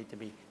believe, need to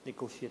be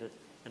negotiated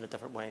in a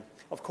different way.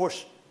 Of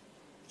course,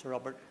 Sir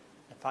Robert,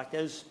 the fact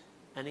is,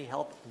 any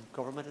help from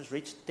government has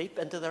reached deep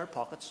into their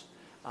pockets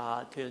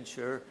to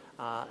ensure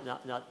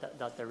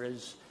that there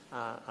is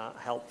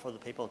help for the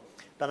people.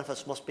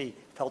 Benefits must be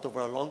felt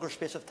over a longer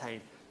space of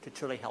time to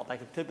truly help. I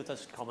conclude with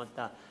this comment,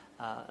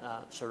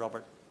 Sir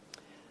Robert.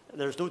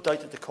 There is no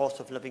doubt that the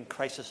cost of living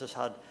crisis has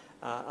had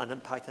an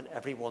impact on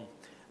everyone,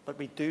 but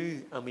we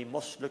do and we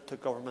must look to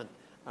government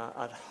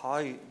at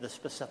how the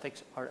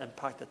specifics are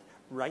impacted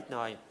right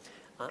now,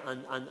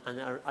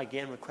 and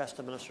again request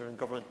the Minister and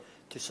government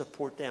to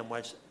support them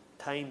whilst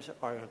times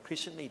are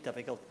increasingly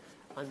difficult,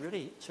 and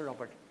really, Sir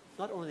Robert,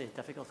 not only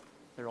difficult,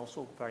 they're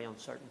also very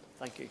uncertain.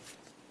 Thank you.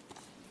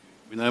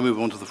 We now move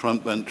on to the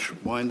front bench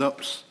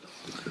wind-ups.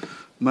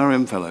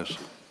 Mariam Fellows.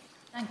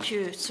 Thank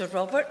you, Sir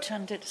Robert,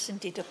 and it's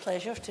indeed a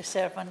pleasure to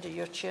serve under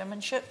your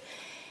chairmanship.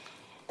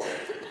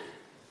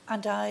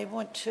 And I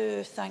want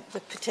to thank the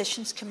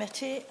Petitions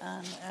Committee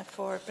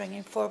for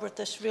bringing forward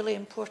this really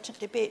important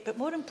debate. But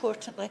more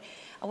importantly,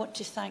 I want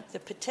to thank the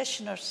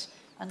petitioners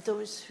and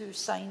those who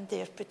signed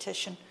their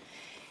petition.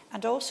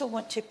 And also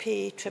want to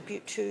pay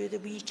tribute to the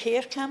We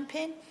Care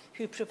campaign,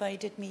 who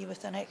provided me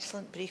with an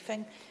excellent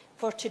briefing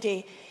for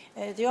today.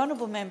 The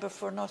Honourable Member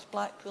for North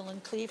Blackpool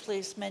and Cleveley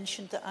has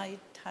mentioned that I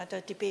had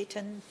a debate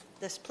in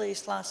this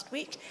place last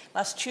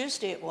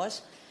Tuesday it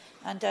was,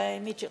 and I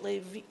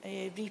immediately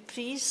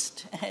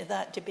reprised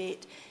that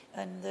debate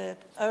on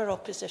our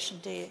opposition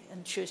day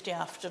on Tuesday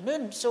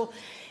afternoon. So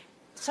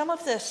some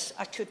of this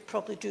I could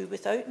probably do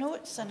without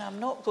notes, and I'm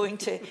not going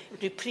to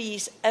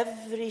reprise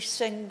every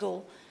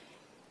single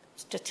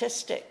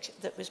statistic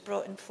that was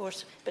brought in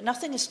force, but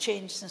nothing has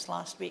changed since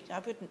last week.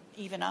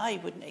 Even I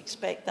wouldn't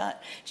expect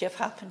that to have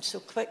happened so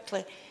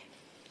quickly.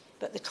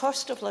 But the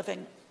cost of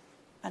living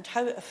and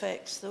how it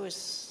affects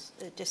those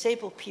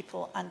disabled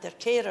people and their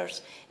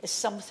carers is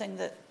something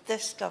that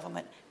this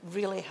government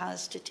really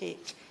has to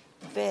take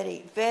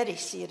very, very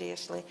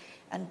seriously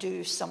and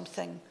do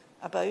something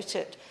about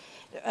it.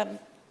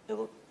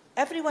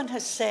 Everyone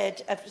has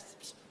said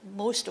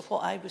most of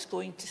what I was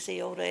going to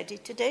say already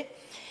today,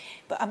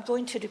 but I'm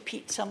going to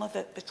repeat some of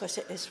it because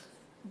it is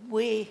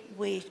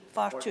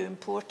far too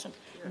important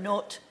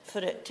not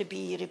for it to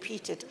be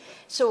repeated.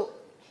 So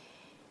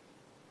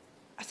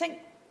I think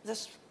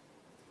there's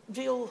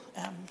real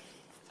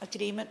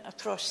agreement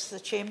across the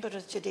chamber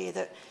today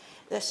that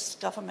this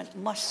government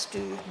must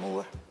do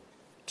more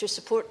to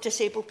support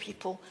disabled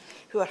people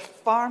who are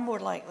far more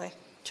likely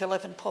to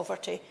live in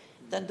poverty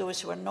than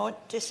those who are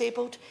not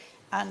disabled,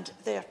 and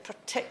they are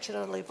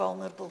particularly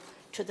vulnerable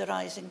to the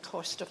rising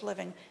cost of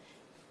living.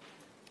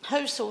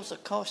 Households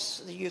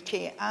across the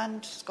UK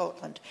and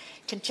Scotland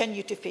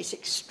continue to face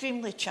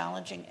extremely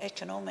challenging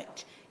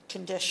economic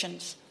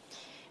conditions.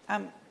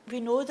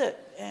 We know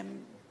that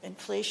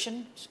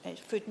inflation,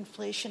 food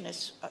inflation,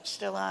 is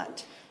still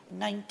at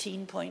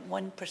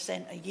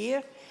 19.1% a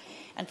year,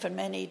 and for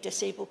many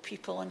disabled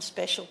people on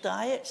special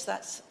diets,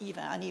 that's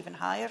an even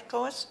higher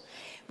cost.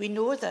 We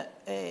know that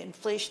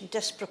inflation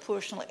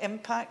disproportionately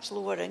impacts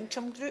lower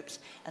income groups,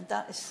 and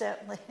that is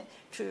certainly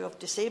true of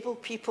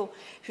disabled people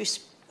who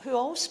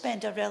all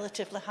spend a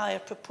relatively higher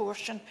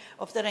proportion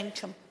of their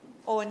income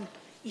on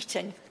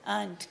eating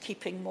and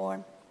keeping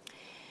warm.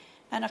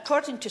 And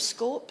according to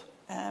Scope,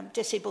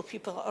 disabled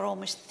people are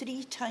almost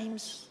 3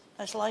 times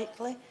as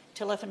likely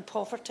to live in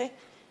poverty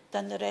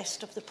than the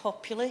rest of the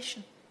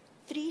population.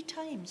 3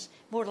 times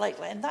more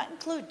likely, and that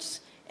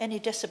includes any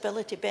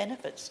disability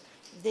benefits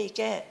they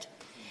get.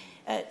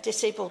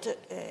 Disabled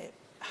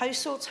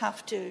households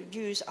have to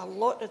use a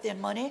lot of their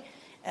money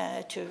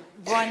to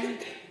run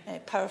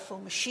powerful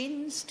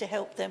machines to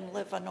help them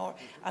live a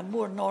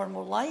more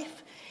normal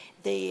life.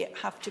 They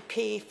have to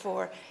pay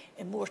for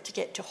more to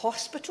get to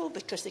hospital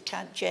because they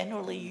can't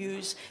generally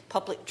use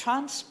public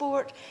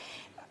transport.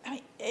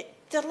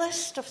 The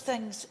list of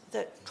things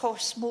that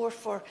cost more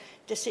for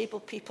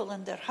disabled people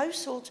and their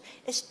households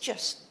is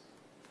just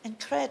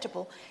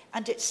incredible,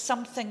 and it's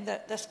something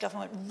that this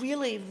government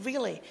really,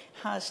 really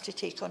has to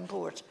take on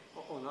board.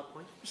 On that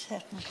point?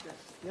 Certainly.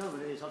 Yeah,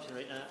 it is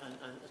absolutely right, and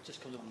it's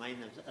just come to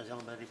mind as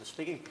Ellen Bentley was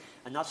speaking,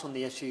 and that's on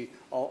the issue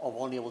of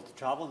unable to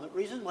travel. And the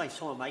reason why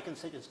some of my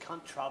constituents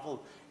can't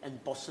travel in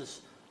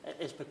buses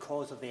is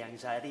because of the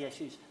anxiety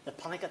issues, the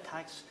panic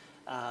attacks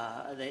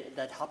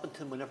that happen to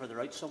them whenever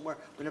they're out somewhere.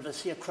 Whenever they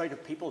see a crowd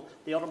of people,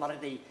 they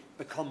automatically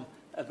become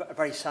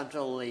very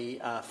centrally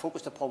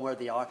focused upon where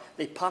they are.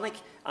 They panic,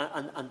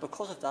 and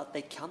because of that,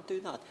 they can't do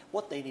that.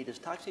 What they need is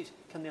taxis.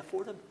 Can they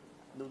afford them?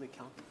 No, they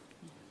can't.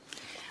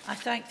 I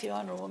thank the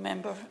Honourable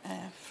Member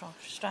for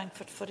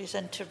Strangford for his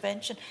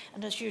intervention,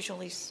 and as usual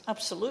he's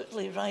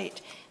absolutely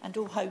right, and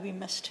oh how we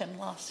missed him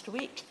last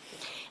week.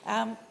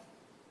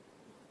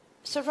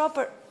 Sir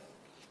Robert,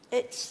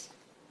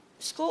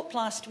 Scope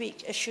last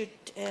week issued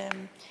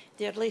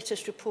their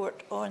latest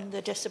report on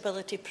the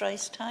disability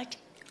price tag.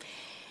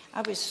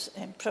 I was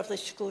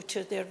privileged to go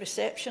to their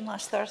reception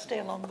last Thursday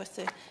along with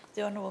the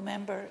Honourable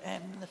Member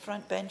in the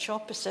front bench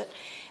opposite,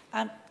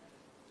 and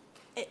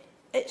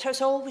it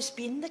has always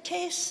been the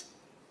case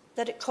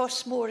that it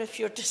costs more if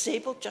you're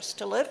disabled just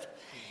to live.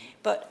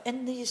 But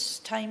in these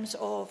times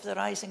of the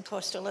rising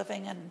cost of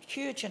living and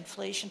huge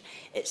inflation,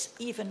 it's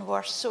even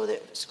worse. So the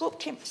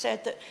Scope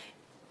said that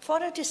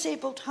for a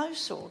disabled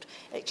household,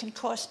 it can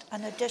cost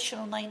an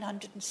additional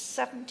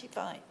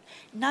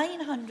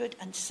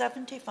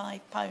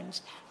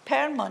 £975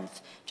 per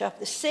month to have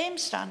the same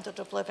standard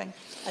of living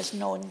as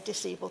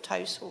non-disabled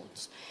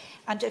households.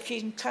 And if you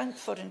can count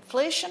for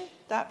inflation,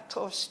 that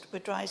cost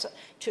would rise up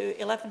to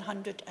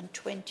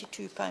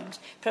 £1,122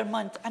 per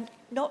month. And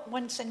not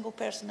one single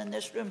person in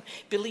this room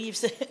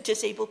believes that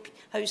disabled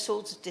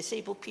households,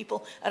 disabled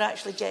people are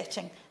actually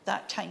getting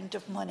that kind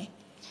of money.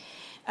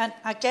 And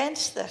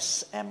against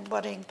this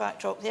worrying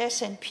backdrop, the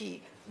SNP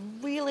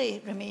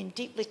really remain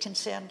deeply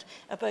concerned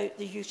about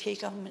the UK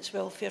government's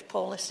welfare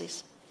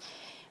policies.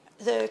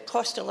 The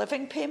cost of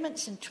living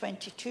payments in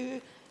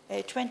 22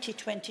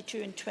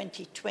 2022 and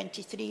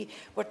 2023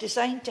 were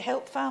designed to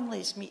help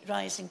families meet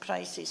rising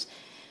prices.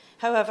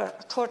 However,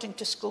 according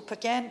to Scope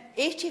again,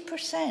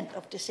 80%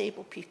 of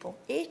disabled people,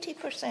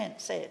 80%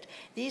 said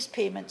these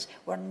payments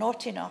were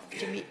not enough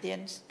to meet the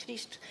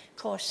increased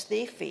costs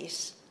they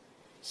face,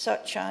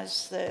 such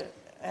as the...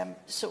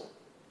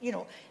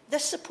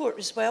 this support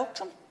is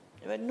welcome.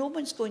 No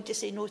one's going to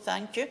say no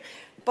thank you,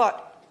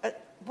 but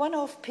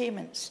one-off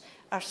payments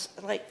are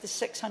like the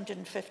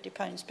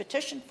 £650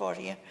 petition for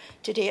you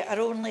today are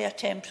only a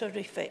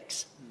temporary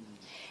fix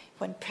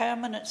when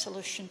permanent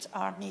solutions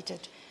are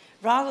needed.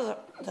 Rather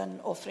than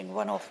offering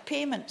one-off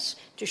payments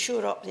to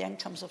shore up the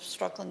incomes of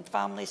struggling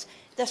families,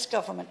 this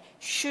government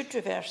should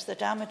reverse the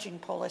damaging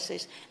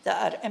policies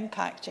that are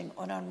impacting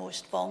on our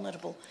most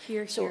vulnerable.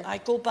 So I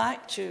go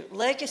back to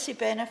legacy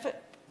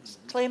benefit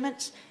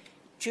claimants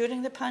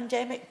during the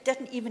pandemic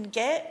didn't even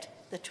get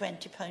the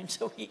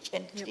 £20 a week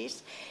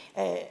increase.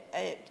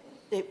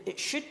 They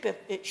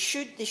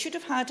should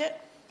have had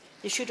it.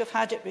 They should have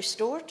had it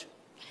restored,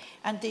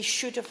 and it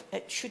should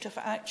have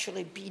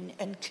actually been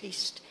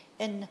increased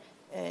in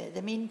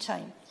the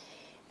meantime.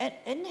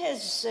 In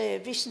his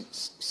recent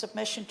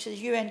submission to the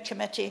UN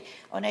Committee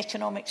on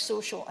Economic,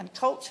 Social and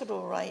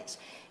Cultural Rights,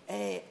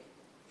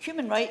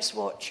 Human Rights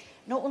Watch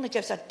not only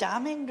gives a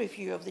damning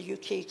review of the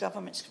UK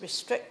government's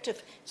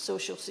restrictive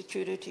social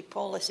security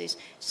policies,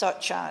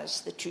 such as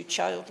the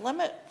two-child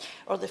limit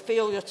or the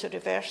failure to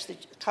reverse the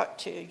cut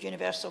to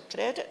universal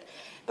credit,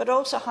 but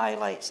also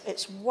highlights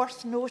it's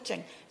worth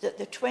noting that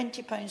the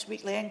 £20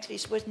 weekly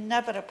increase was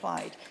never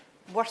applied,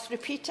 worth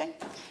repeating,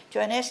 to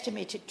an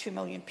estimated 2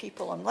 million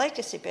people on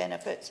legacy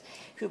benefits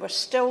who were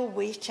still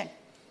waiting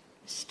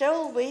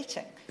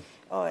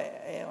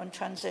on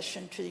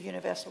transition to the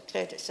universal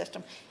credit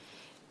system.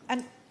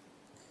 And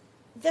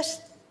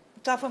this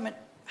government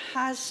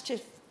has to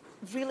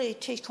really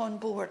take on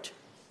board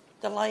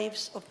the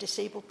lives of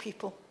disabled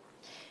people.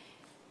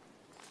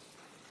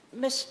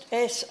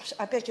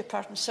 I beg your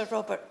pardon, Sir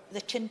Robert,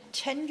 the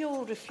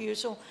continual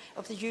refusal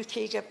of the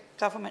UK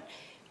government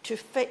to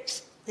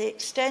fix the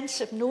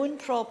extensive known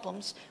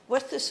problems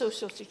with the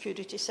social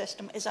security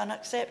system is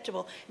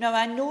unacceptable. Now,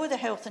 I know the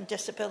Health and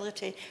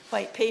Disability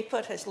White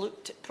Paper has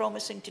looked at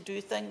promising to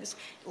do things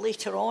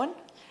later on,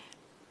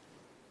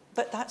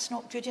 but that's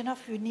not good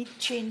enough. We need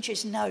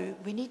changes now.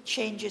 We need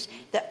changes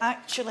that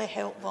actually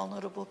help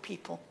vulnerable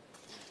people.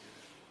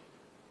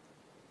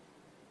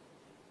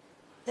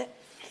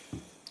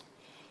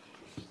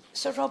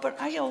 Sir Robert,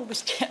 I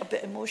always get a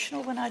bit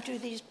emotional when I do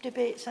these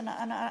debates, and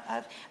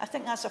I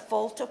think that's a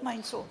fault of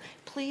mine, so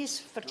please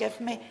forgive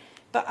me.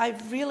 But I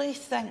really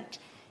think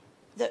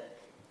that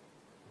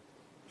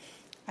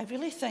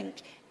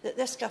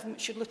this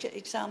government should look at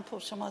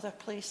examples from other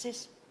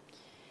places.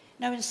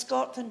 Now, in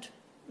Scotland,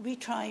 we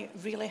try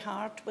really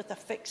hard with a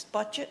fixed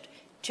budget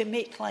to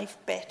make life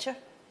better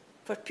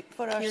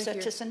for our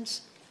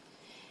citizens.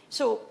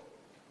 So,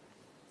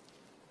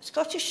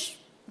 Scottish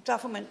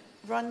Government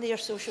run their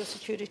social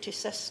security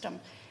system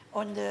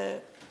on the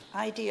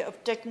idea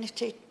of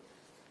dignity,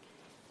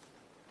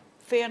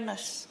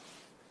 fairness,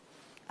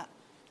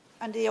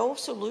 and they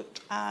also look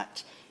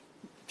at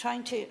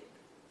trying to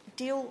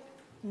deal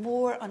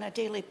more on a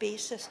daily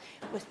basis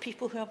with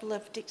people who have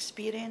lived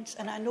experience.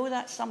 And I know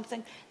that's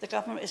something the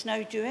government is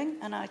now doing,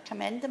 and I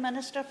commend the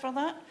Minister for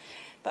that.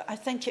 But I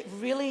think it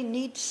really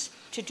needs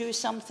to do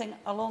something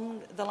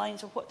along the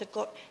lines of what the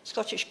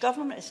Scottish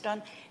Government has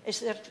done,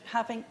 is they're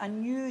having a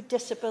new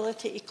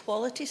disability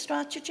equality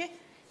strategy.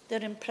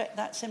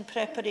 That's in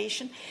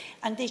preparation,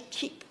 and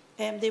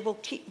they will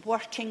keep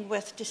working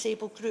with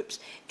disabled groups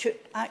to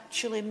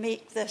actually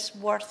make this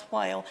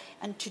worthwhile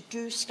and to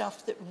do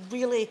stuff that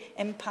really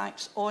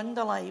impacts on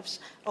the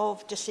lives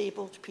of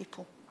disabled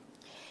people.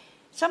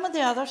 Some of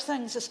the other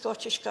things the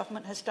Scottish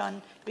Government has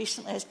done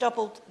recently is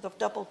they've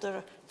doubled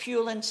their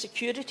fuel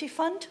insecurity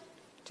fund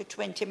to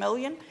 20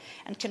 million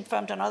and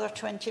confirmed another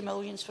 20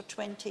 million for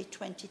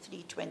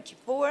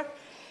 2023-24.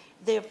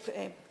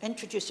 They've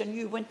introduced a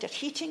new winter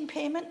heating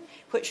payment,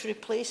 which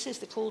replaces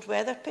the cold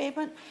weather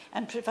payment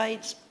and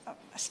provides a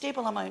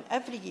stable amount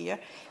every year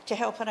to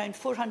help around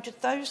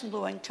 400,000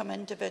 low-income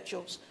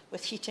individuals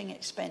with heating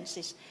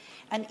expenses.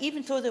 And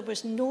even though there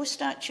was no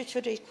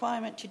statutory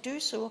requirement to do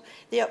so,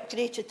 they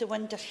upgraded the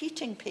winter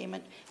heating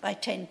payment by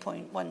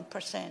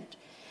 10.1%.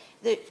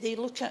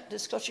 The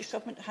Scottish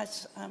Government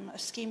has a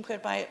scheme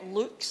whereby it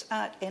looks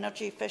at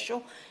energy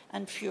efficient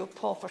and fuel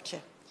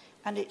poverty.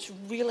 And it's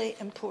really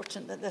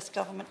important that this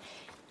government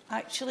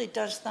actually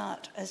does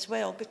that as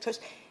well,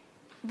 because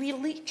we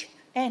leak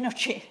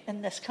energy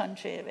in this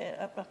country,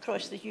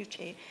 across the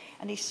UK,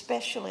 and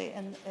especially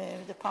in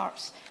the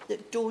parts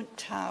that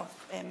don't have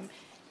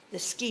the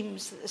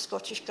schemes that the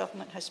Scottish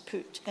Government has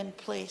put in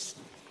place.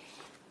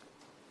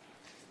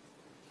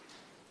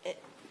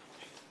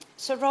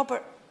 Sir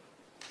Robert,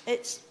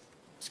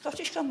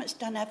 Scottish Government's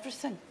done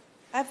everything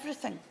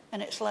in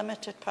its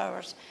limited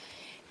powers.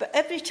 But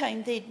every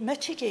time they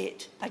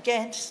mitigate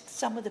against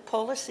some of the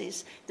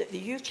policies that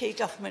the UK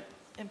government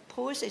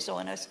imposes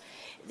on us,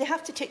 they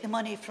have to take the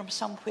money from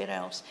somewhere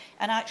else.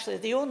 And actually,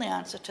 the only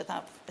answer to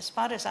that, as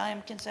far as I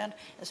am concerned,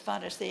 as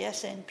far as the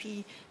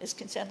SNP is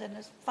concerned, and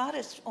as far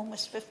as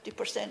almost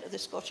 50% of the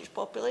Scottish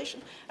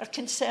population are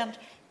concerned,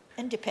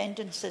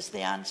 independence is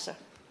the answer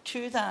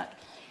to that.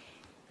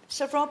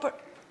 Sir Robert,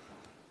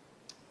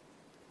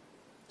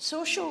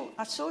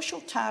 a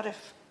social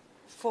tariff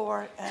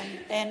for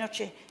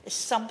energy is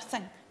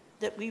something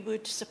that we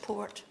would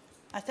support.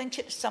 I think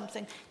it's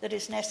something that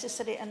is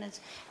necessary, and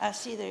I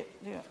see the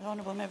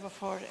Honourable Member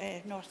for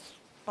North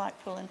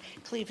Blackpool and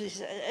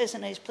Cleves is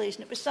in his place,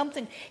 and it was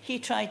something he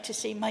tried to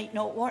say might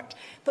not work.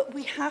 But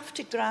we have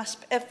to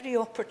grasp every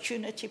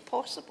opportunity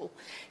possible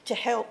to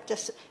help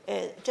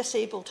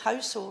disabled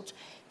households,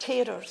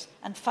 carers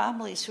and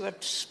families who are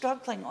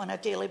struggling on a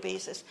daily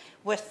basis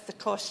with the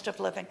cost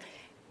of living.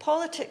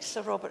 Politics,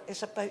 Sir Robert,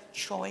 is about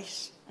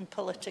choice and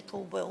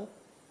political will.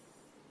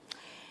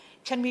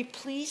 Can we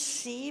please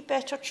see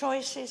better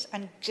choices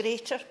and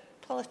greater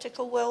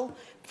political will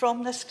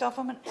from this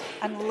government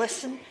and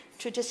listen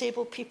to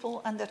disabled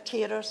people and their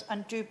carers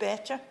and do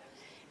better?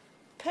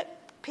 PIP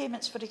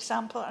payments, for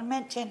example, are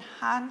meant to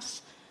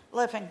enhance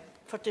living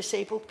for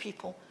disabled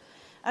people.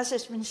 As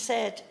has been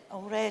said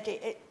already,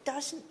 it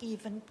doesn't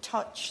even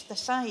touch the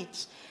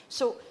sides.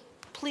 So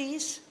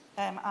please,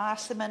 I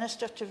ask the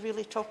Minister to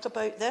really talk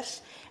about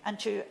this and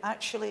to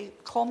actually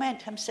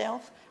comment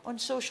himself on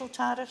social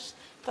tariffs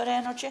for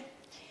energy.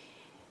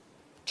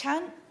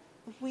 Can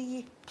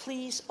we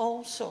please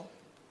also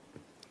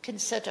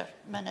consider,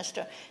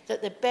 Minister,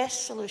 that the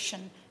best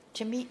solution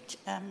to meet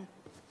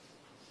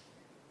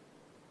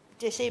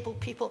disabled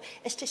people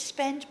is to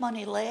spend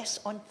money less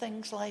on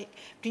things like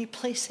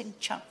replacing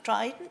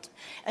Trident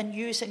and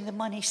using the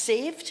money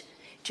saved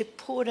to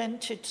pour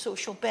into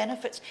social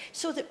benefits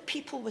so that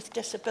people with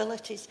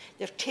disabilities,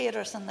 their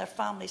carers and their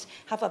families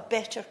have a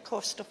better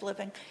cost of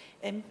living,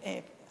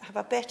 have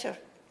a better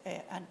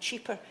and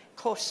cheaper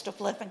cost of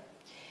living.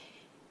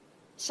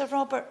 Sir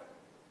Robert,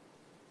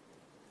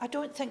 I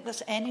don't think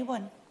there's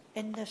anyone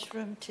in this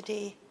room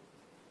today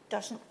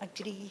doesn't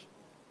agree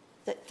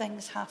that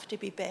things have to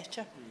be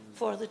better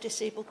for the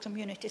disabled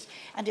communities,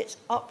 and it's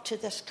up to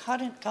this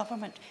current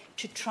government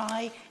to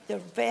try their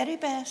very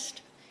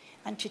best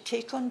and to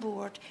take on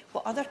board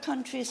what other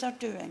countries are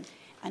doing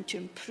and to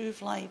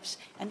improve lives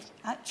and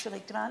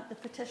actually grant the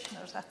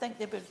petitioners. I think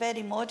they were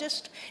very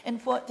modest in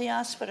what they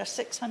asked for, a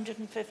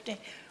 £650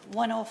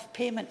 one-off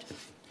payment.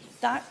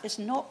 That is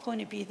not going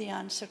to be the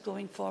answer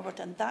going forward,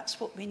 and that's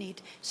what we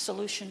need,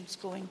 solutions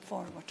going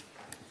forward.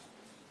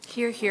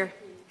 Hear, hear.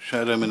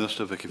 Shadow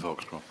Minister Vicky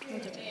Foxcroft.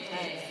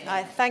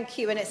 Thank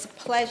you, and it's a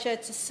pleasure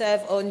to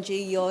serve under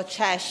your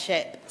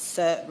chairship,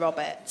 Sir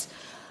Robert.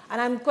 And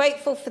I'm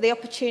grateful for the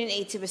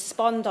opportunity to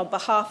respond on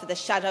behalf of the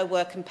Shadow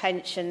Work and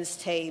Pensions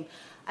team.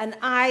 And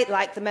I,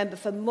 like the member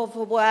for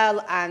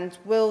Motherwell and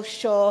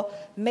Wiltshire,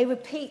 may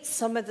repeat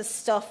some of the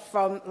stuff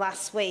from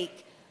last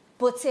week,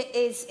 but it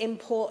is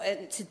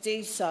important to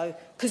do so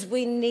because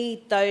we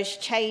need those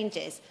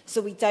changes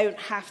so we don't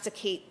have to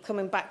keep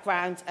coming back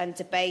round and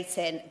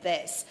debating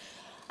this.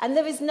 And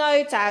there is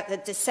no doubt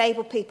that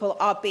disabled people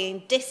are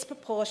being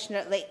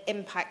disproportionately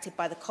impacted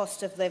by the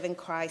cost of living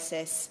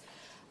crisis.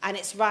 And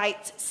it's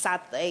right,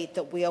 sadly,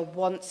 that we are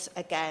once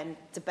again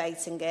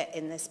debating it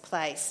in this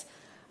place.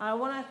 And I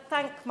want to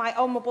thank my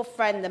honourable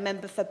friend, the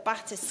member for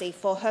Battersea,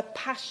 for her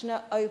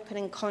passionate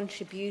opening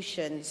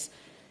contributions,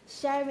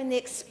 sharing the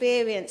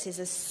experiences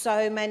of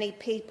so many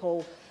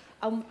people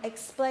and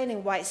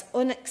explaining why it's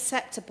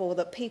unacceptable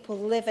that people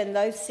live in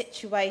those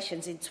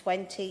situations in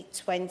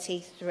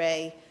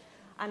 2023.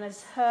 And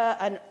as her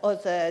and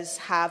others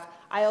have,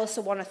 I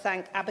also want to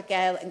thank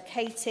Abigail and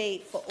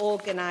Katie for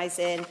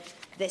organising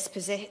this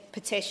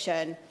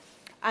petition.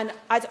 And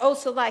I'd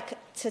also like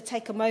to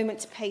take a moment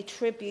to pay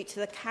tribute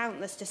to the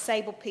countless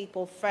disabled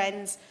people,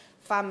 friends,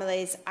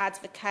 families,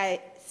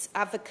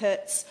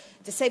 advocates,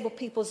 disabled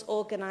people's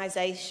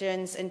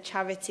organisations and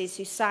charities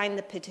who signed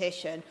the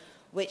petition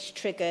which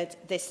triggered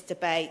this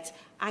debate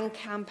and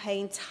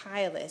campaigned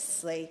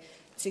tirelessly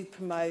to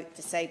promote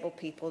disabled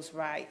people's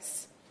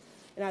rights.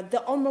 Now,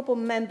 the Honourable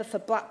Member for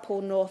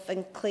Blackpool North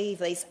and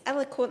Cleves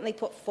eloquently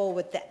put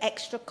forward the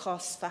extra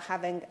costs for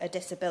having a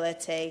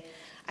disability.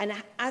 And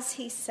as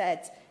he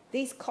said,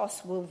 these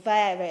costs will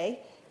vary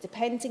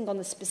depending on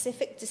the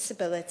specific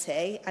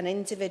disability an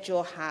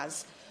individual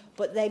has,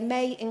 but they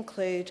may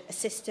include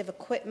assistive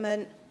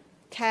equipment,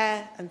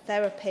 care and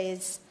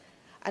therapies.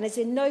 And as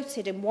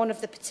noted in one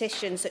of the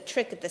petitions that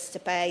triggered this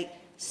debate,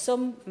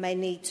 some may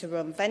need to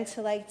run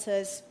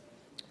ventilators,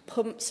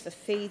 pumps for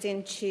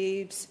feeding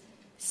tubes,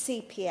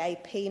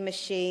 CPAP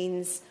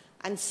machines,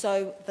 and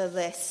so the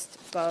list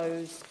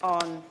goes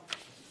on.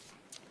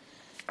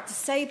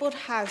 Disabled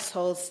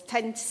households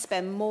tend to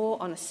spend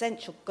more on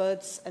essential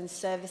goods and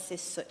services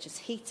such as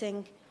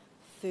heating,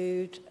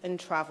 food and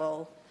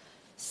travel.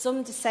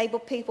 Some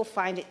disabled people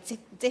find it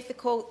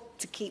difficult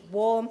to keep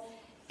warm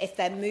if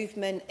their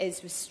movement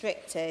is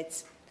restricted.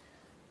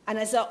 And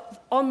as an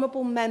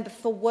honourable member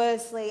for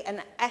Worsley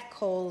and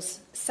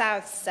Eccles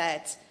South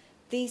said,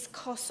 these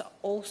costs are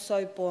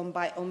also borne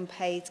by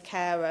unpaid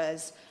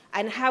carers,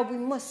 and how we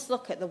must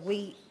look at the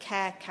We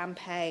Care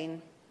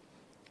campaign.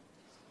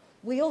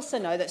 We also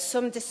know that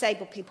some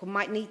disabled people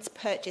might need to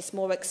purchase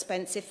more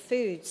expensive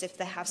foods if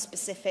they have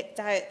specific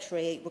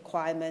dietary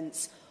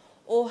requirements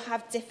or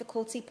have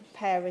difficulty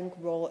preparing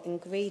raw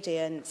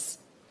ingredients.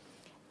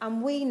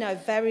 And we know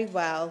very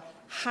well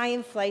high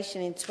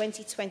inflation in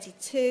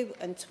 2022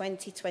 and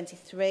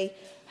 2023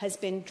 has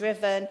been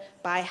driven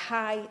by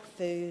high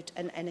food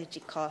and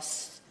energy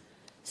costs.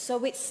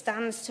 So it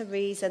stands to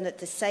reason that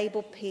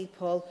disabled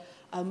people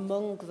are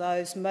among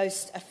those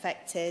most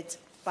affected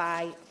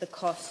by the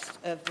cost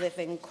of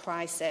living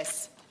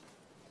crisis.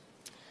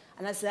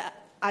 And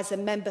as a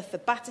member for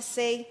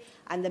Battersea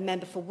and the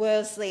member for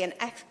Worsley and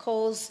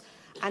Eccles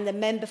and the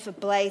member for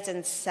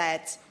Blaydon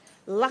said,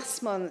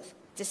 last month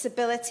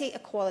Disability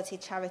Equality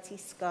Charity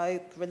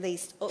Scope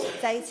released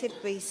updated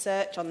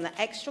research on the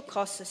extra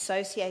costs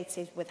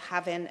associated with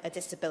having a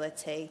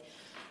disability,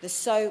 the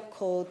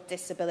so-called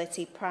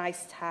disability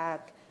price tag.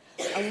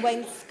 And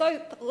when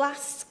Scope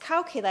last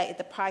calculated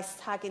the price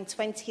tag in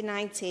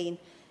 2019,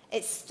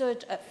 it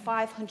stood at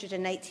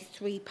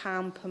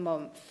 £583 per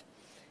month.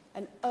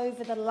 And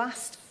over the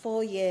last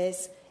 4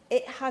 years,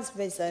 it has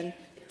risen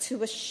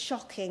to a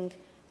shocking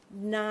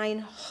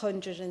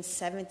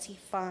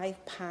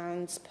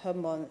 £975 per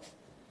month,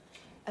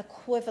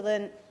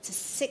 equivalent to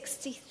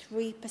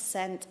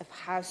 63% of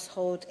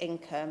household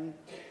income.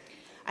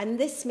 And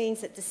this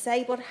means that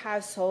disabled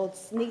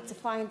households need to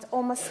find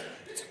almost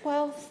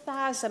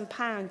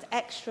 £12,000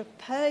 extra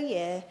per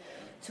year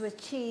to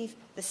achieve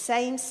the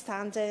same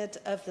standard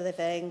of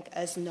living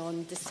as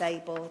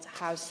non-disabled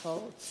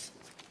households.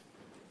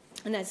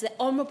 And as the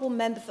Honourable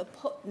Member for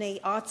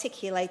Putney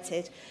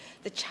articulated,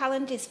 the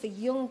challenges for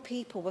young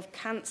people with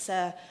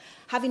cancer,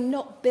 having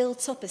not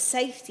built up a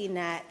safety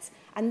net,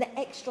 and the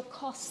extra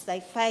costs they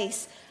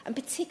face, and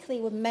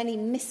particularly with many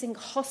missing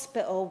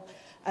hospital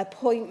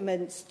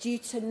appointments due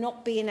to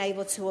not being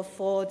able to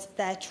afford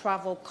their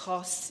travel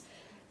costs.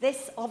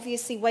 This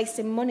obviously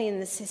wasting money in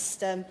the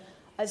system,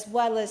 as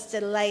well as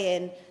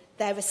delaying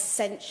their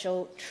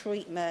essential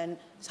treatment.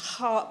 It's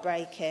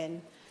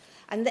heartbreaking.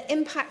 And the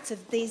impact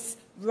of these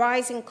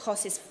rising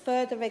costs is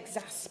further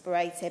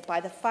exacerbated by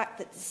the fact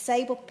that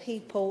disabled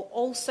people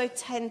also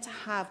tend to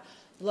have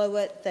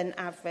lower than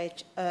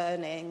average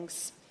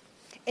earnings.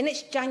 In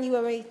its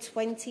January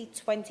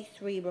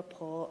 2023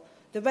 report,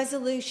 the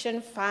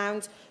resolution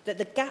found that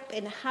the gap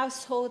in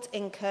household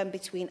income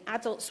between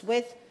adults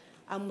with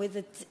and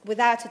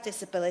without a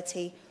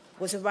disability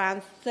was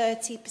around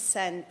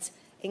 30%,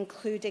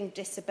 including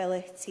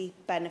disability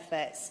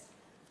benefits,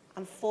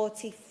 and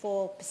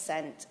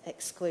 44%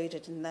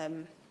 excluded in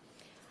them.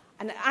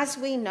 And as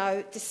we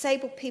know,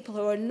 disabled people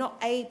who are not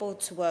able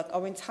to work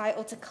are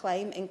entitled to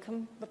claim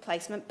income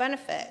replacement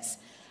benefits.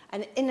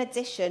 And in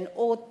addition,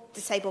 all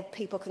disabled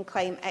people can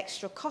claim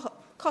extra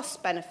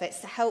cost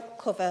benefits to help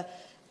cover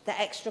the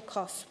extra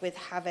costs with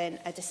having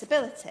a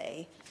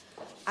disability.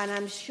 And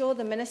I'm sure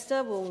the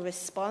Minister will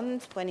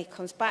respond when he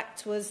comes back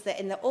to us that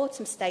in the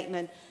autumn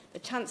statement, the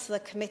Chancellor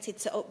committed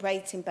to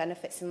uprating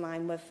benefits in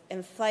line with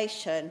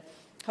inflation.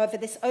 However,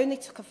 this only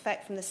took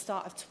effect from the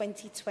start of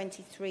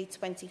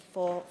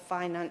 2023-24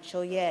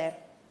 financial year.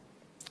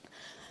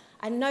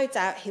 And no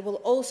doubt he will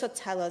also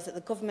tell us that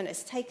the government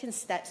has taken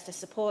steps to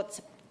support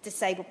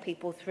disabled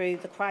people through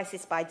the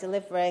crisis by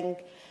delivering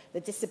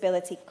the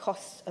disability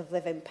cost of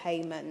living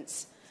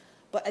payments.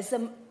 But as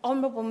the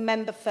Honourable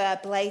Member for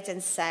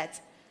Blaydon said,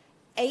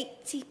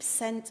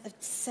 80% of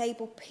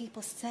disabled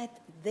people said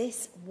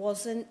this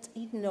wasn't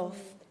enough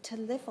to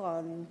live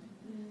on.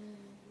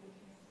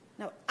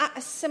 Now, at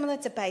a similar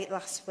debate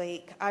last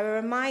week, I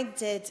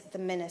reminded the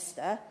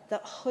Minister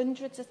that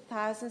hundreds of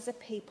thousands of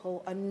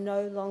people are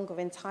no longer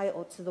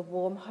entitled to the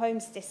Warm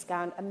Homes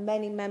discount, and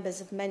many members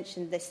have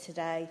mentioned this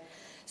today.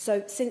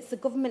 So, since the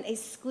government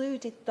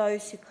excluded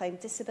those who claim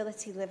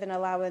disability living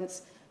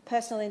allowance,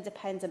 personal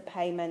independent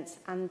payments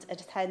and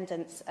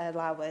attendance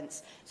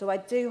allowance. So I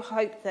do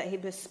hope that he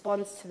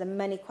responds to the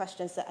many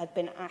questions that had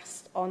been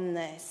asked on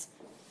this.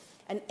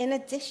 And in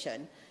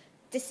addition,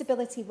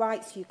 Disability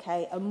Rights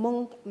UK,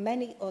 among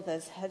many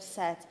others, have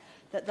said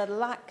that the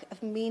lack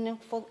of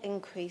meaningful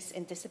increase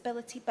in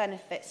disability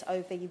benefits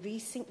over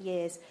recent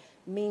years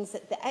means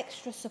that the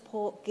extra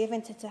support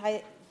given to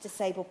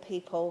disabled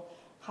people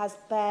has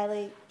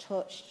barely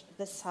touched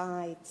the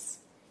sides.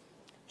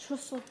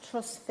 Trussell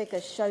Trust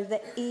figures show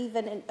that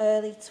even in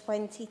early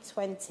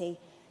 2020,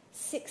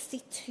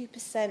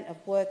 62% of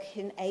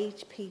working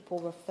age people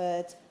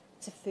referred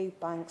to food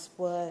banks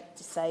were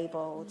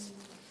disabled.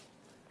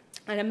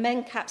 And a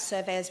MENCAP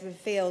survey has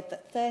revealed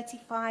that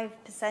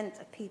 35%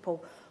 of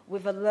people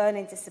with a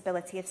learning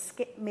disability have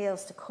skipped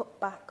meals to cut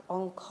back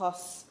on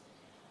costs,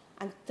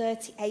 and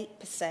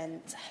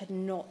 38% had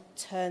not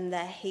turned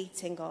their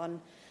heating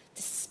on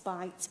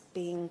despite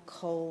being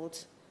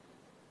cold.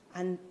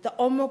 And the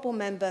Honourable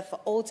Member for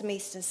Oldham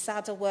East and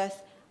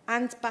Saddleworth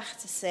and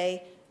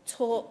Battersea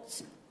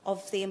talked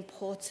of the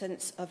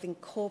importance of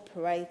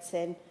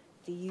incorporating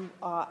the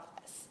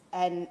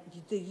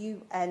the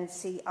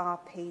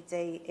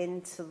UNCRPD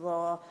into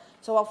law.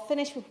 So I'll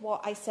finish with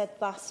what I said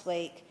last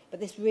week, but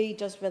this really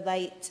does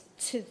relate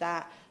to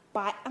that,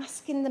 by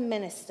asking the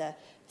Minister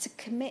to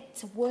commit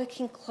to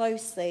working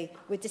closely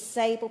with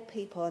disabled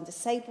people and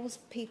disabled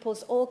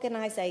people's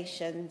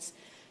organisations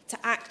to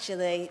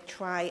actually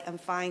try and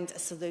find a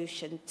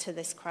solution to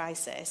this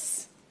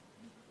crisis.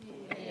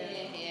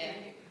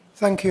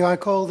 Thank you. I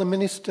call the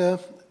Minister.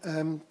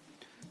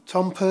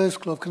 Tom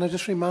Pursglove, can I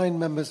just remind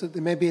members that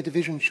there may be a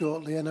division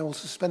shortly, and I will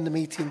suspend the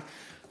meeting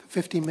for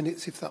 15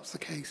 minutes if that's the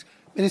case.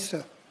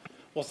 Minister.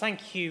 Well,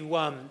 thank you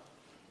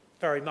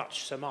very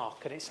much, Sir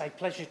Mark, and it's a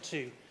pleasure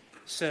to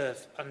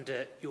serve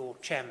under your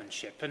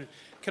chairmanship. And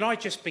can I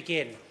just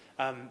begin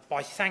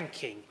by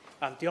thanking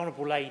the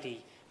Honourable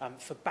Lady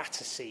for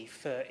Battersea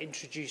for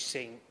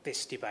introducing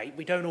this debate.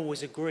 We don't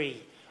always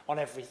agree on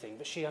everything,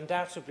 but she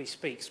undoubtedly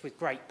speaks with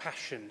great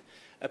passion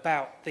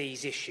about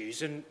these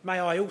issues. And may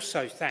I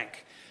also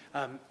thank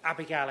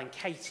Abigail and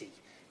Katie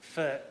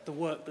for the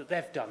work that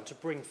they've done to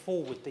bring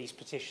forward these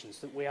petitions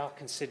that we are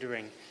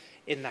considering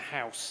in the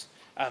House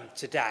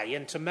today,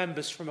 and to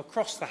members from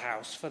across the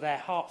House for their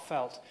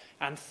heartfelt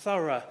and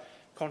thorough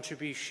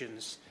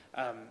contributions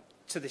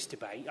to this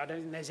debate. I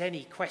don't think there's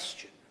any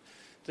question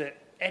that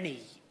any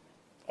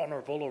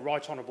honourable or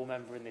right honourable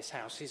member in this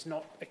House is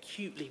not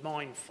acutely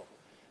mindful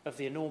of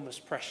the enormous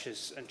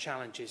pressures and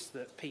challenges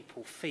that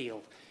people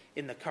feel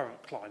in the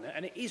current climate.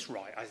 And it is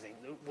right, I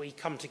think, that we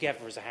come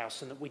together as a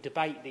House and that we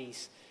debate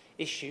these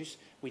issues.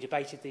 We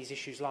debated these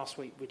issues last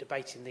week, we're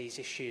debating these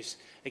issues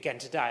again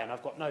today, and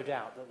I've got no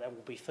doubt that there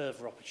will be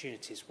further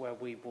opportunities where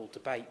we will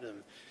debate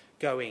them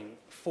going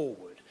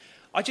forward.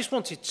 I just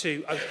wanted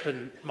to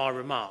open my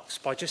remarks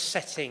by just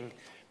setting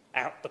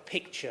out the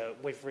picture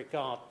with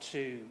regard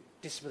to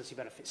disability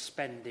benefits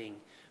spending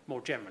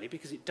more generally,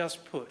 because it does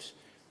put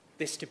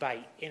this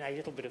debate in a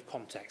little bit of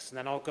context, and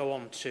then I'll go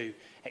on to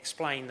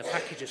explain the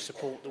package of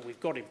support that we've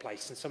got in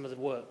place and some of the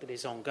work that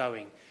is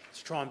ongoing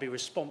to try and be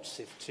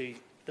responsive to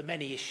the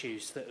many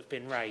issues that have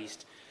been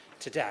raised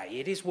today.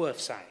 It is worth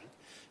saying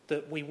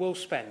that we will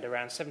spend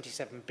around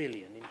 £77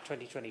 billion in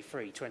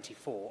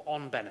 2023-24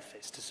 on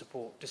benefits to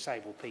support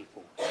disabled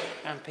people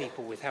and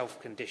people with health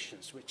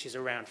conditions, which is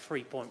around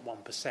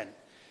 3.1%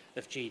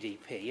 of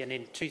GDP. And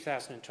in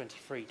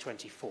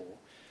 2023-24,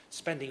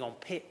 spending on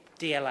PIP,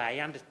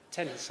 DLA and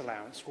attendance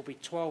allowance will be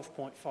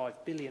 £12.5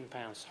 billion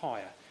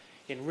higher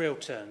in real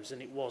terms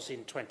than it was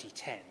in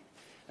 2010.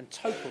 And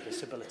total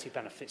disability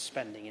benefit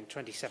spending in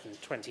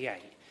 27-28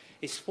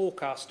 is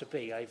forecast to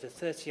be over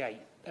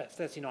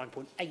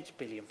 £39.8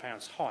 billion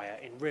higher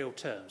in real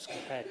terms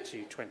compared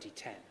to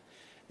 2010.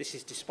 This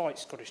is despite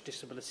Scottish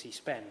disability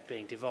spend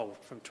being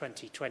devolved from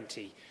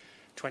 2020-21.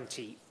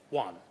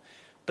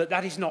 But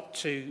that is not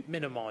to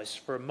minimise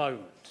for a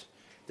moment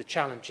the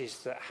challenges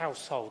that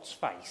households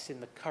face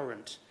in the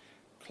current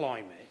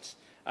climate,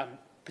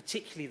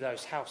 particularly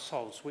those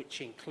households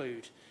which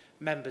include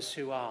members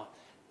who are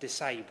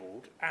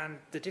disabled, and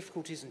the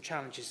difficulties and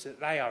challenges that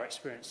they are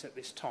experiencing at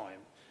this time,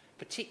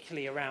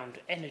 particularly around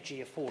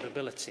energy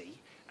affordability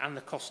and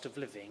the cost of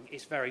living,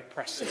 is very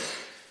pressing.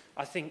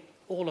 I think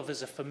all of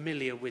us are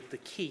familiar with the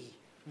key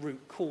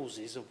root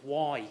causes of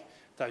why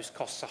those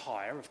costs are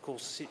higher. Of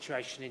course, the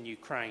situation in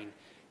Ukraine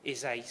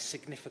is a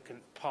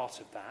significant part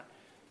of that,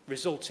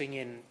 resulting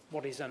in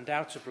what is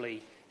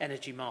undoubtedly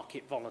energy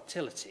market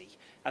volatility,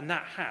 and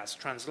that has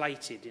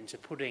translated into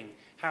putting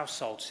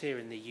households here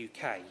in the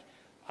UK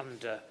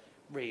under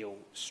real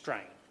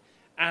strain.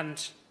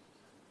 And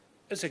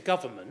as a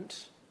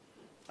government,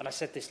 and I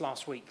said this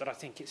last week, but I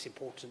think it's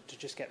important to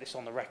just get this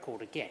on the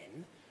record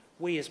again,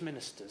 we as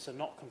ministers are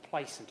not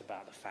complacent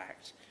about the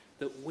fact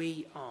that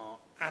we are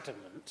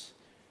adamant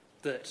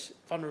that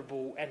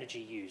vulnerable energy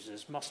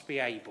users must be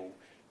able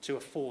to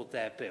afford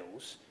their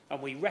bills,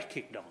 and we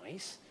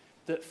recognise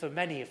that for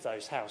many of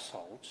those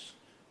households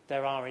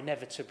there are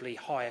inevitably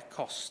higher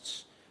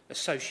costs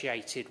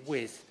associated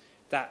with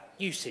that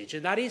usage,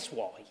 and that is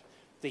why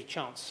the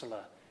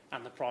Chancellor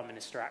and the Prime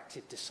Minister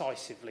acted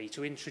decisively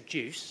to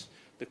introduce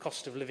the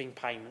cost of living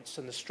payments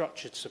and the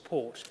structured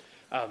support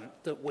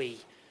that we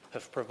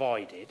have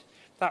provided.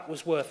 That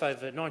was worth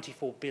over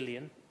 £94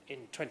 billion in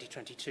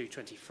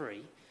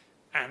 2022-23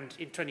 and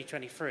in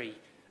 2023-24,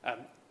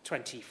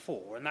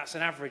 and that's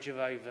an average of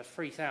over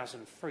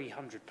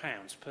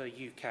 £3,300 per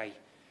UK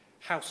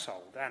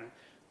household. And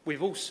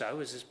we've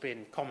also, as has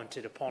been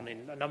commented upon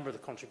in a number of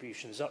the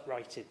contributions,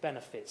 uprated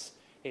benefits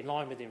in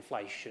line with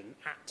inflation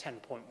at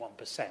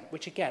 10.1%,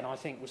 which again I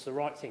think was the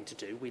right thing to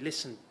do. We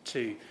listened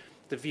to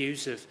the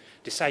views of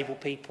disabled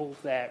people,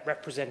 their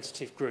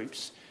representative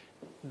groups,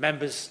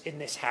 members in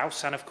this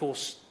House, and of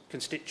course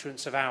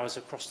constituents of ours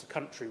across the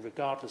country,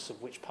 regardless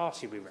of which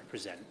party we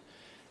represent.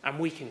 And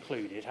we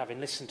concluded, having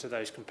listened to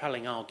those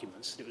compelling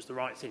arguments, that it was the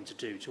right thing to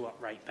do to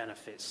uprate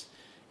benefits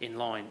in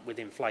line with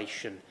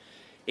inflation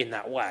in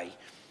that way.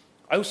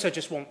 I also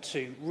just want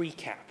to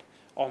recap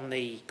on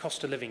the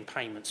cost of living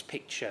payments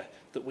picture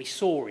that we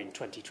saw in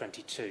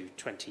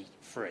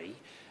 2022-23.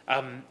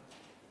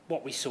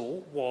 What we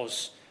saw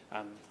was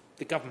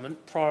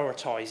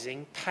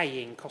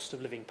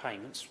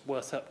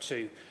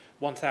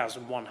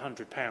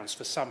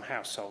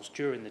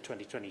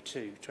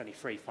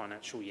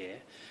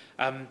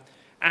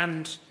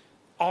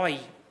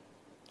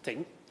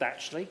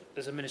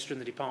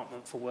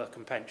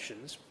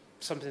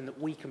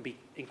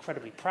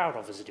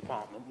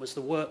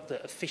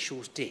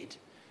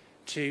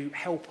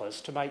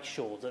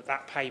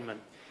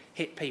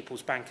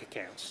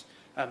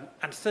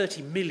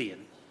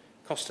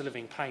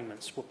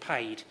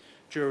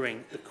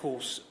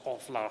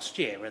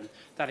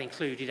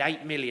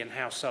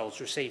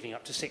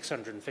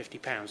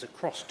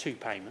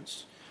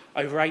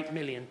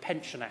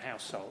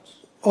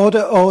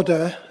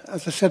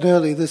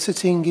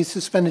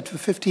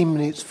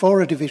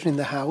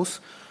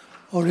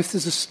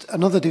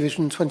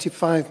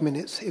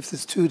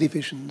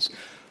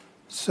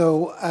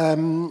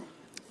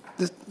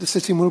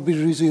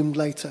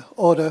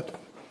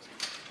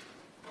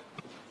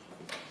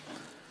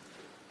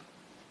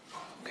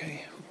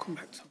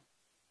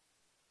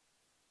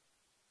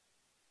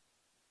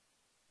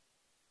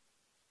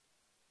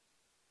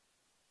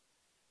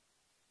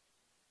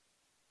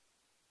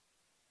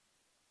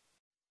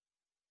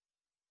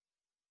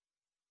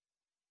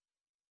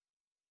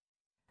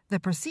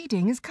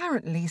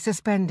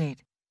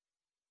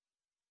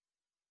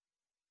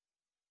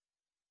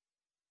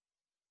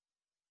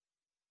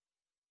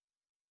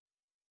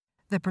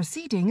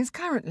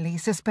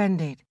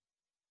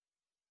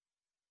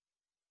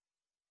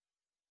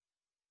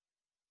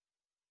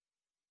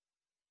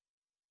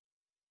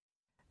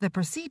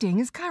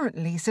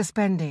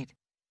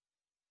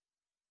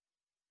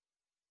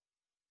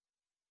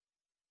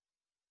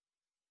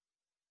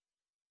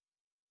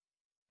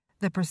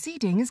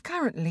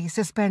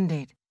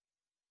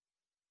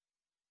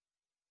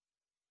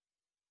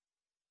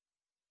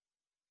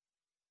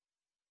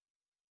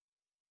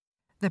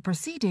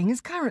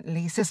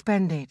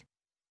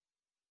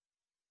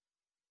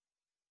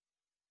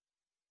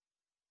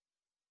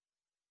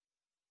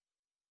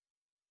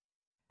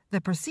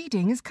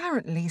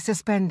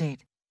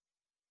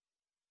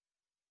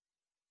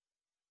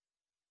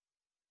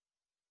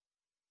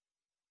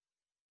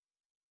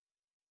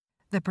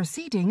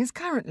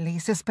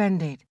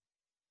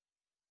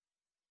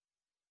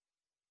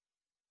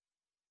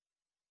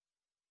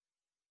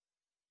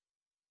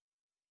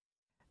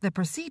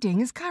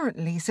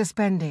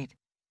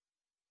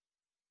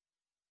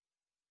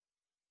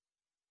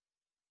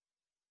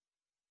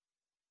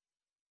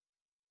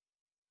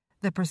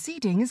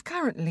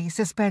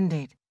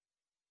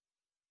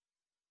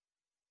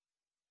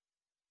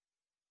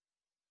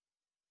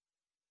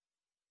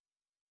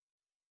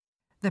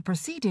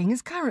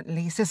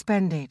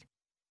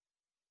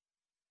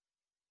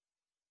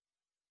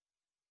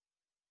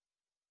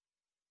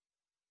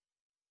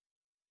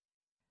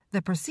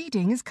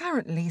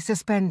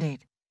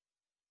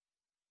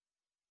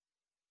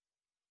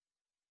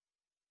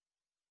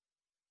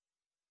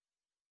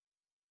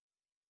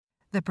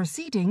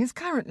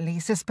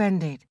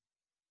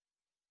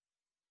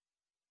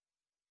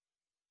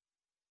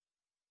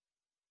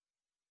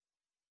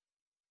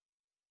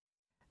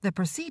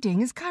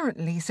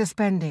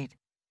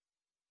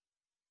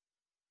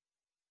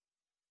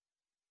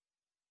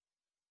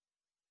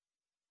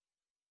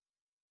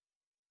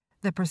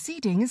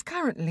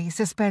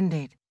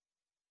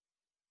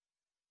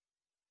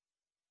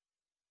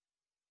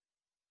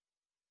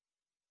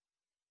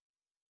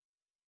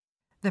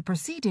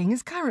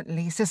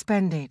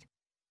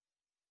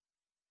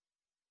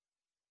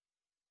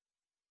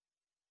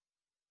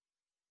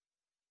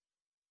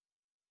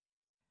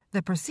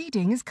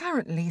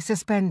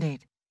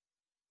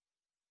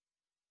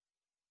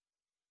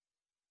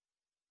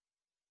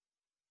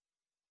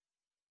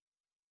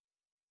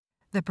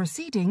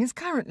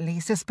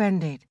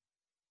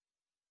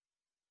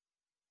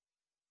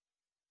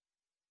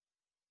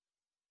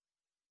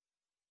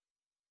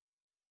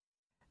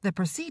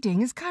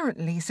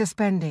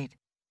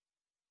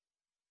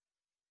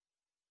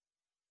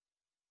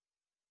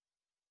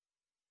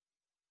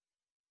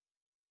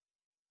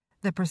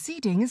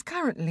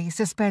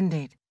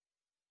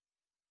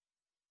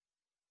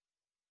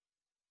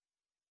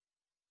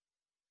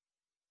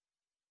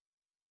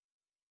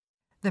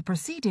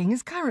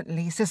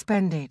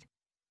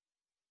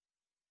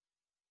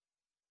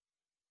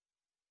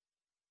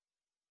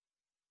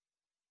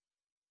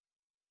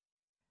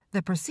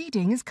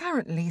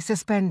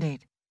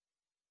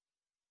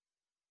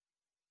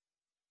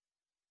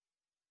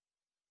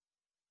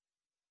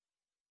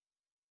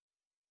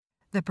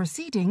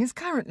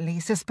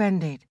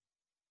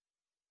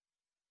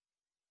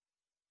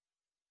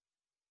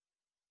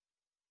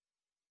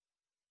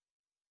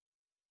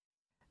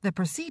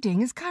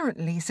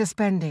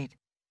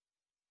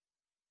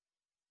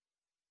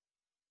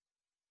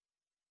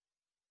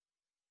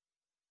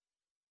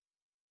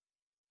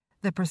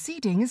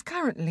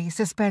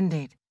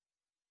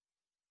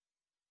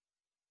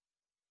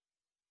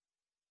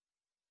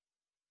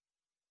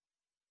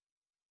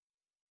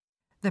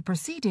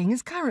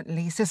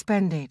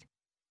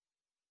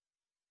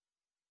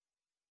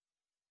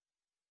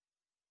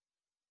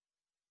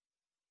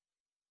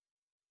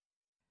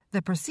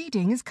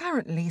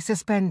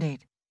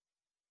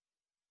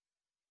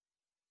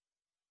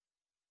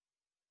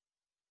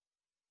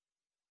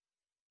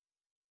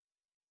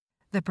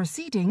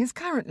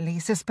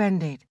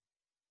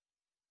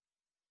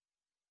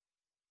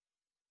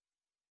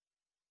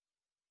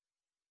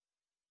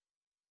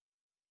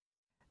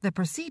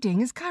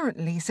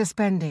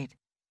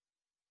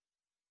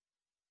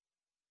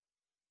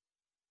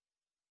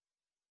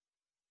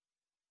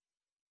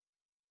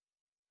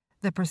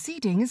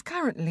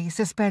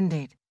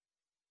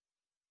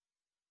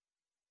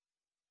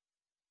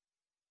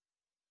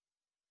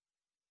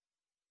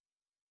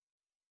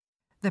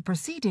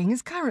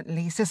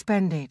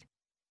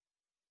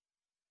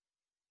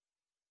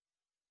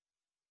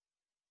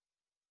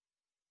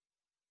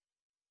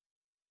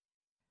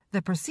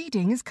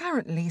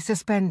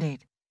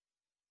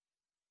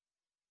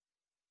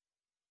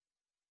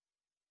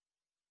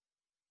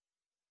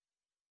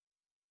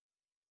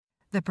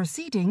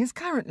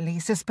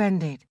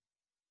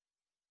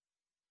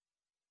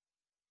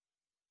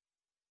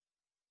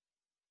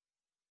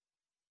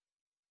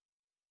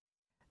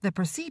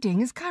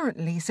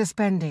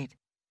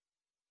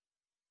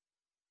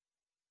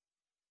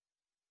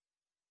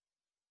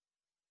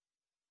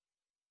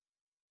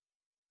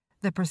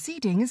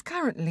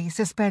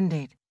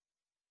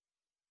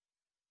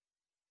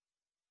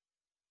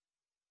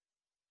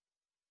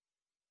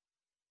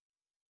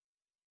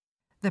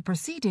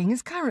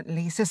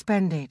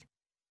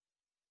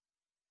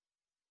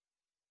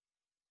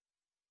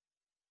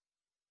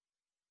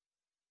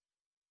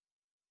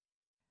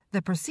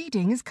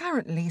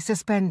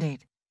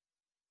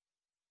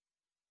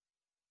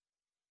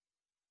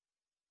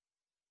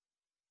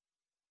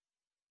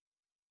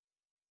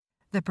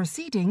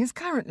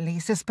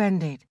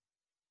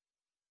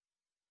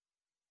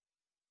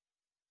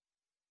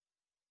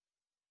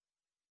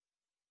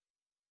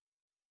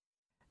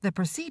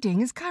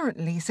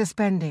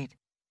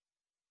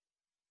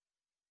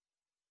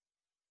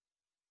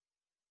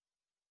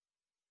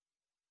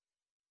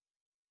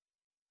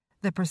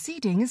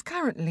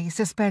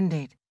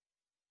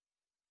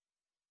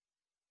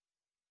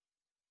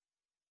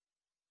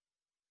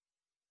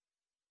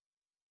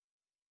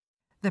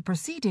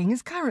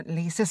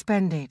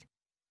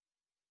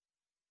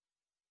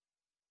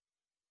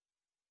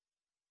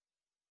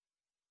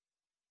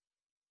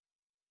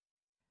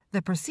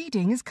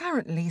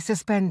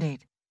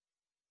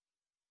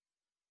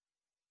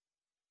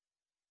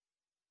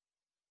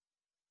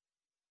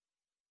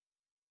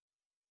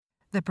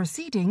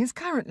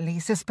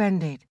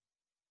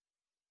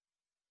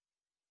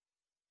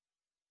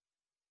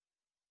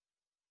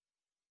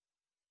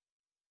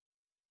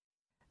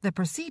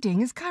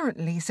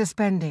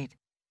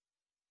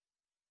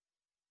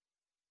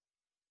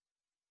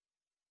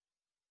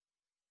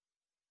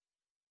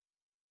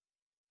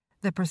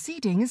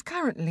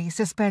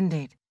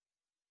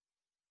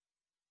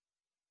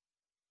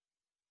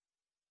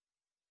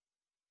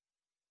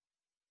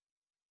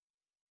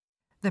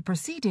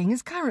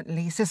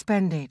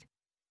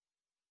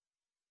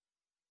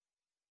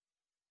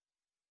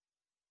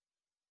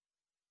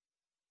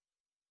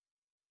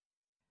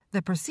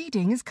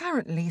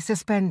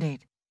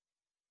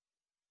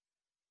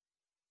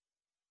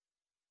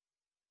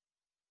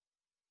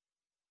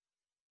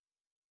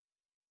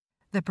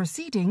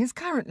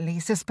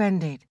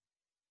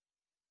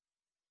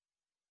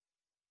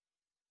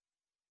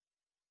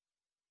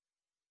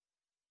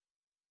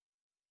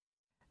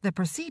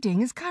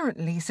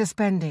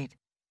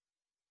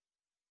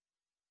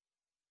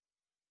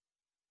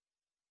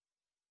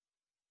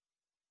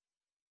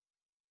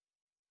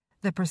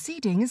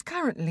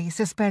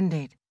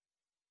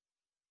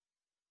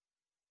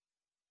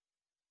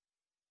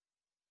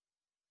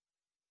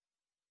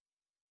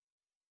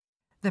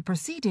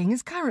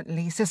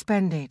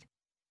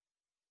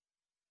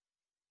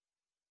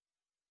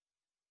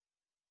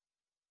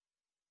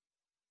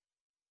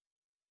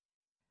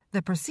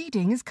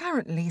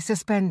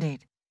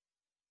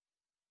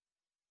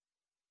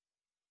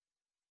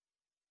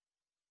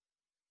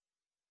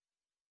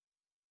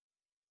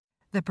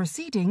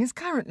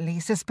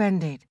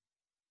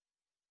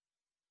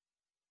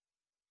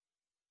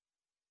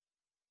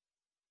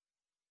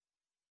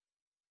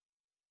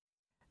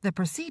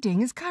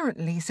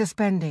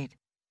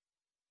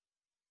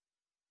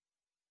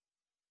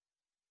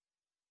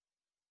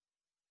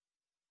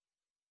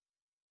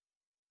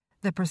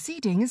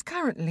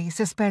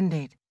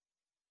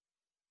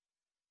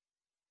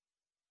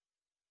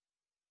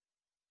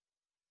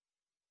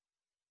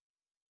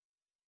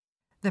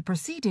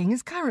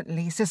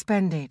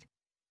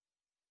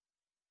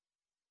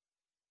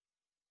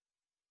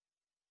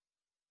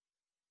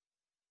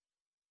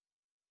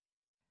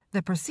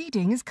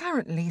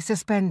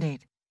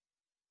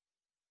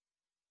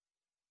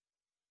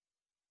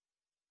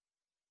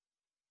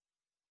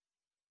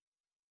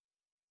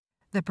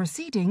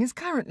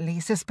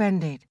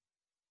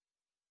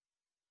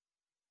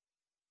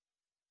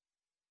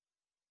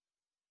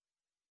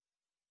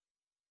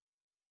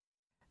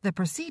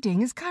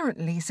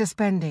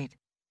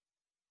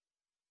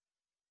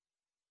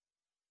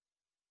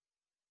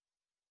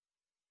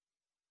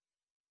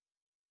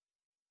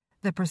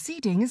The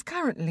proceeding is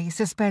currently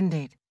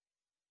suspended.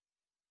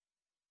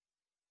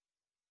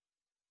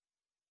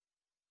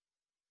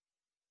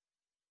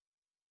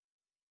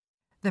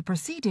 The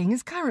proceeding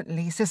is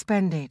currently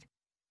suspended.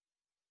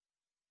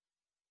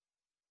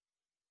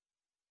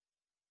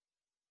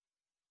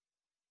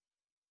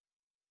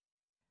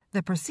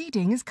 The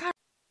proceeding is currently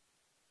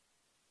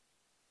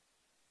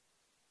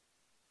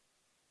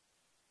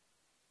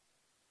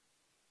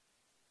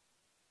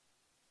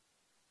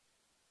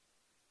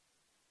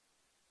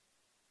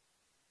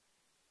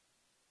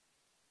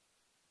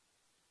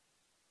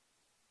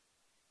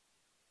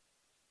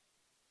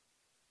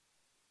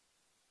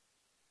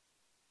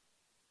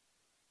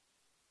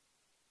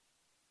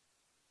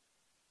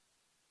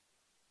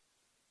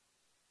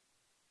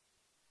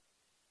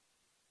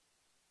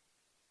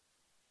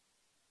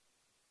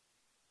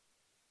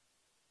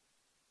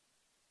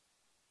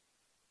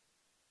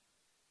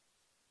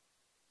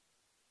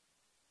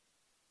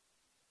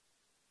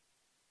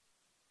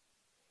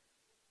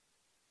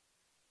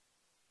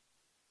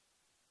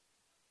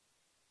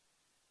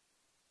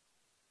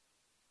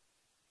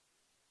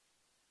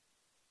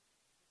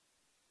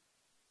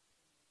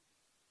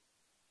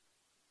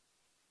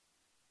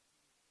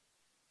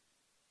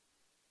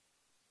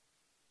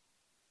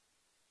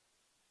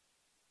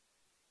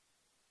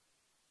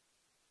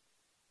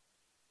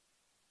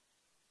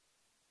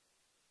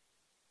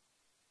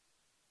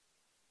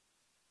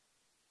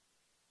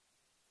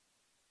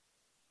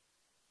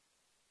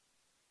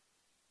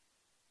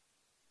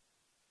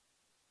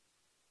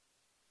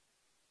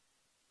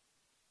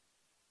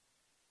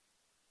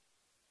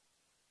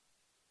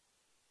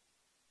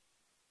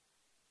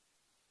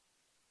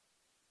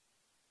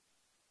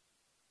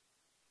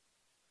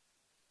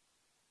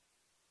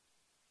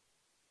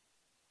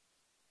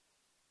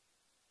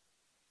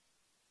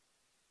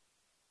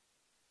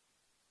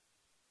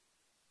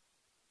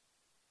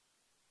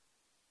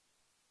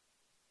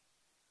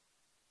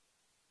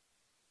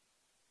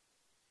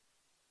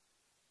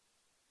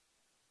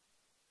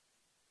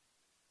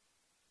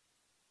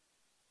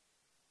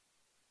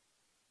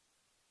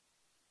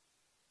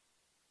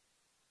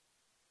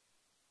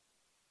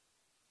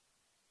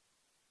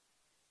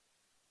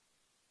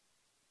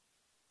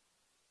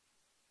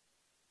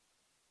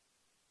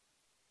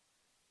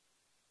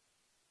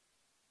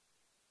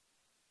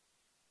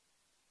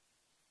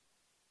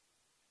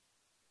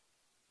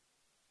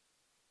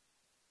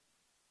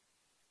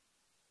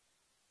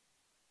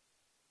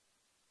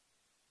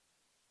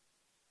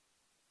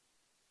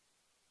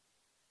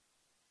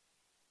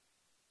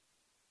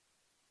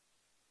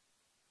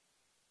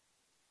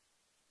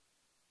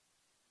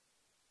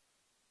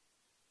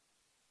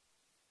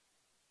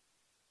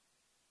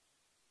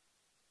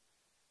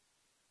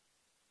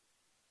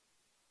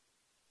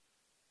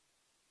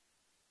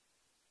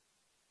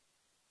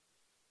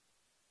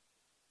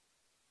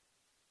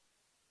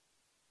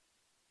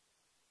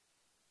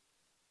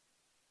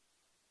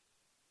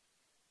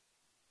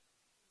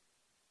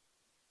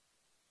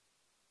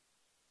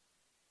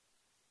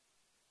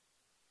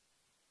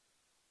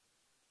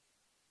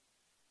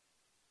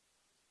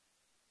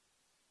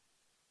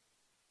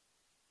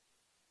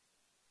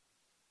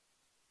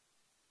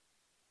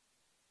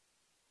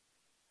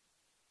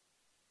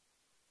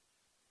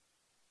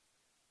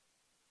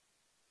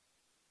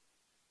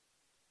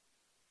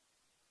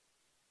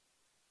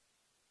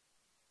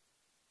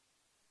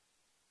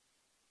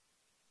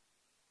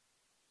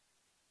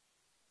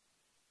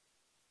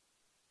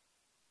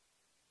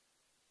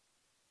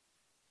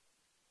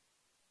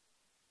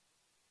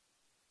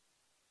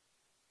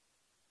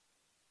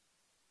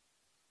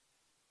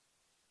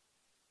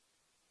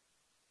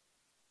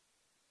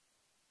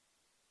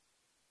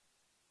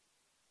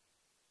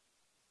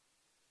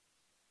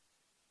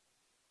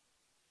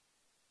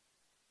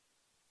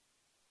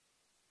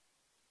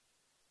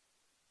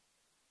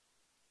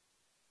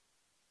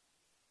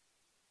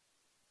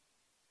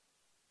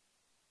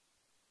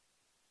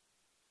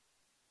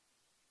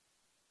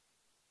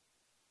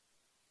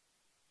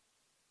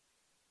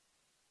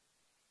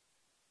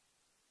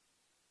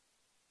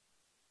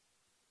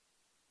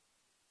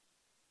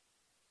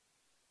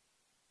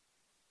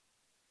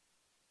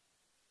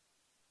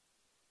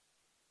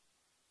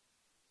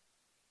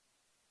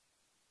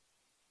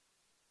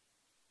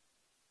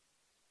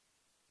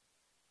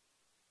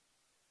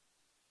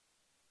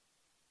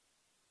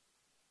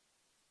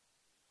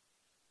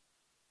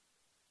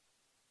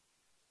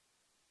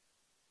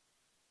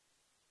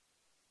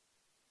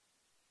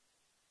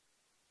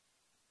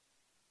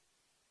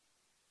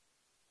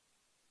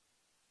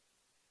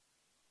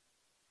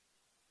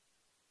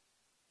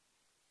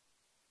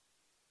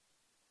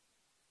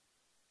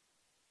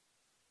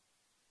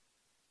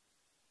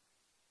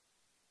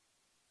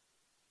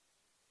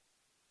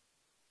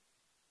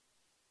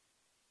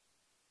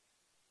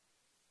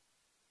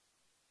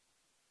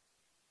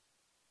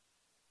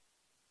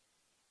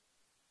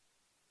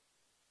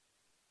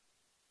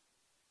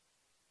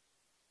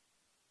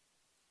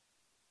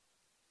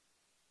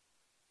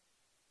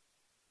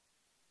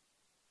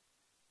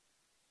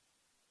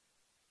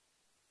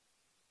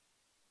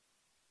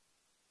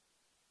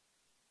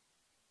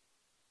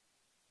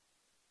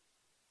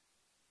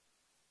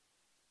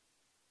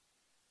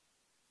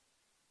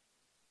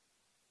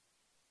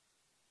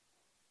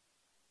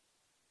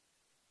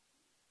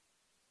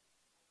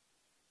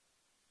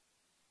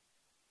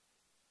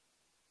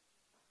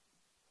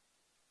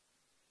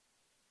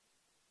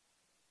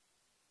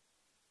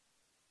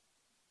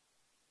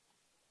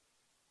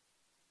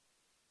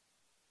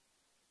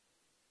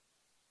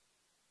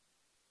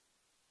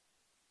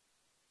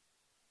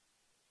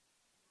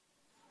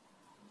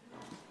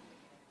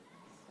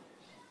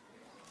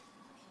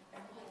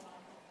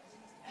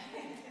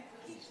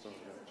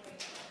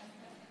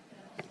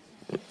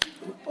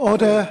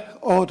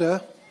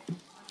Order.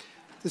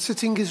 The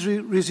sitting is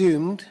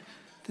resumed.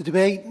 The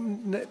debate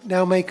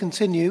now may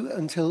continue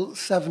until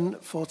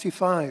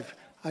 7:45.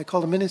 I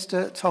call the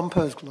Minister, Tom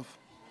Pursglove.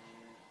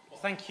 Well,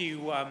 thank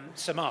you,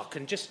 Sir Mark.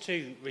 And just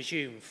to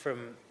resume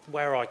from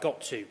where I got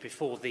to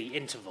before the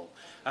interval,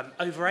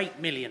 over 8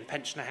 million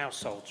pensioner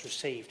households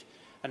received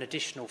an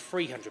additional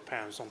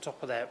 £300 on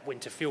top of their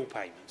winter fuel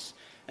payments,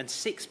 and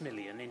 6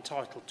 million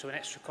entitled to an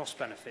extra cost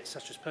benefit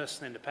such as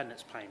personal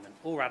independence payment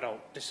or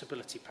adult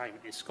disability payment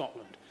in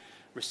Scotland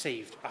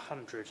received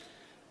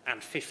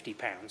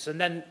 £150. And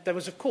then there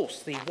was, of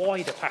course, the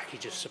wider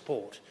package of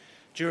support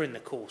during the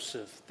course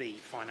of the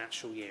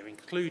financial year,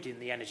 including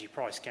the energy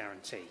price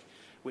guarantee,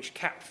 which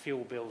capped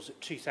fuel bills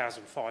at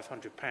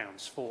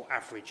 £2,500 for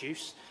average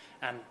use.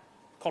 And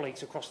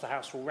colleagues across the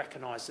House will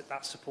recognise that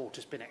that support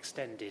has been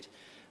extended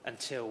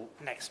until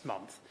next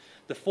month.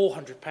 The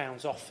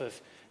 £400 off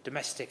of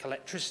domestic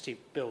electricity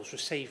bills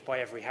received by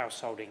every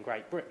household in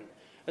Great Britain,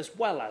 as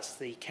well as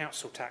the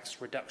council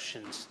tax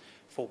reductions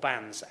for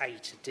bands A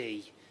to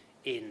D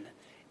in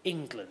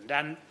England.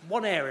 And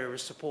one area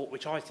of support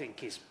which I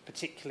think is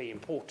particularly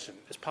important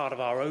as part of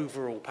our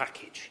overall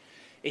package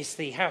is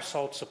the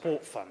Household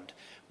Support Fund,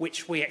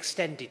 which we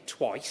extended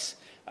twice,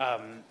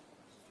 and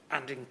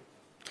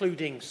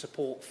including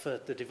support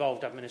for the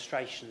devolved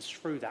administrations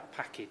through that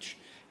package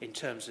in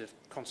terms of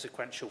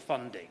consequential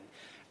funding.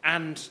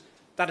 And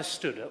that has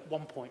stood at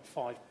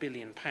 £1.5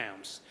 billion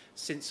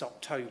since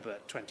October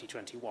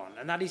 2021.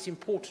 And that is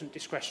important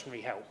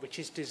discretionary help, which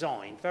is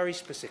designed very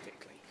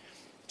specifically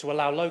to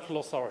allow local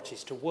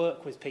authorities to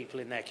work with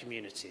people in their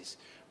communities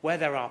where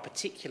there are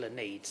particular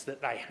needs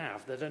that they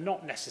have that are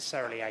not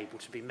necessarily able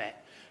to be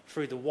met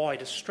through the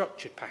wider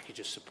structured package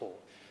of support.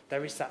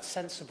 There is that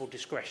sensible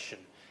discretion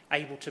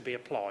able to be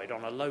applied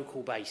on a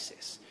local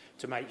basis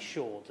to make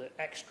sure that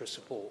extra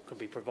support can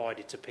be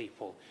provided to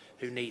people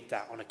who need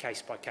that on a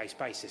case-by-case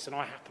basis. And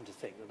I happen to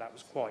think that that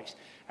was quite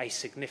a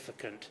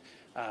significant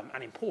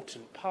and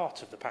important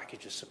part of the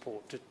package of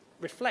support to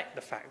reflect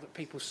the fact that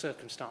people's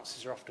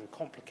circumstances are often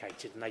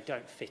complicated and they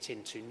don't fit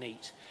into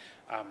neat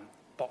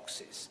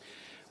boxes.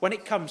 When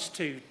it comes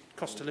to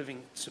cost of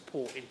living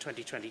support in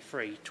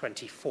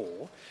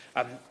 2023-24,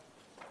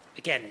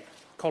 again,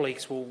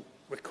 colleagues will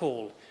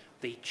recall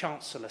the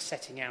Chancellor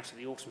setting out at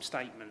the autumn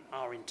statement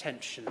our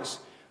intentions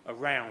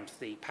around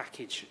the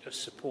package of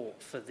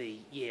support for the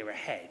year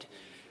ahead.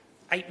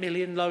 8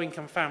 million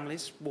low-income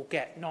families will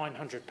get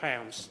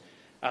 £900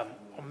 on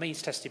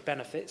means-tested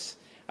benefits.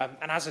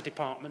 And as a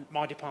department,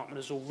 my department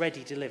has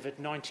already delivered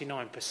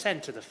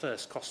 99% of the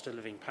first cost of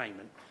living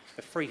payment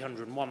of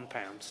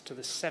 £301 to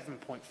the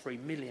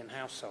 7.3 million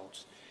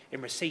households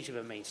in receipt of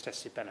a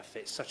means-tested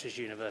benefit, such as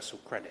universal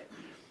credit.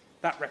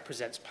 That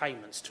represents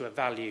payments to a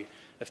value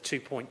of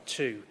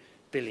 £2.2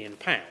 billion.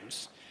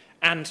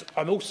 And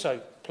I'm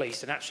also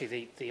pleased, and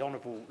actually the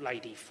Honourable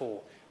Lady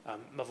for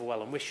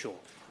Motherwell and Wishaw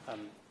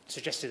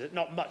suggested that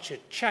not much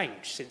had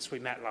changed since we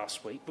met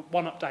last week, but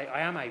one update I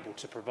am able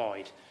to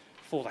provide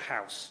for the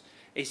House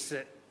is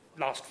that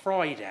last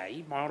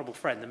Friday, my honourable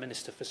friend, the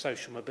Minister for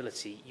Social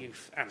Mobility,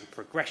 Youth and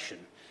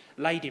Progression,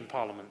 laid in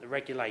Parliament the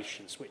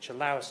regulations which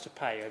allow us to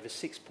pay over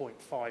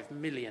 6.5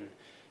 million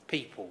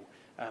people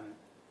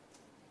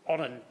on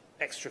an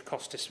extra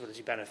cost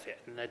disability benefit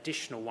an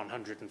additional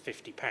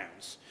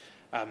 £150.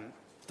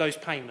 Those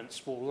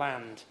payments will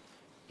land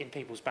in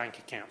people's bank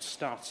accounts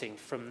starting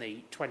from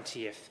the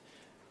 20th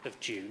of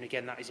June.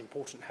 Again, that is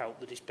important help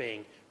that is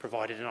being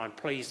provided, and I'm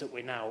pleased that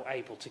we're now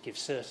able to give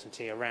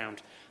certainty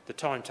around the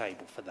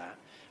timetable for that.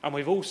 And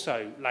we've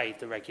also laid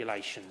the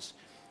regulations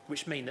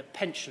which mean that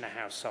pensioner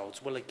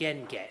households will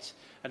again get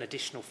an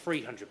additional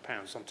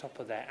 £300 on top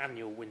of their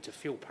annual winter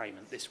fuel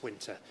payment this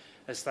winter,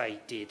 as they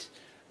did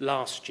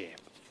last year.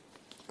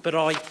 But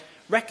I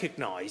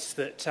recognise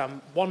that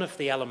one of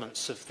the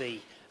elements of the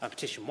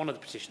petition, one of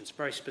the petitions,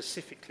 very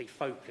specifically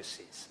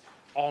focuses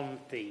on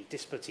the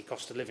disability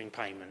cost of living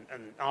payment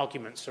and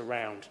arguments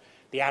around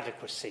the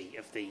adequacy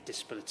of the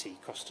disability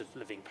cost of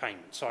living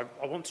payment. So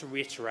I want to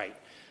reiterate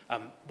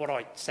what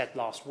I said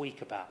last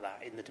week about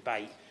that in the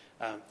debate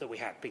that we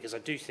had, because I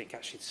do think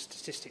actually the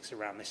statistics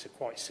around this are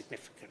quite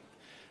significant.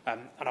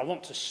 And I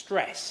want to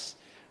stress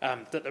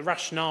that the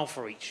rationale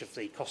for each of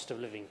the cost of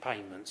living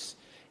payments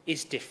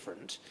is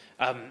different.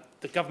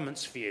 The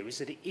government's view is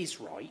that it is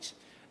right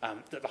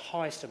that the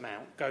highest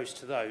amount goes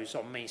to those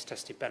on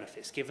means-tested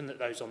benefits, given that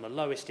those on the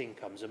lowest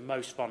incomes are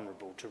most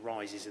vulnerable to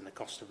rises in the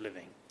cost of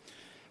living.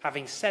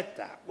 Having said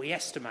that, we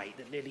estimate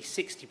that nearly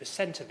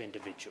 60% of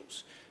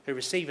individuals who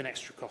receive an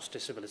extra cost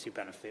disability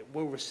benefit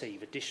will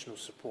receive additional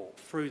support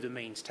through the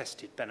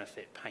means-tested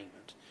benefit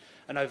payment,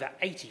 and over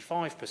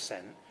 85%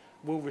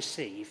 will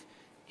receive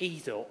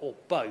either or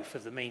both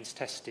of the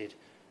means-tested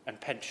and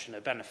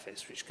pensioner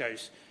benefits, which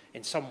goes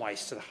in some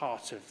ways to the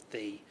heart of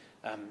the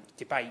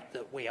debate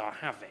that we are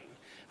having.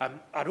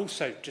 I'd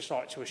also just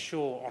like to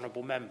assure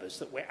honourable members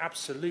that we're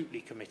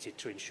absolutely committed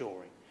to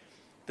ensuring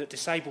that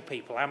disabled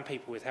people and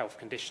people with health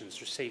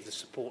conditions receive the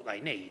support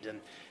they need. And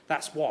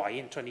that's why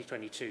in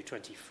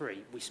 2022-23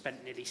 we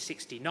spent nearly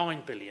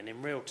 69 billion in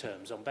real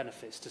terms on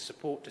benefits to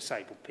support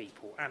disabled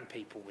people and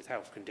people with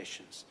health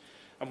conditions.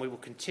 And we will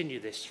continue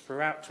this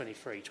throughout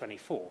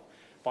 23-24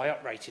 by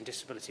uprating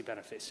disability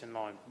benefits in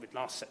line with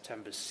last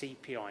September's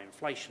CPI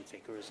inflation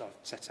figure, as I've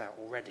set out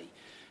already,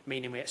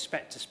 meaning we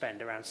expect to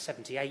spend around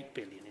 78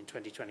 billion in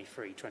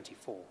 2023-24,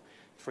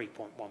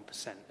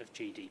 3.1% of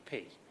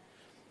GDP.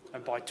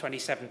 And by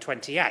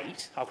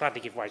 27-28, I'll gladly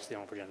give way to the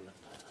honourable gentleman.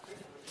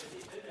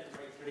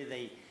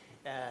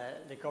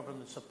 The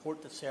government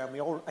support that's there, and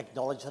we all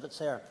acknowledge that it's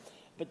there.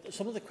 But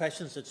some of the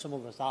questions that some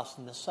of us asked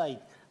on this side,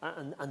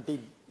 and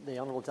the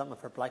honourable gentleman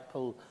for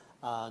Blackpool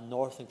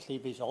North and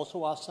Cleveland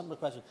also asked similar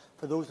questions.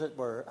 For those that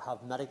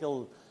have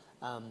medical,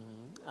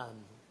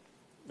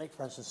 like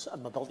for instance,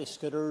 mobility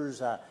scooters,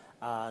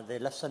 they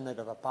lift in out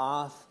of a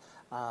bath,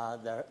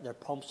 their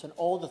pumps and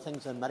all the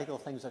things and medical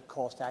things that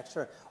cost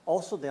extra.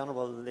 Also, the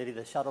Honourable Lady,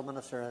 the Shadow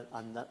Minister,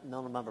 and the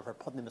honourable member for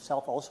Putney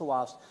myself also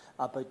asked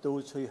about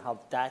those who have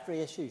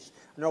dietary issues.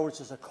 In other words,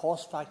 there's a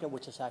cost factor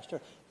which is extra.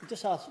 Can I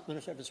just ask,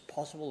 Minister, if it's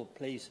possible,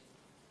 please,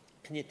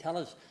 can you tell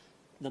us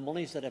the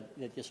monies that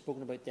you've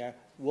spoken about there,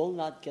 will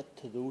not get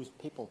to those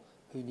people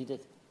who need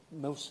it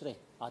mostly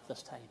at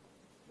this time?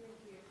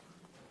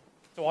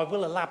 So I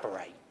will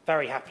elaborate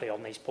very happily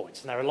on these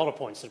points, and there are a lot of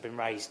points that have been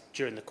raised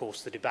during the course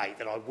of the debate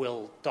that I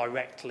will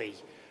directly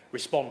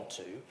respond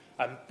to,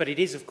 but it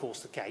is of course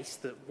the case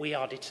that we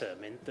are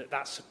determined that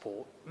that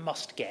support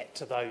must get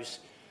to those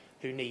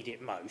who need it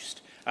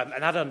most, and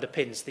that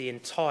underpins the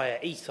entire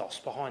ethos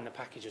behind the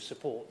package of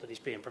support that is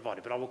being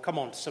provided. But I will come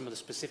on to some of the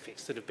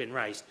specifics that have been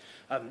raised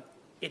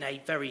in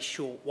a very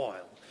short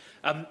while.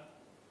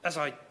 As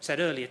I said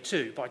earlier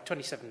too, by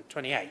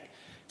 27-28,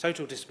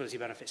 total disability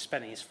benefit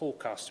spending is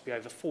forecast to be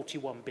over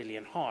 41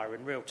 billion higher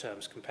in real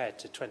terms compared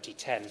to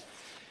 2010-11.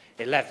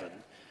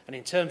 And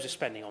in terms of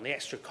spending on the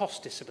extra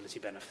cost disability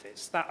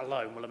benefits, that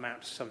alone will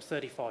amount to some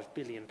 £35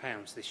 billion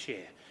this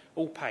year,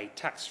 all paid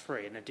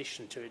tax-free in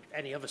addition to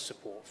any other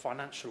support,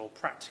 financial or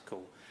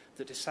practical,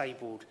 that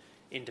disabled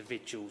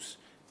individuals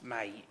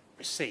may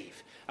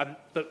receive.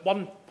 But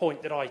one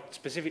point that I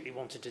specifically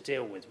wanted to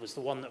deal with was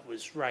the one that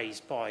was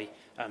raised by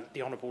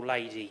the Honourable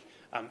Lady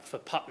for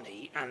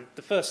Putney. And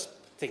the first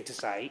thing to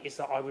say is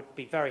that I would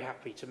be very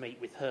happy to meet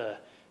with her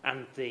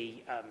and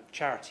the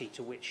charity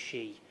to which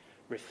she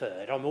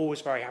referred. I'm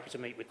always very happy to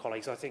meet with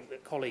colleagues. I think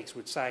that colleagues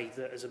would say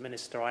that as a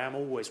minister I am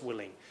always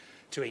willing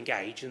to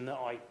engage, and that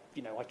I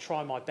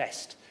try my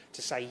best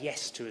to say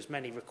yes to as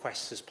many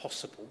requests as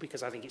possible,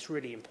 because I think it's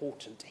really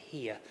important to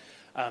hear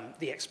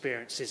the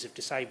experiences of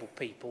disabled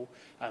people,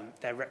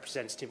 their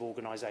representative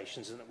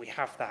organisations, and that we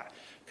have that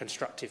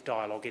constructive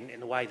dialogue in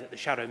the way that the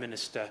Shadow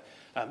Minister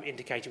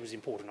indicated was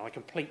important. I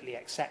completely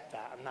accept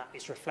that, and that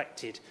is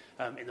reflected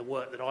in the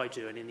work that I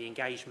do and in the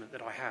engagement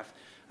that I have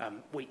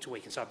week to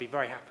week. And so I'd be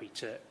very happy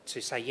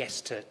to say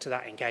yes to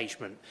that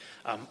engagement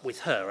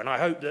with her. And I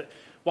hope that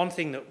one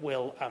thing that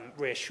will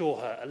reassure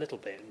her a little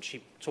bit, and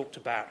she talked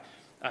about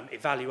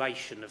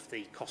evaluation of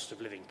the cost of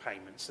living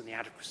payments and the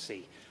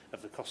adequacy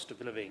of the cost of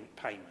living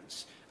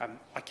payments.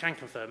 I can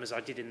confirm, as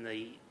I did in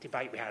the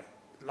debate we had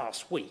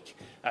last week,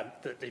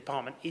 that the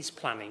department is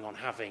planning on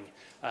having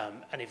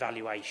an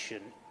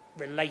evaluation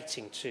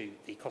relating to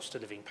the cost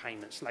of living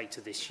payments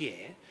later this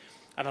year.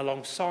 And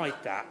alongside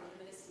that,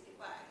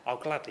 I'll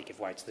gladly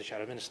give way to the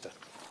Shadow Minister.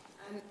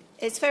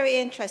 It's very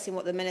interesting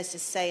what the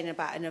Minister's saying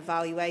about an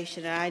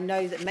evaluation, and I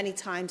know that many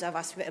times I've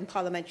asked written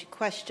parliamentary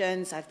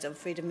questions, I've done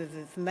freedom of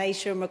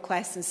information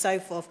requests and so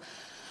forth,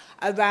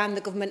 around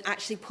the government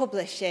actually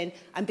publishing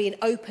and being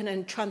open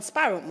and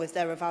transparent with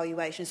their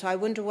evaluation. So I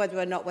wonder whether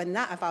or not when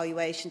that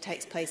evaluation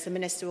takes place, the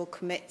Minister will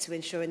commit to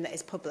ensuring that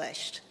it's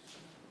published.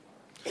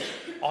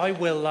 I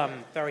will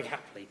very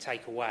happily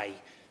take away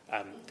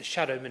the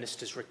Shadow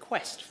Minister's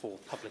request for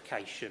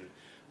publication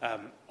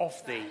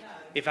of the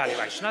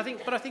evaluation. I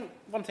think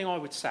one thing I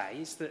would say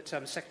is that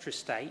Secretary of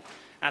State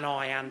and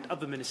I and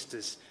other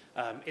ministers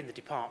in the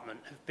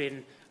department have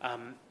been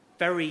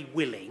very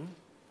willing,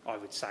 I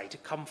would say, to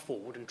come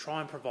forward and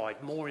try and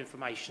provide more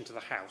information to the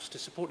House to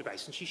support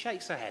debates. And she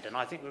shakes her head, and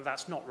I think that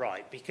that's not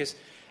right, because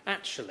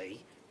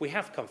actually we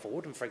have come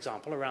forward, and for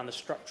example, around the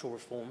structural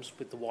reforms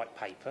with the White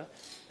Paper,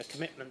 a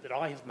commitment that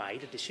I have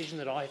made, a decision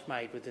that I have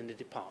made within the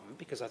department,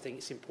 because I think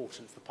it's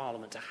important for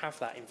Parliament to have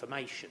that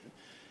information,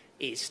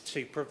 is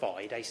to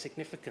provide a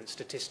significant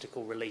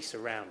statistical release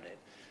around it,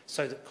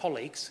 so that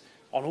colleagues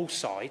on all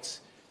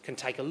sides can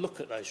take a look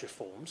at those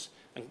reforms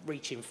and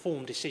reach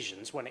informed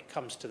decisions when it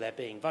comes to there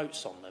being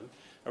votes on them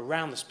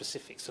around the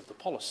specifics of the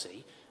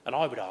policy. And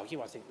I would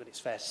argue, I think that it's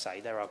fair to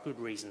say, there are good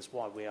reasons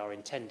why we are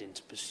intending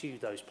to pursue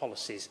those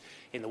policies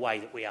in the way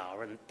that we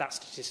are, and that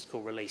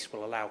statistical release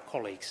will allow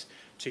colleagues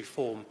to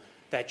form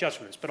their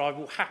judgments. But I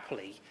will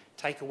happily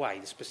take away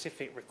the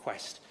specific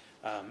request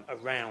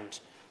around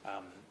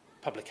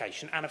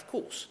publication. And of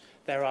course,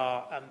 there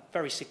are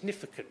very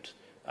significant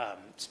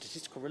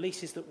statistical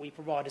releases that we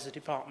provide as a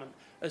department,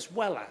 as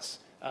well as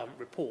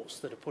reports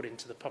that are put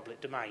into the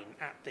public domain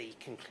at the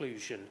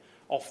conclusion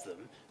of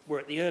them. We're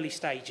at the early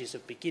stages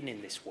of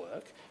beginning this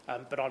work,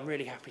 but I'm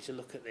really happy to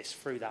look at this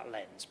through that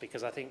lens,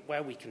 because I think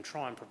where we can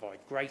try and provide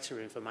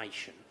greater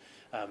information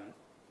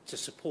to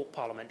support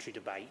parliamentary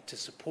debate, to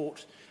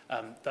support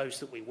those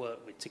that we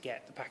work with to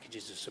get the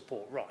packages of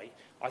support right,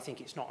 I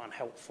think it's not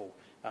unhelpful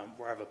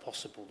wherever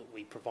possible that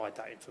we provide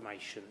that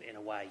information in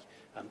a way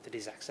that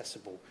is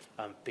accessible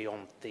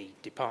beyond the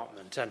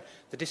department. And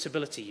the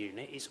Disability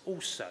Unit is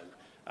also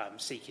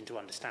seeking to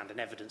understand and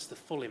evidence the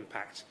full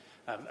impact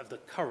of the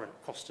current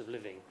cost of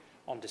living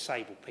on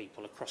disabled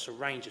people across a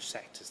range of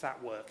sectors.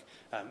 That work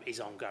is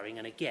ongoing,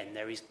 and again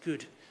there is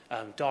good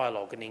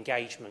dialogue and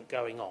engagement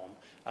going on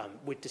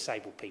with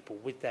disabled people,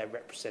 with their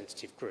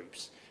representative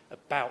groups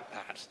about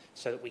that,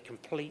 so that we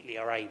completely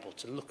are able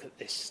to look at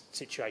this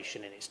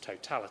situation in its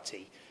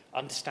totality,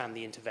 understand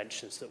the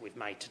interventions that we've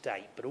made to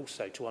date, but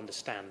also to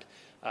understand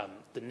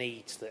the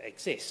needs that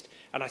exist.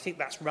 And I think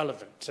that's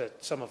relevant to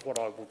some of what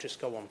I will just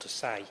go on to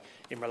say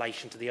in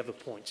relation to the other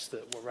points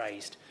that were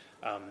raised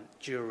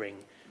during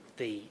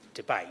the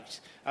debate.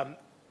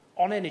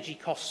 On energy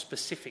costs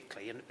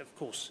specifically, and of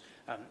course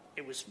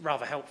it was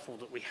rather helpful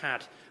that we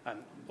had,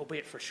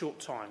 albeit for a short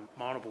time,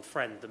 my honourable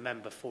friend, the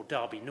member for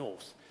Derby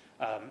North,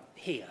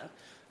 here.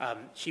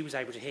 She was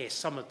able to hear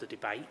some of the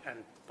debate, and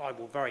I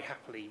will very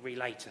happily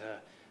relay to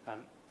her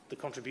the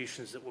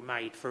contributions that were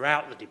made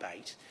throughout the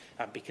debate,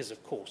 because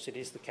of course it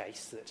is the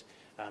case that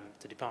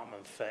the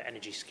Department for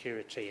Energy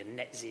Security and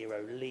Net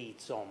Zero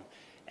leads on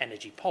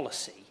energy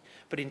policy.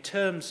 But in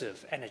terms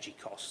of energy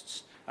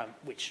costs,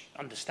 which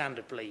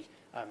understandably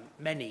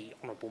many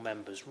honourable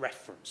members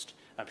referenced,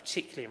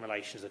 particularly in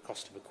relation to the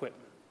cost of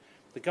equipment,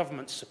 the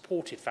government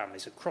supported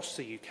families across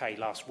the UK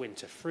last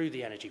winter through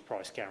the energy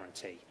price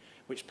guarantee,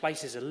 which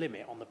places a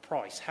limit on the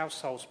price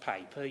households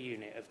pay per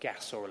unit of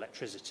gas or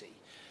electricity.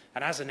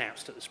 And as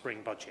announced at the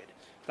spring budget,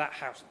 the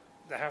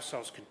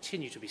households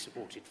continue to be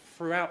supported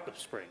throughout the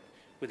spring,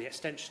 with the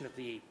extension of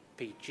the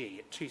EPG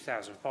at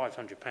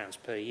 £2,500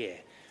 per year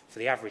for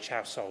the average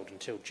household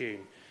until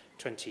June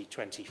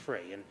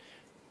 2023. And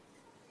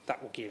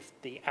that will give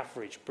the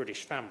average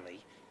British family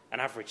an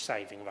average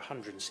saving of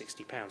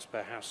 £160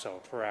 per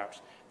household throughout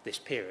this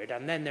period.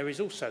 And then there is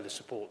also the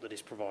support that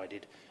is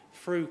provided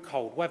through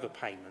cold weather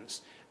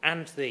payments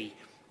and the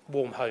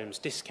warm homes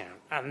discount.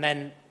 And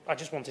then I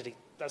just wanted to,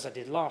 as I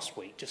did last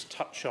week, just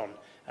touch on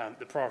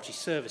the Priority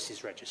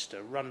Services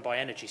Register run by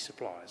energy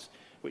suppliers,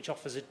 which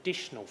offers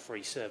additional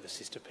free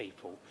services to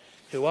people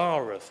who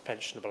are of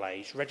pensionable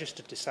age,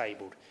 registered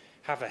disabled,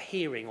 have a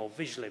hearing or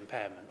visual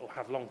impairment, or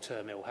have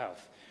long-term ill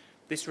health.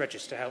 This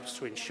register helps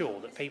to ensure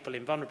that people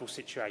in vulnerable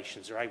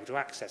situations are able to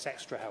access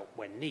extra help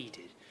when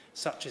needed,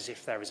 such as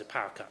if there is a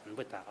power cut. And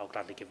with that, I'll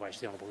gladly give way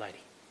to the Honourable Lady.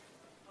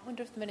 I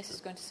wonder if the Minister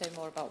is going to say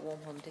more about warm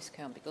home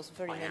discount, because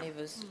very many of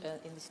us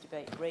in this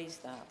debate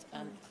raised that.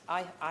 And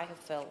I have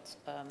felt,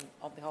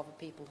 on behalf of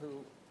people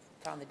who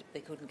found that they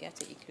couldn't get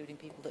it, including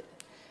people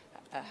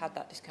that had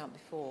that discount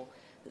before,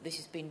 that this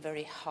has been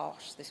very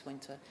harsh this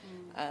winter.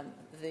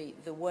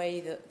 The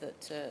way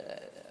that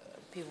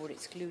people were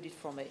excluded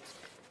from it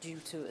due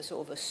to a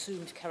sort of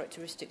assumed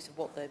characteristics of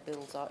what their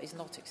bills are is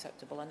not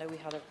acceptable. I know we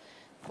had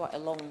quite a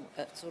long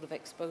sort of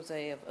expose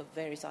of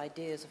various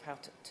ideas of how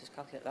to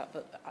calculate that,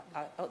 but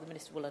I hope the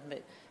Minister will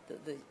admit that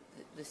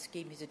the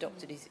scheme he's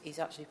adopted is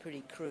actually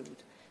pretty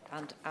crude,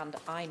 and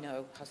I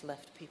know has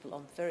left people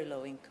on very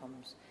low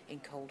incomes in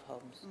cold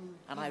homes,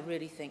 and I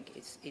really think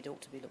it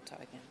ought to be looked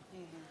at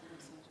again.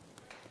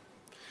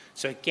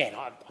 So again,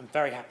 I'm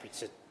very happy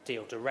to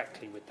deal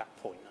directly with that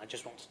point. I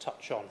just want to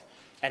touch on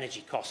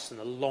energy costs and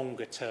the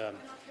longer term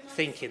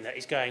thinking that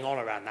is going on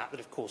around that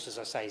of course, as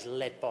I say, is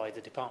led by the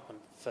Department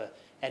for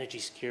Energy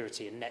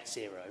Security and Net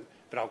Zero,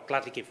 but I'll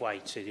gladly give way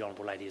to the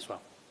Honourable Lady as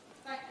well.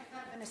 Thank you,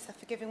 Minister,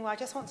 for giving way. I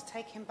just want to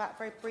take him back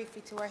very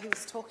briefly to where he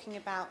was talking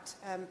about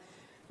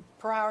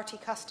priority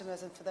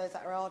customers and for those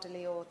that are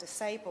elderly or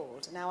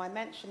disabled. Now, I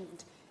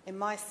mentioned in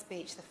my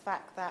speech the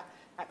fact that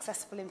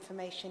accessible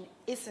information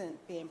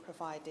isn't being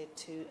provided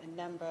to a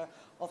number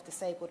of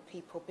disabled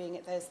people, being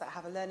it those that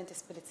have a learning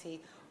disability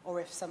or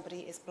if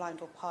somebody is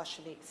blind or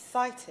partially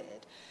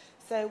sighted.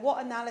 So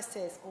what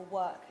analysis or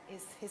work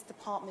is his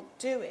department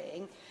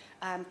doing,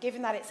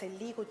 given that it's a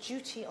legal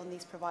duty on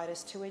these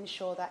providers to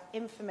ensure that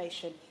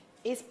information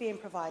is being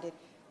provided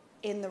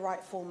in the right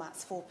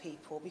formats for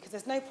people? Because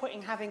there's no point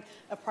in having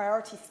a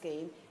priority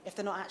scheme if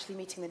they're not actually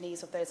meeting the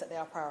needs of those that they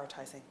are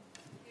prioritising.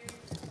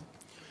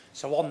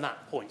 So on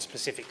that point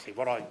specifically,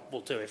 what I will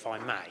do, if I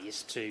may,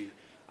 is to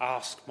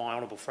ask my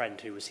honourable friend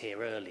who was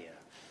here earlier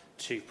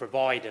to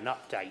provide an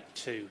update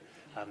to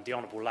the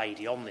Honourable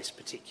Lady on this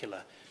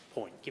particular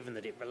point, given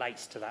that it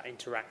relates to that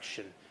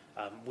interaction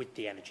with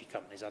the energy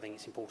companies. I think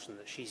it's important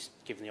that she's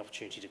given the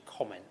opportunity to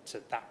comment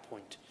at that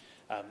point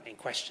in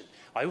question.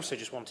 I also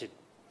just wanted,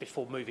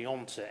 before moving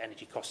on to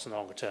energy costs in the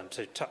longer term,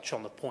 to touch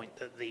on the point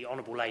that the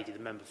Honourable Lady, the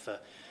member for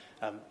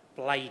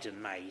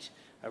Blaydon, made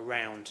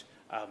around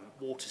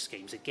water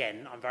schemes.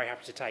 Again, I'm very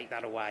happy to take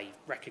that away,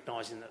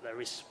 recognising that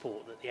there is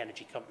support that the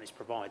energy companies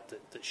provide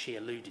that she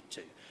alluded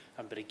to.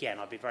 But again,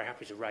 I'd be very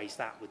happy to raise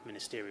that with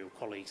ministerial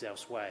colleagues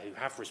elsewhere who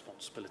have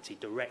responsibility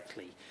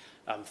directly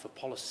for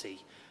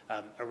policy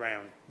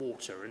around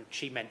water. And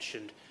she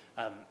mentioned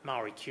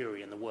Marie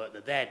Curie and the work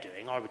that they're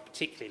doing. I would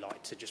particularly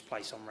like to just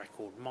place on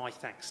record my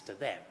thanks to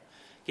them,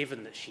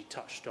 given that she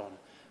touched on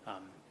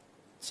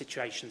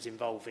situations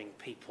involving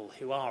people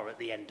who are at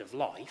the end of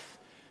life,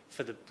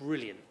 for the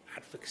brilliant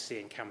advocacy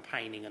and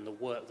campaigning and the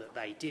work that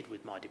they did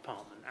with my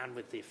department and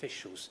with the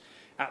officials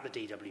at the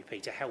DWP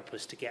to help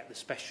us to get the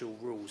special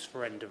rules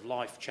for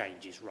end-of-life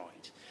changes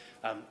right,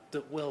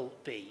 that will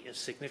be a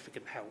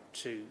significant help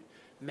to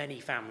many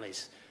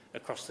families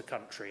across the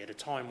country at a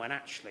time when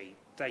actually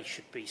they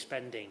should be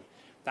spending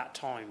that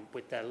time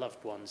with their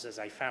loved ones as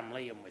a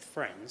family and with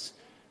friends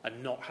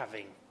and not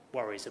having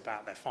worries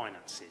about their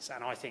finances.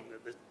 And I think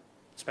that the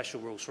special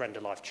rules for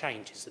end-of-life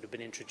changes that have been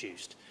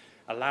introduced,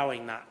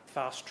 allowing that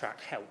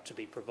fast-track help to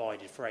be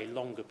provided for a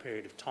longer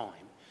period of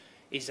time,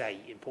 is an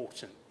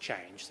important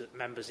change that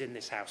members in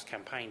this House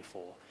campaign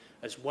for,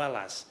 as well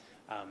as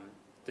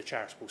the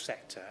charitable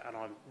sector. And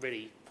I'm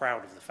really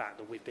proud of the fact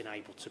that we've been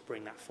able to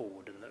bring that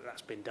forward and that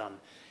that's been done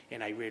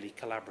in a really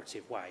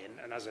collaborative way.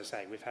 And as I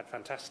say, we've had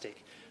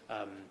fantastic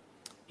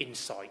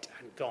insight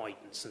and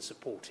guidance and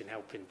support in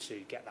helping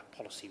to get that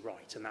policy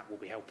right, and that will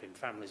be helping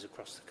families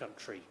across the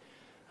country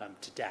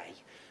today,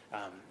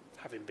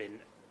 having been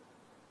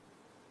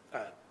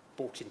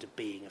brought into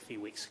being a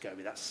few weeks ago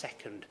with that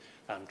second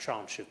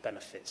tranche of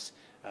benefits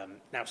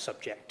now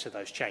subject to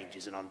those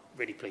changes. And I'm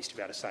really pleased to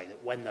be able to say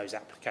that when those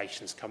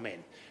applications come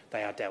in,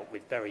 they are dealt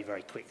with very,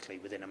 very quickly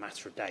within a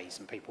matter of days,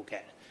 and people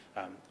get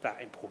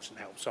that important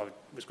help. So I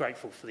was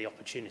grateful for the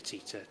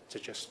opportunity to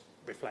just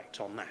reflect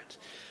on that.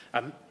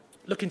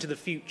 Looking to the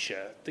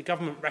future, the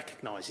government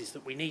recognises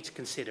that we need to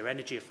consider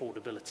energy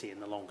affordability in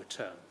the longer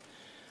term.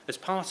 As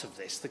part of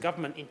this, the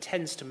government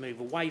intends to move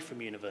away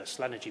from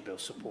universal energy bill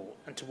support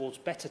and towards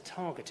better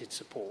targeted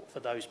support for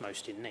those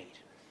most in need.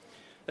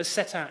 As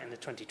set out in the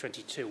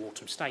 2022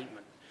 autumn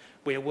statement,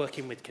 we are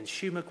working with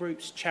consumer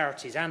groups,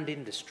 charities and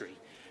industry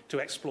to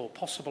explore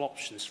possible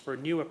options for a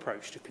new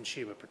approach to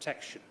consumer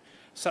protection,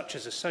 such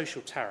as a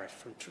social tariff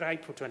from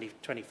April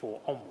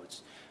 2024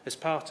 onwards, as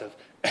part of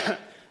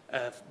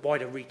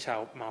wider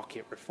retail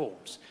market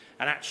reforms.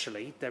 And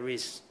actually, there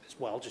is, as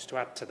well, just to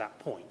add to that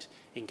point,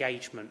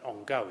 engagement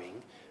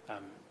ongoing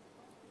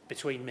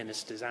between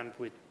ministers and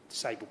with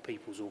disabled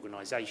people's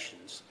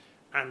organisations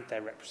and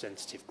their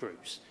representative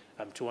groups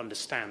to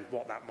understand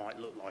what that might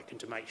look like and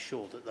to make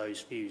sure that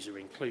those views are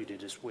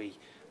included as we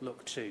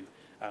look to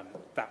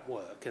that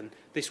work. And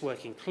this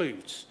work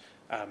includes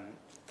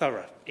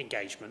thorough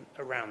engagement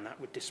around that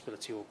with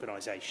disability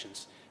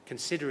organisations,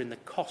 considering the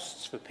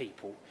costs for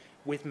people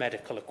with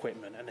medical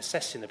equipment and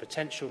assessing the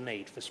potential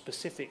need for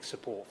specific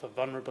support for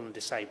vulnerable and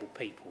disabled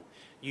people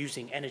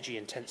using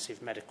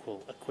energy-intensive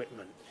medical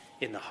equipment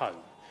in the home.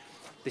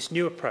 This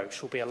new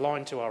approach will be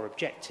aligned to our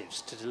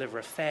objectives to deliver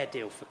a fair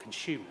deal for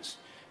consumers,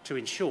 to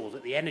ensure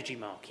that the energy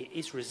market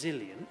is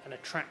resilient and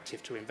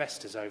attractive to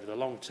investors over the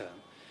long term,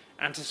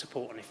 and to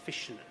support an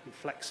efficient and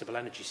flexible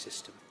energy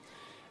system.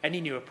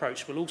 Any new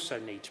approach will also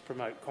need to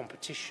promote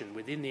competition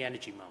within the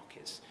energy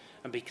markets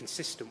and be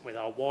consistent with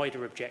our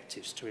wider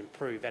objectives to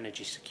improve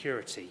energy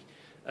security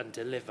and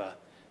deliver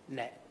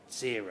net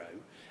zero.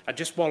 And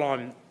just while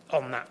I'm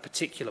on that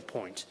particular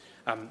point,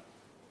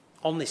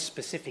 on this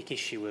specific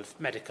issue of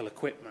medical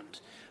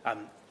equipment,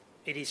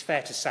 it is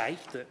fair to say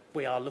that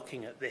we are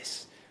looking at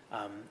this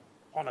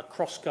on a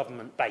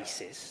cross-government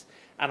basis.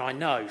 And I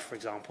know, for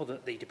example,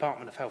 that the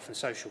Department of Health and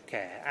Social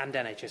Care and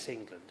NHS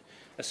England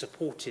are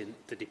supporting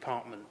the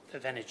Department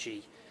of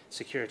Energy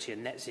Security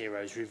and Net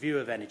Zero's review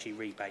of energy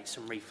rebates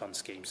and refund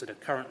schemes that are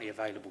currently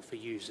available for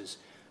users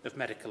of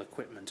medical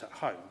equipment at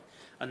home.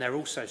 And they're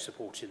also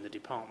supporting the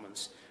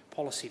department's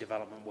policy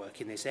development work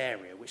in this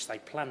area, which they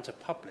plan to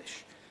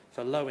publish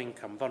for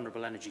low-income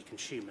vulnerable energy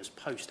consumers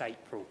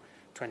post-April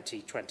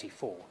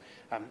 2024.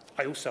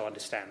 I also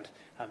understand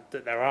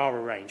that there are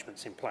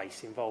arrangements in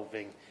place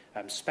involving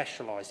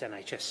specialised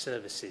NHS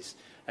services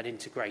and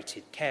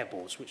integrated care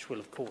boards, which will,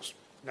 of course,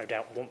 no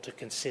doubt want to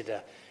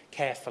consider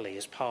carefully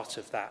as part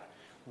of that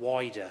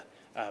wider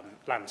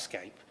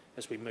landscape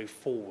as we move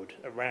forward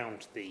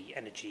around the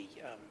energy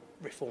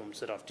reforms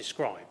that I've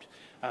described.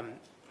 And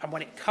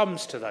when it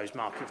comes to those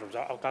market reforms,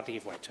 I'll gladly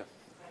give way to.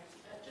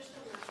 Just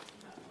on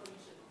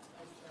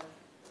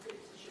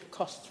that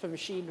costs for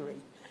machinery,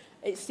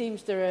 it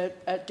seems there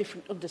are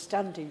different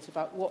understandings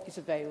about what is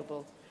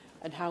available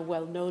and how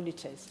well known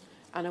it is.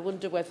 And I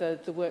wonder whether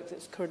the work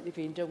that's currently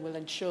being done will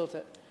ensure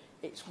that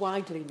it's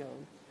widely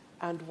known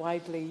and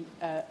widely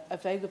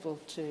available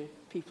to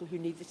people who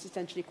need this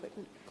essential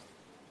equipment.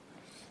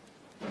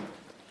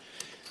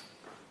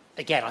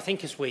 Again, I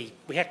think as we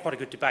had quite a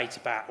good debate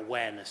about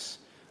awareness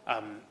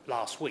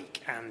last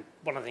week, and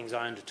one of the things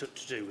I undertook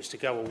to do was to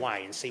go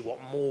away and see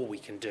what more we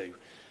can do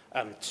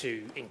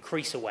to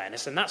increase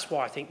awareness. And that's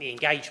why I think the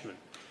engagement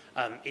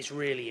is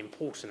really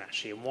important,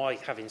 actually, and why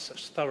having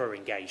such thorough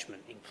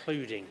engagement,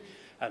 including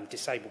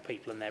disabled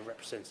people and their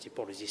representative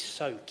bodies, is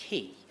so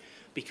key.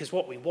 Because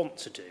what we want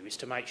to do is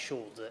to make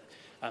sure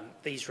that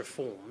these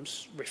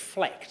reforms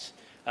reflect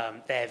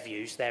their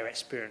views, their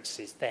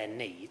experiences, their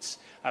needs.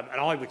 And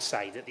I would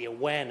say that the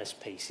awareness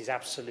piece is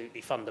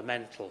absolutely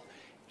fundamental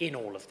in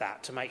all of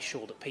that, to make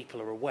sure that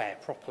people are aware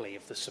properly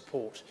of the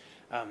support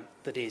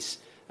that is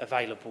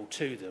available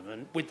to them.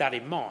 And with that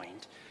in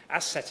mind,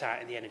 as set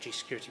out in the Energy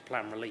Security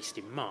Plan released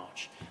in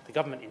March, the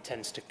Government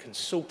intends to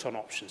consult on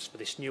options for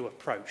this new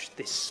approach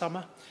this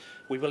summer.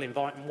 We will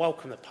invite and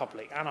welcome the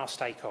public and our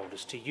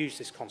stakeholders to use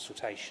this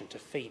consultation to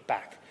feed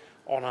back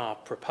on our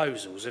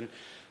proposals. And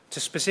to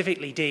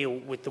specifically deal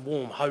with the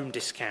warm home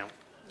discount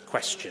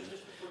question,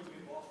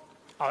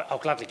 I'll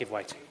gladly give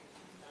way to.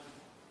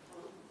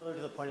 To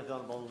the point of the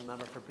Honourable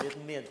Member for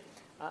Braden made,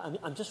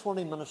 I'm just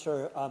wondering,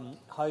 Minister,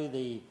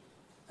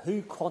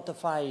 who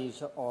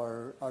quantifies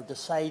or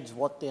decides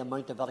what the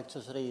amount of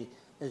electricity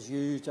is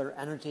used or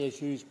energy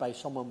is used by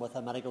someone with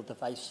a medical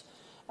device?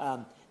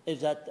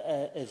 Is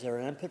there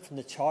an input from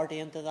the charity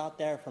into that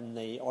there, from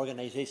the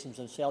organisations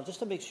themselves, just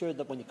to make sure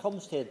that when it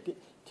comes to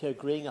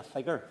agreeing a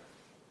figure,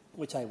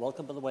 which I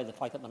welcome, by the way, the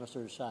fact that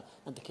Minister is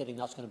indicating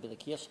that's going to be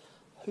the case,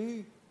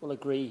 who will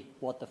agree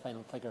what the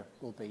final figure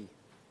will be?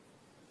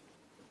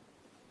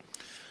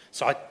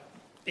 So I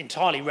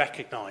entirely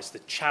recognise the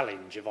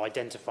challenge of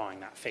identifying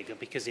that figure,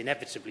 because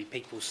inevitably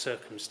people's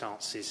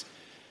circumstances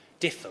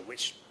differ,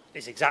 which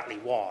is exactly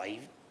why,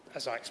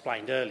 as I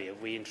explained earlier,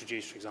 we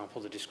introduced, for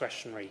example, the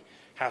discretionary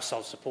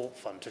household support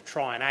fund to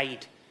try and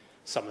aid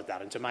some of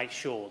that and to make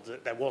sure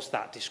that there was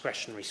that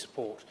discretionary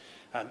support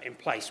in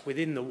place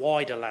within the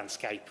wider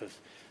landscape of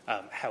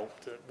help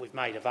that we've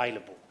made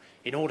available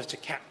in order to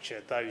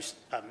capture those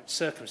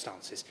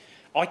circumstances.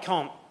 I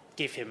can't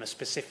give him a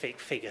specific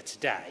figure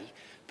today,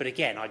 but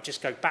again, I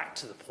just go back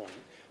to the point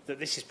that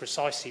this is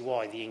precisely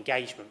why the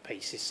engagement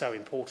piece is so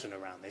important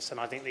around this, and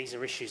I think these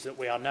are issues that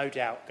we are no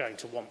doubt going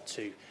to want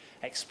to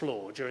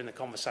explore during the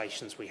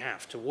conversations we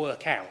have to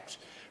work out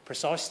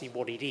precisely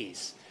what it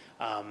is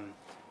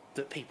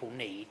that people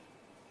need,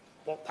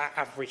 what that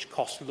average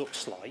cost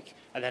looks like,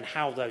 and then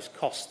how those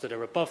costs that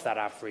are above that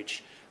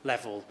average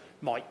level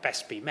might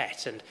best be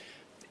met. And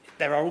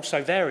there are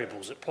also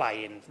variables at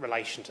play in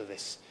relation to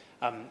this.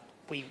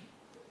 We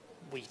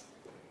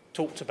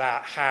talked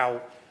about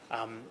how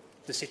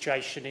the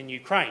situation in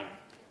Ukraine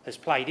has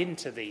played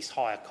into these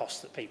higher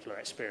costs that people are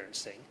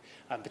experiencing,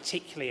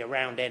 particularly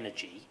around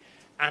energy,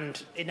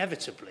 and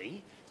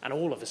inevitably, and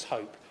all of us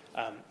hope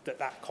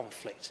that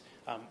conflict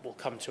will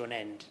come to an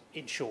end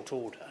in short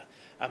order.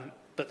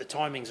 But the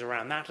timings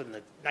around that and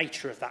the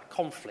nature of that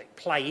conflict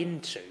play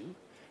into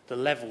the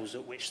levels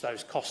at which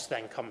those costs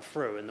then come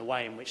through and the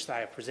way in which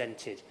they are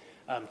presented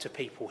to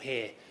people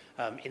here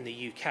in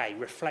the UK,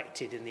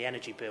 reflected in the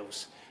energy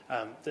bills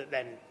that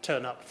then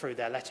turn up through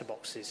their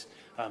letterboxes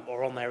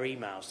or on their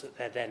emails that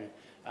they're then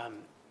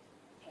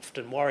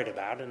often worried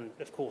about, and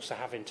of course are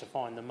having to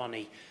find the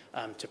money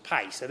to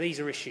pay. So these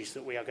are issues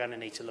that we are going to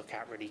need to look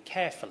at really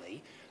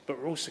carefully, but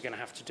we're also going to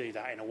have to do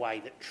that in a way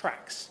that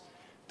tracks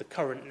the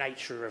current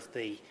nature of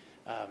the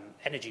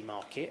energy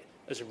market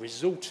as a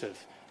result of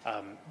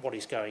what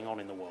is going on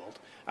in the world.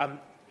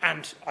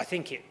 And I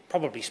think it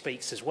probably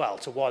speaks as well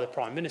to why the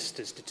Prime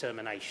Minister's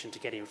determination to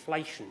get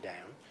inflation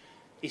down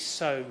is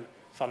so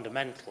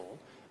fundamental,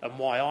 and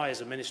why I,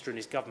 as a minister in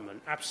his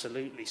government,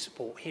 absolutely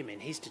support him in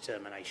his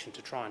determination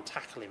to try and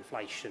tackle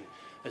inflation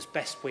as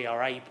best we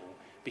are able,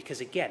 because,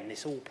 again,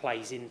 this all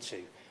plays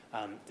into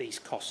these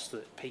costs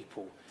that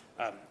people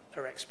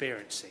are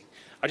experiencing.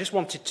 I just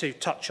wanted to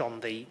touch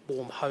on the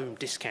warm home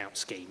discount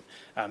scheme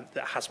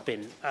that has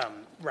been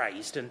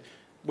raised, and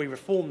we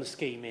reformed the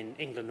scheme in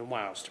England and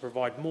Wales to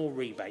provide more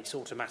rebates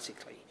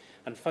automatically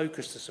and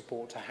focus the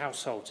support to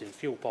households in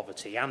fuel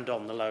poverty and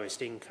on the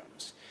lowest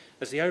incomes,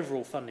 as the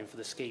overall funding for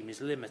the scheme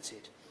is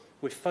limited,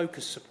 with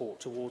focused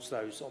support towards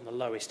those on the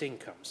lowest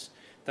incomes,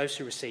 those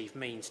who receive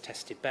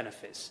means-tested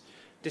benefits.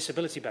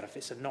 Disability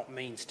benefits are not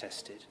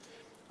means-tested.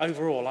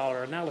 Overall,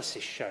 our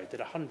analysis showed that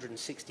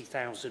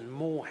 160,000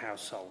 more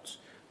households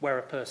where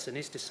a person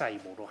is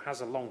disabled or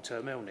has a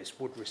long-term illness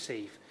would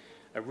receive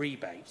a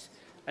rebate.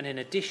 And in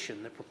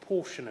addition, the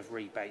proportion of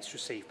rebates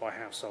received by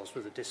households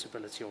with a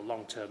disability or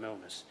long-term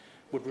illness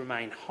would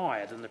remain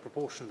higher than the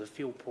proportion of the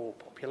fuel-poor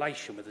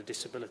population with a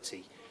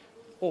disability,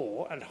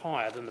 and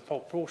higher than the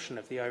proportion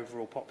of the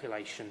overall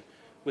population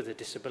with a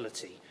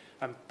disability.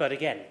 But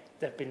again,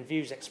 there have been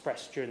views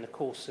expressed during the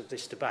course of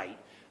this debate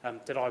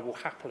that I will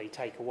happily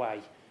take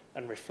away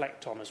and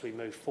reflect on as we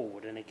move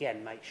forward, and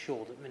again make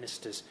sure that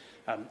ministers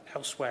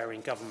elsewhere in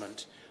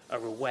government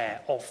are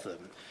aware of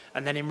them.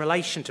 And then in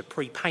relation to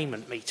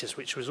prepayment meters,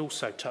 which was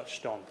also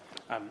touched on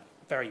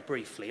very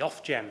briefly,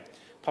 Ofgem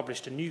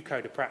published a new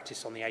code of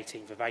practice on the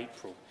 18th of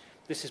April.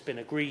 This has been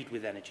agreed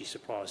with energy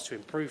suppliers to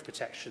improve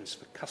protections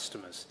for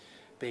customers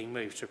being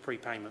moved to a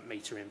prepayment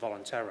meter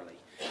involuntarily.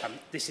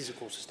 This is, of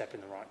course, a step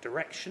in the right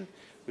direction,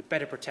 with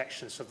better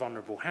protections for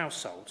vulnerable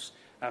households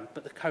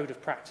but the code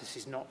of practice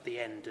is not the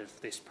end of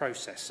this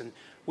process. And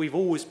we've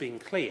always been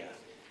clear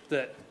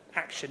that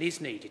action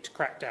is needed to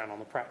crack down on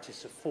the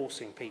practice of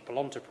forcing people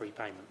onto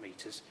prepayment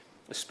meters,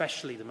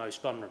 especially the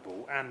most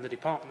vulnerable, and the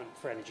Department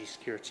for Energy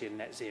Security and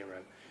Net Zero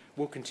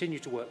will continue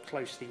to work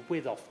closely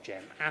with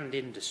Ofgem and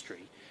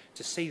industry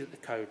to see that the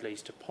code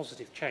leads to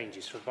positive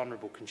changes for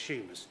vulnerable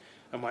consumers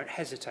and won't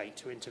hesitate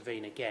to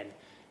intervene again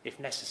if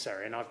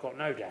necessary. And I've got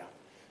no doubt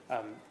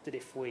that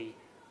if we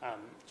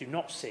do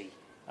not see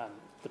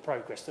the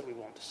progress that we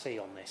want to see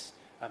on this,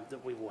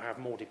 that we will have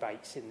more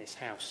debates in this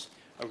House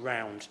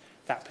around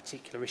that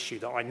particular issue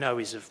that I know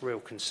is of real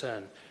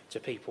concern to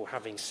people,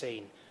 having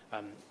seen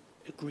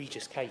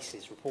egregious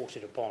cases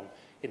reported upon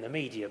in the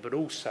media, but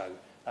also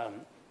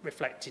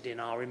reflected in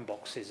our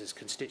inboxes as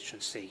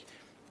constituency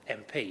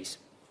MPs.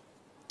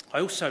 I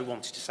also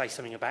wanted to say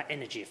something about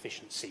energy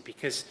efficiency,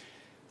 because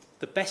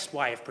the best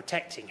way of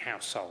protecting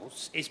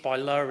households is by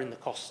lowering the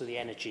cost of the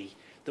energy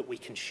that we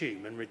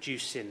consume and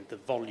reducing the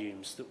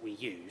volumes that we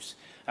use.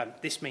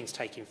 This means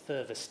taking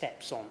further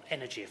steps on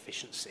energy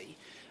efficiency.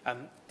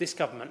 This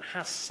government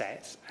has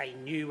set a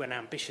new and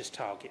ambitious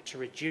target to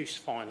reduce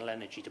final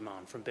energy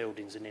demand from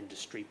buildings and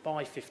industry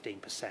by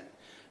 15%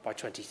 by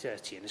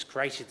 2030, and has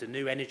created the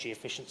new Energy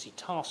Efficiency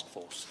Task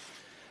Force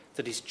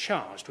that is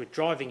charged with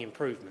driving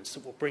improvements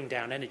that will bring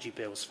down energy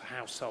bills for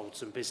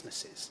households and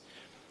businesses.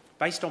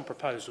 Based on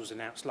proposals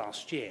announced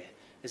last year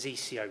as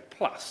ECO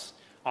Plus,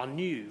 our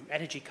new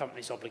Energy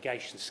Companies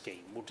Obligation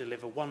Scheme will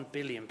deliver £1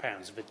 billion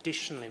of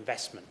additional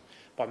investment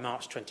by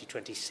March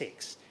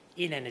 2026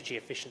 in energy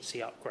efficiency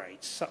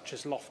upgrades, such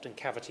as loft and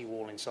cavity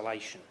wall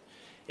insulation.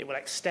 It will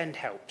extend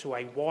help to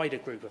a wider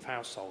group of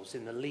households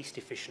in the least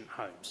efficient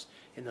homes,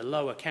 in the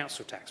lower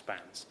council tax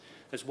bands,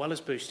 as well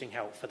as boosting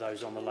help for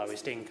those on the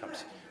lowest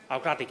incomes. I'll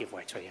gladly give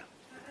way to you.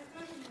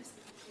 He's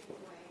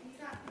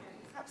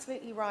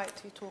absolutely right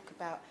to talk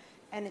about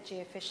energy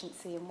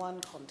efficiency in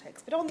one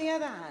context, but on the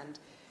other hand,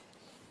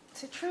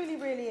 to truly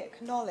really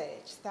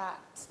acknowledge that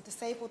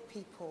disabled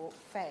people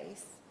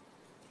face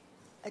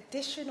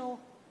additional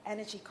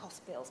energy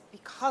cost bills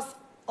because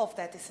of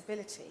their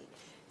disability.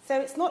 So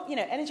it's not,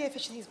 energy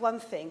efficiency is one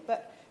thing,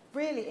 but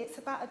really it's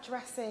about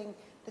addressing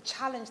the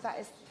challenge that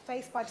is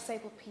faced by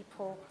disabled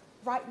people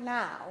right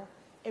now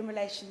in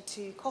relation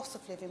to cost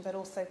of living, but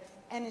also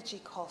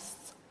energy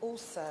costs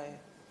also.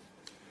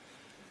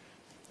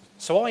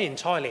 So I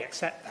entirely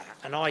accept that,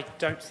 and I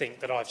don't think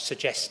that I've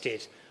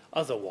suggested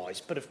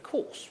otherwise. But of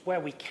course, where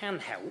we can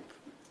help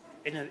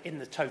in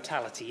the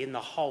totality, in the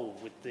whole,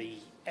 with the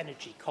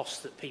energy costs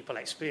that people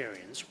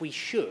experience, we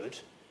should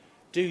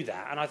do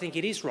that. And I think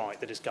it is right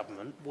that as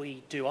government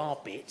we do our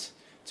bit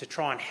to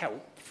try and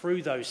help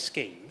through those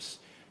schemes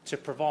to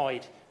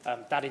provide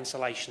that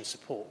insulation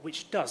support,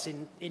 which does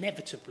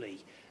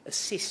inevitably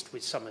assist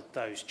with some of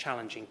those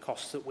challenging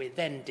costs that we're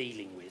then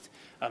dealing with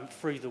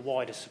through the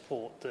wider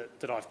support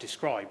that I've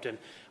described. And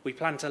we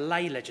plan to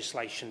lay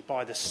legislation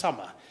by the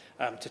summer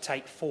to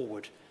take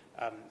forward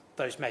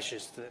those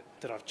measures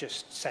that I've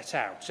just set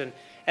out. And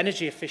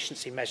energy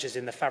efficiency measures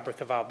in the fabric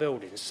of our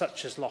buildings,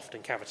 such as loft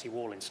and cavity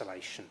wall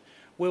insulation,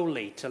 will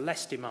lead to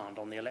less demand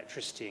on the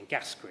electricity and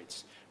gas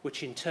grids,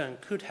 which in turn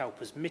could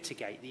help us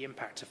mitigate the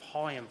impact of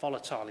high and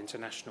volatile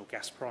international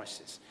gas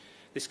prices.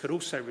 This could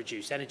also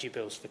reduce energy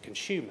bills for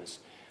consumers,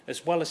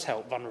 as well as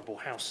help vulnerable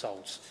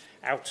households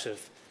out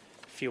of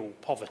fuel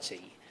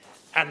poverty.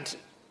 And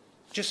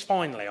just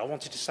finally, I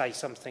wanted to say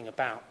something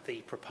about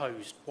the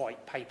proposed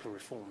white paper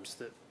reforms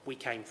that we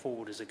came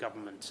forward as a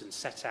government and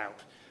set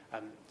out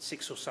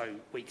 6 or so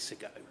weeks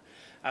ago.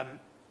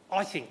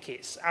 I think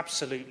it's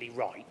absolutely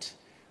right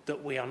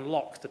that we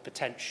unlock the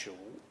potential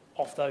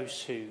of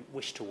those who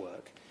wish to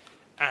work,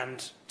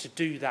 and to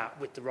do that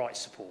with the right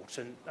support.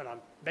 And I'm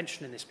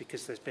mentioning this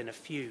because there's been a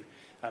few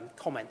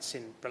comments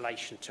in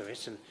relation to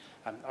it, and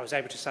I was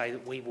able to say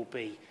that we will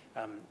be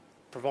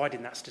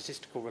providing that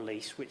statistical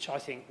release, which I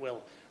think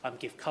will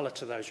give colour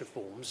to those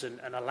reforms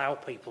and allow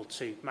people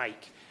to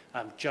make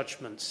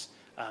judgments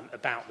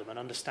about them and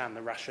understand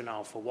the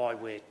rationale for why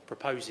we're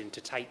proposing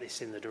to take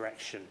this in the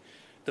direction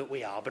that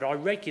we are. But I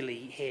regularly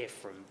hear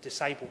from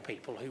disabled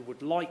people who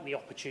would like the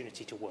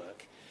opportunity to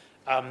work,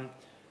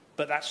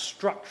 but that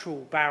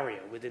structural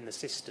barrier within the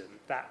system,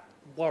 that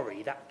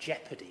worry, that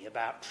jeopardy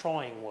about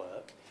trying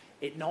work,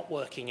 it not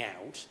working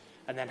out,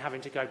 and then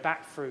having to go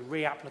back through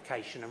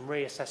reapplication and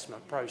reassessment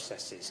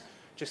processes,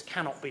 just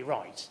cannot be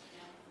right.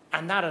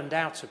 And that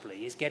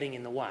undoubtedly is getting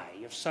in the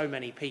way of so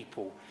many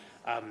people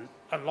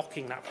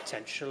unlocking that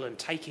potential and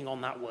taking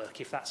on that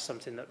work if that's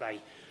something that they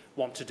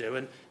want to do.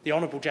 And the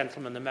Honourable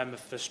Gentleman, the member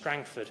for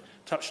Strangford,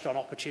 touched on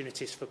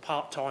opportunities for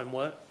part-time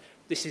work.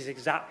 This is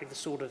exactly the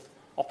sort of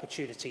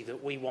opportunity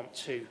that we want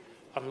to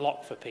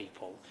unlock for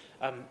people,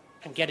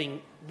 and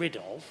getting rid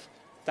of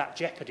that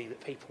jeopardy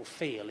that people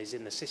feel is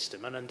in the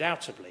system. And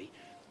undoubtedly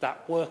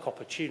that work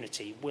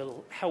opportunity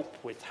will help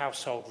with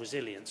household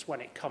resilience when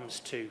it comes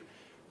to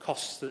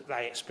costs that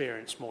they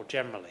experience more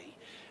generally.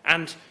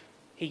 And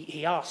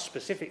he asked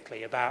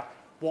specifically about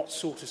what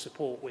sort of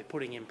support we're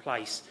putting in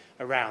place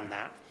around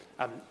that.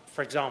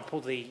 For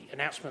example, the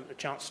announcement the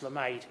Chancellor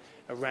made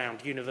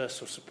around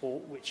universal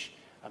support, which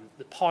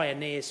the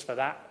pioneers for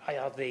that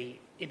are the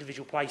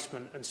individual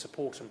placement and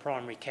support and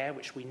primary care,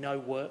 which we know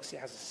works. It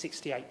has a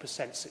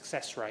 68%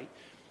 success rate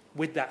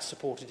with that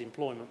supported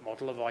employment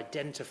model of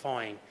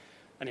identifying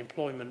an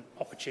employment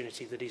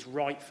opportunity that is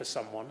right for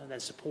someone and then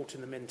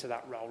supporting them into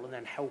that role and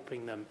then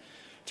helping them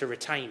to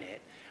retain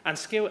it. And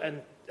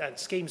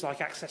schemes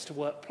like Access to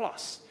Work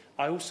Plus,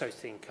 I also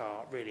think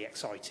are really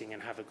exciting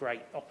and have a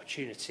great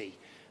opportunity.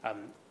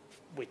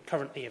 We're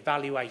currently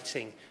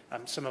evaluating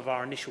some of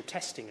our initial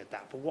testing of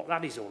that, but what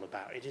that is all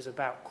about, it is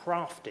about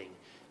crafting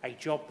a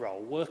job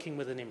role, working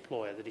with an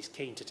employer that is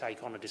keen to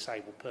take on a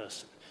disabled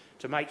person,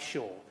 to make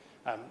sure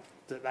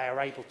that they are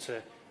able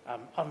to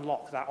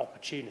unlock that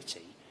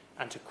opportunity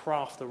and to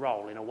craft the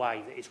role in a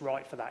way that is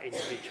right for that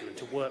individual and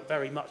to work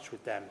very much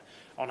with them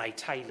on a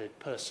tailored,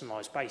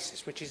 personalised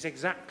basis, which is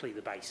exactly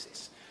the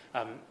basis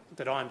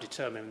that I'm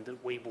determined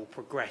that we will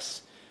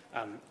progress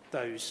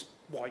those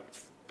white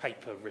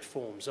paper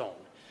reforms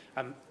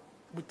on.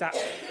 With that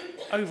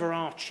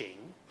overarching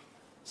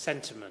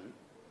sentiment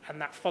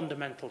and that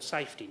fundamental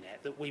safety net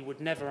that we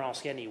would never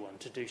ask anyone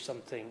to do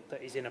something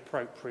that is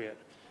inappropriate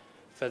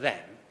for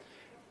them.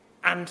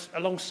 And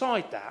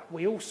alongside that,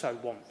 we also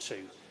want to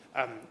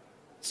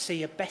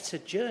see a better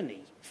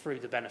journey through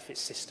the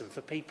benefits system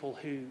for people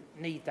who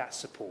need that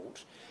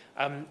support.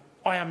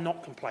 I am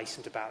not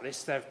complacent about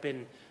this. There have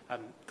been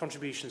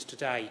contributions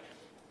today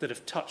that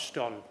have touched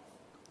on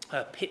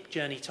PIP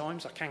journey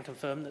times. I can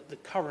confirm that the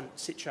current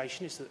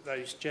situation is that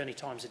those journey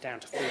times are down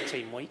to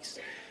 14 weeks.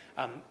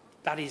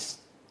 That is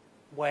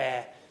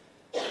where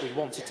we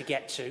wanted to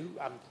get to.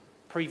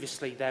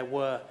 Previously, there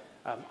were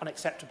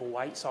unacceptable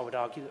waits, I would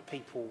argue, that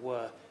people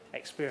were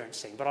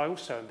experiencing. But I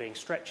also am being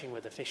stretching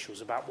with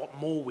officials about what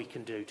more we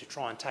can do to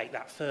try and take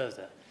that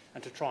further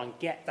and to try and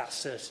get that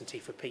certainty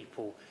for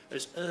people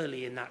as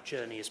early in that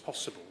journey as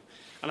possible.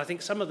 And I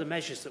think some of the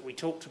measures that we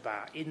talked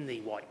about in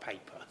the white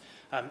paper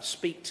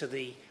speak to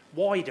the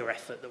wider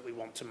effort that we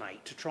want to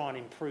make to try and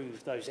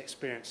improve those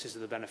experiences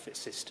of the benefit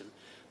system.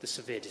 The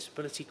severe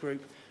disability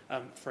group,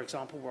 for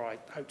example, where I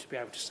hope to be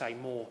able to say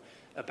more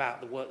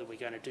about the work that we're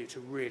going to do to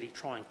really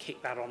try and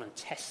kick that on and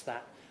test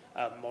that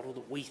model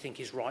that we think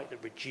is right,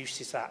 that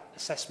reduces that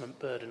assessment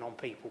burden on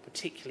people,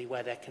 particularly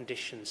where their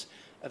conditions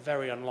are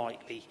very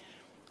unlikely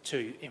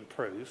to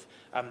improve.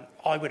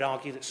 I would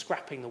argue that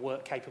scrapping the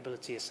work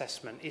capability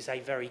assessment is a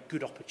very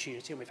good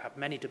opportunity, and we've had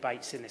many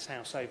debates in this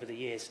House over the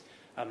years,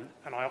 and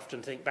I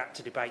often think back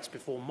to debates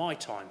before my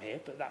time here,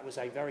 but that was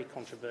a very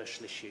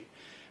controversial issue.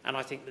 And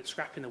I think that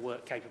scrapping the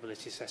work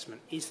capability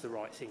assessment is the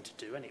right thing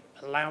to do, and it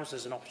allows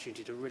us an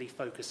opportunity to really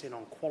focus in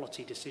on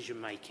quality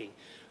decision making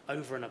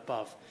over and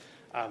above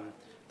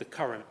the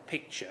current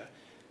picture.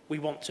 We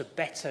want to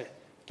better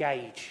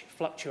gauge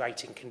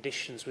fluctuating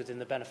conditions within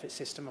the benefit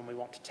system, and we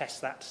want to test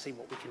that to see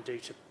what we can do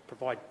to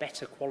provide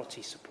better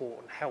quality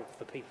support and help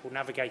for people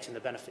navigating the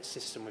benefit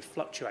system with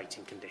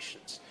fluctuating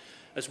conditions,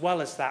 as well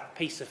as that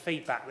piece of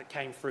feedback that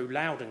came through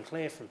loud and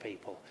clear from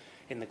people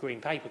in the Green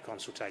Paper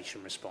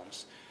consultation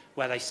response,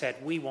 where they said,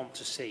 we want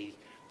to see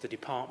the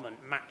department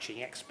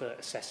matching expert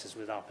assessors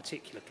with our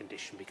particular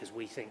condition because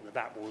we think that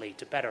that will lead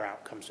to better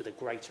outcomes with a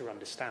greater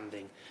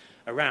understanding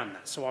around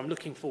that. So I'm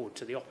looking forward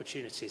to the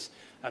opportunities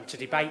to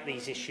debate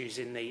these issues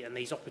and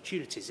these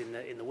opportunities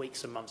in the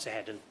weeks and months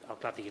ahead, and I'll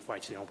gladly give way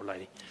to the Honourable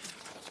Lady.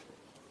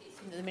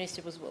 The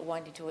Minister was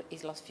winding to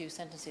his last few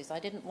sentences. I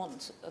didn't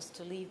want us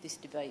to leave this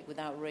debate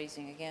without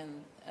raising again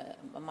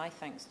my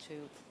thanks to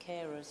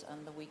carers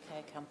and the We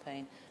Care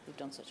campaign, who've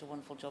done such a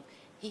wonderful job.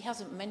 He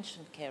hasn't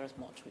mentioned carers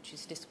much, which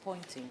is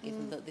disappointing,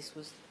 given that this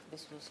was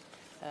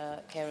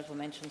carers were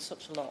mentioned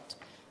such a lot.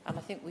 And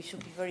I think we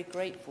should be very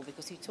grateful,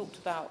 because he talked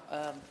about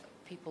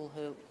people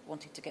who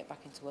wanted to get back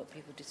into work,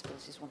 people with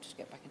disabilities wanted to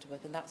get back into work,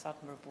 and that's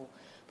admirable.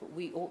 But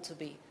we ought to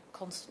be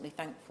constantly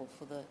thankful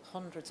for the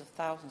hundreds of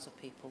thousands of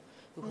people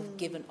who have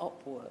given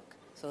up work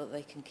so that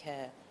they can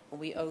care, and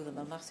we owe them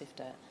a massive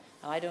debt.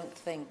 And I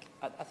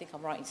think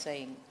I'm right in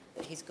saying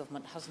that his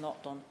government has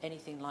not done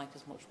anything like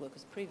as much work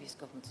as previous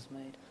governments have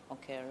made on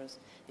carers.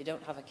 They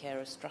don't have a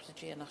carers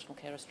strategy, a national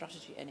carers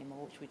strategy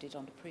anymore, which we did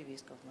under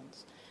previous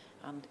governments.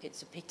 And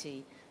it's a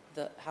pity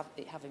that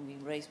having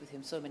been raised with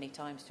him so many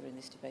times during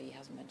this debate, he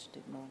hasn't mentioned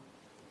it more.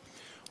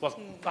 Well,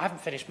 I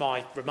haven't finished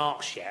my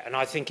remarks yet, and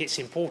I think it's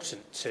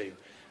important to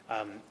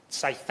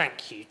say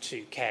thank you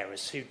to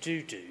carers who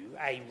do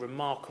a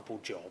remarkable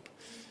job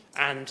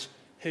and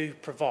who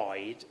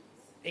provide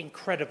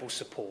incredible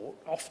support,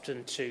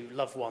 often to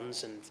loved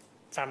ones and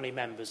family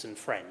members and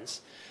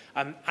friends.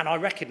 And I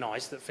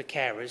recognise that for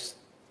carers,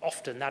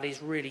 often that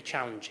is really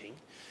challenging.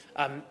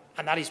 And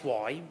that is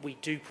why we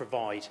do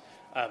provide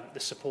the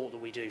support that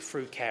we do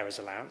through carers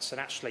allowance.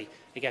 And actually,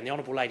 again, the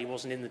Honourable Lady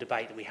wasn't in the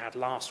debate that we had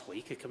last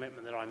week. A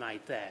commitment that I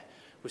made there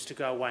was to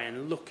go away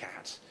and look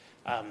at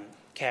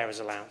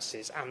carers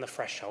allowances and the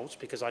thresholds,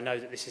 because I know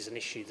that this is an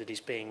issue that is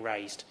being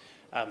raised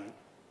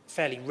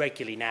fairly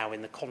regularly now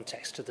in the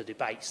context of the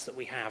debates that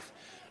we have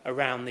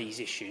around these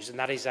issues. And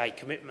that is a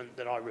commitment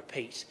that I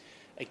repeat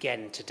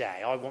again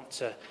today. I want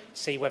to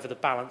see whether the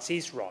balance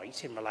is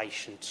right in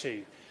relation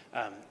to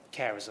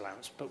carers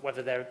allowance, but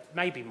whether there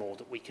may be more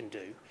that we can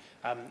do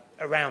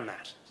around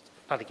that.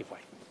 Gladly give way.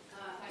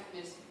 Thank you,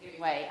 Minister, for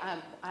giving way.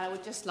 I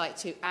would just like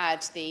to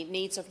add the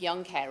needs of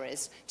young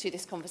carers to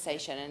this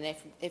conversation, and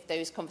if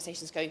those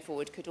conversations going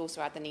forward could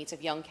also add the needs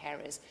of young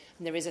carers.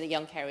 And there is a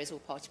Young Carers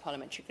All-Party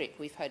Parliamentary Group.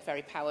 We've heard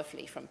very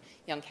powerfully from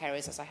young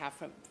carers, as I have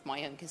from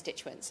my own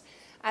constituents.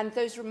 And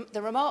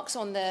the remarks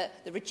on the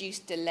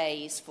reduced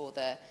delays for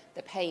the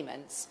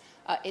payments,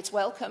 it's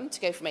welcome to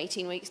go from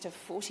 18 weeks to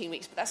 14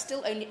 weeks, but that's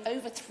still only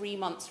over 3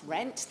 months'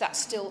 rent. That's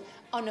still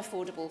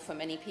unaffordable for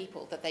many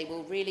people, that they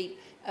will really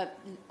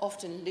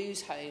often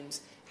lose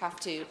homes, have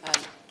to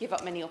give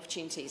up many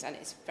opportunities, and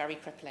it's very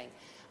crippling.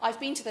 I've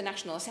been to the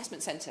National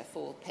Assessment Centre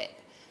for PIP,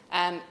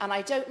 and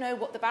I don't know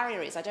what the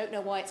barrier is. I don't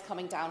know why it's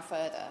coming down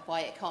further,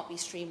 why it can't be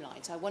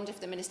streamlined. So I wonder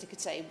if the Minister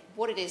could say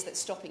what it is that's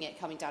stopping it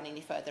coming down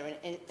any further,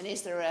 and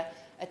is there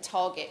a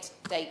target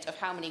date of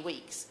how many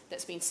weeks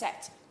that's been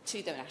set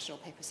to the National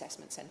PIP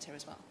Assessment Centre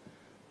as well?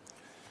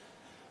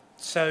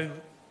 So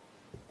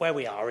where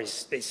we are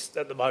is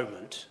at the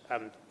moment,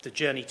 the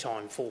journey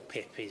time for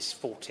PIP is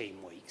 14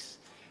 weeks.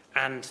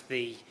 And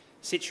the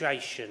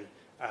situation,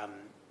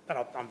 and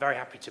I'm very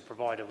happy to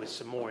provide her with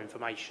some more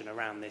information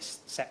around this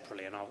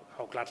separately, and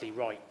I'll gladly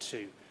write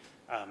to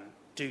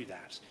do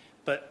that.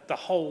 But the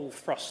whole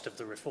thrust of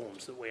the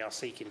reforms that we are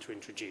seeking to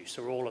introduce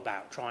are all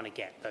about trying to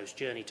get those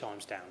journey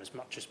times down as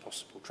much as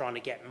possible, trying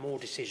to get more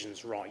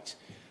decisions right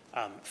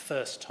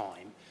first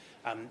time,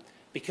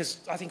 because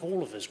I think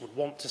all of us would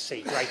want to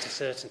see greater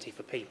certainty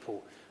for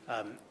people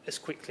as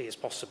quickly as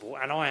possible.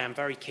 And I am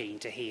very keen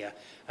to hear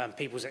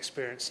people's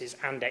experiences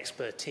and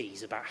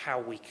expertise about how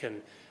we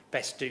can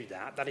best do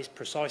that. That is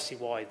precisely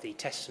why the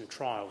tests and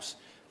trials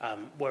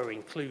were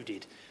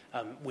included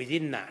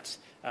within that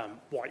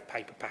white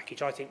paper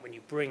package. I think when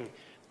you bring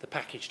the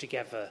package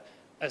together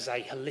as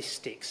a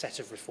holistic set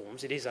of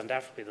reforms, it is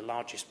undoubtedly the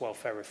largest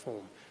welfare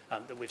reform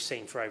that we've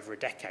seen for over a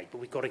decade, but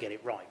we've got to get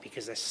it right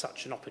because there's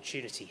such an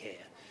opportunity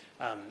here.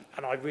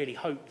 And I really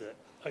hope that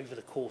over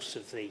the course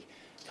of the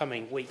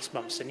coming weeks,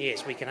 months and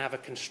years, we can have a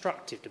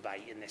constructive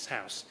debate in this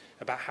House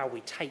about how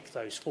we take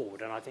those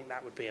forward, and I think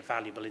that would be a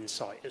valuable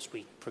insight as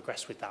we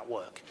progress with that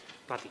work.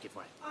 Gladly give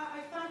way.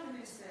 I thank the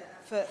Minister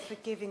for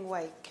giving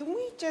way.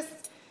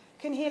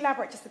 Can he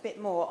elaborate just a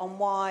bit more on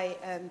why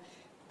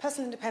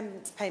personal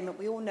independence payment,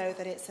 we all know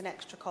that it's an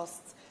extra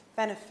costs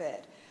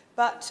benefit,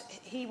 but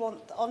he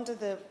wants, under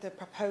the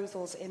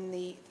proposals in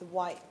the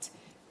white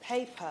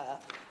paper,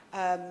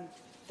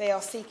 they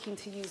are seeking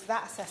to use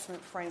that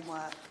assessment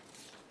framework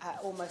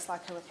almost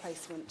like a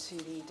replacement to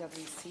the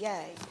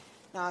WCA.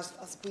 Now,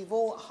 as we've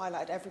all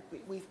highlighted,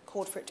 we've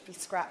called for it to be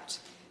scrapped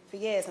for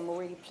years, and we're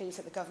really pleased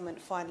that the government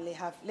finally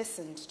have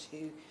listened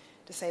to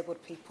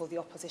disabled people, the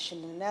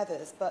opposition and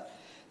others. But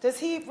does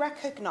he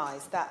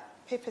recognise that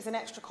PIP is an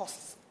extra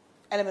cost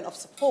element of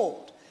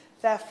support,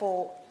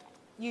 therefore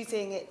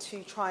using it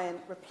to try and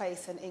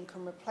replace an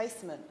income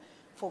replacement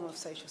form of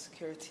social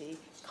security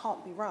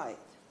can't be right?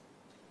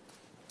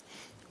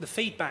 The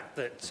feedback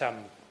that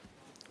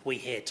we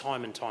hear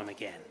time and time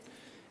again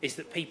is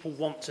that people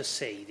want to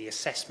see the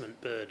assessment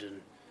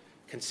burden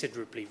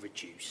considerably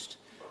reduced.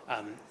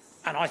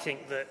 And I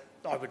think that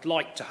I would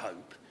like to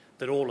hope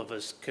that all of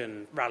us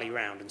can rally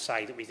round and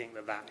say that we think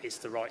that that is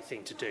the right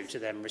thing to do, to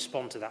then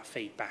respond to that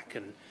feedback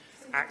and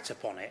act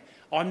upon it.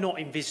 I'm not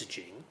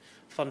envisaging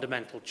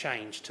fundamental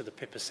change to the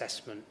PIP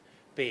assessment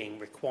being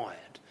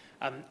required.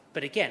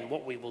 But again,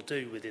 what we will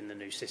do within the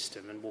new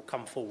system, and we'll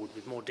come forward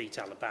with more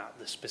detail about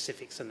the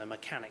specifics and the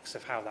mechanics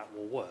of how that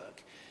will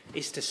work,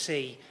 is to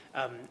see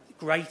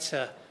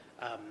greater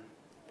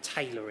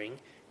tailoring,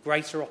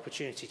 greater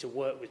opportunity to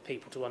work with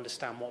people to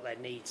understand what their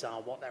needs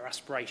are, what their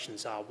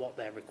aspirations are, what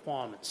their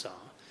requirements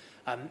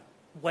are,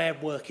 where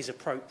work is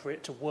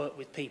appropriate, to work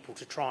with people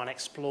to try and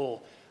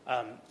explore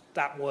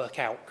that work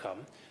outcome.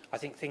 I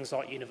think things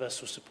like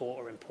universal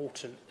support are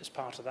important as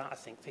part of that. I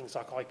think things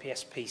like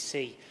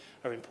IPSPC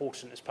are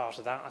important as part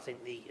of that. I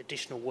think the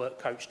additional work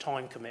coach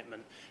time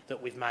commitment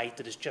that we've made,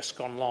 that has just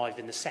gone live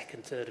in the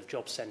second third of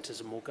job centres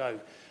and will go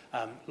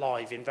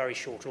live in very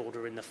short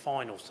order in the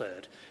final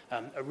third,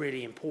 are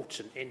really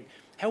important in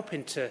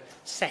helping to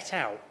set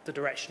out the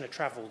direction of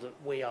travel that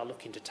we are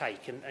looking to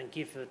take and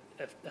give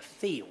a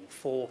feel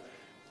for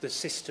the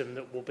system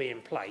that will be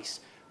in place.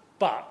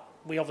 But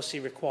we obviously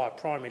require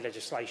primary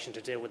legislation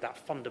to deal with that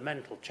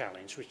fundamental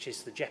challenge, which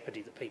is the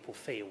jeopardy that people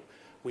feel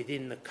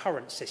within the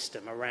current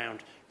system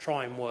around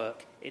try and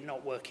work, it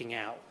not working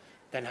out,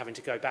 then having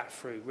to go back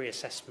through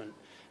reassessment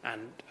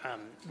and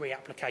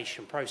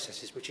reapplication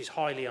processes, which is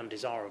highly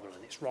undesirable,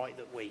 and it's right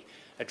that we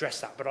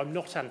address that. But I'm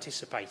not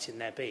anticipating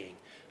there being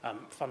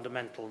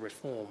fundamental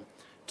reform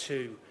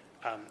to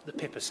the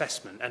PIP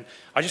assessment. And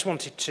I just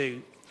wanted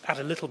to add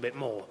a little bit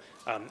more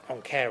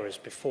on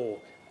carers before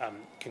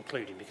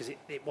concluding, because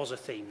it was a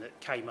theme that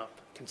came up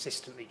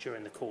consistently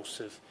during the course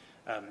of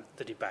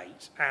the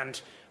debate. And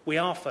we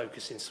are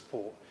focusing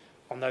support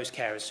on those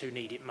carers who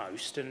need it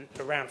most, and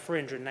around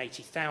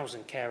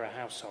 380,000 carer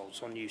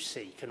households on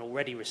UC can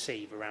already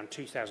receive around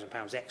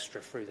 £2,000 extra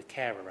through the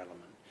carer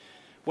element.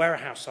 Where a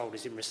household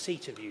is in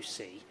receipt of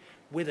UC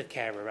with a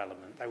carer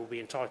element, they will be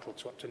entitled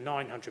to up to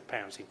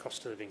 £900 in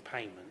cost of living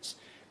payments,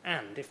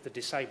 and if the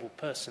disabled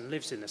person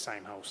lives in the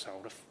same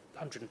household,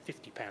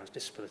 £150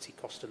 disability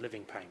cost of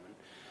living payment.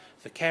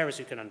 For carers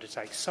who can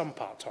undertake some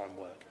part-time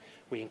work,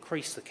 we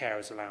increase the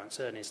carers allowance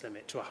earnings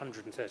limit to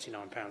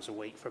 £139 a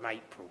week from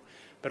April.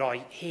 But I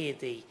hear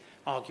the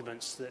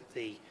arguments that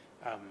the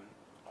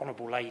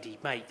Honourable Lady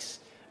makes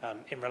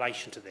in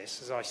relation to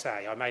this. As I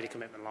say, I made a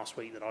commitment last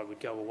week that I would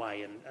go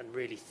away and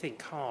really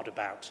think hard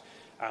about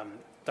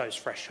those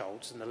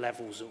thresholds and the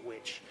levels at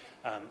which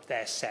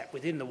they're set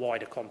within the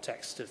wider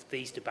context of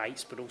these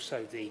debates, but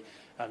also the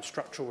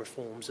structural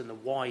reforms and the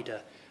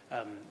wider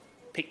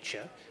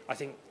picture. I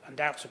think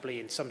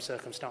undoubtedly in some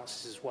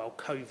circumstances as well,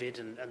 COVID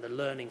and the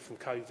learning from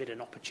COVID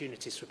and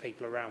opportunities for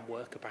people around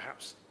work are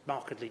perhaps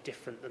markedly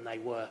different than they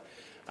were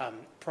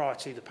prior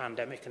to the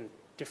pandemic, and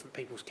different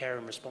people's care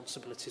and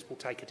responsibilities will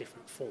take a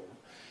different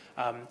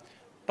form.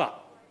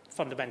 But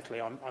fundamentally,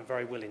 I'm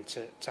very willing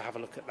to have a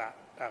look at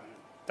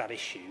that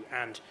issue.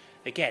 And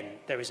again,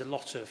 there is a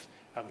lot of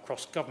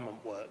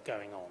cross-government work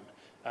going on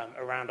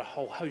around a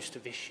whole host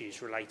of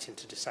issues relating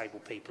to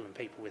disabled people and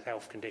people with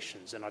health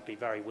conditions, and I'd be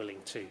very willing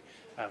to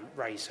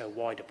raise her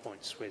wider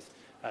points with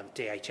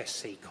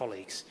DHSC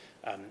colleagues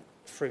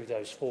through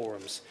those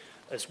forums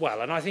as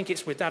well. And I think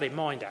it's with that in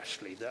mind,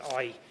 actually, that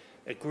I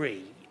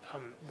agree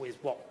with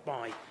what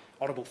my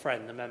honourable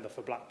friend, the member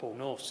for Blackpool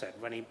North, said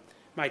when he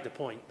made the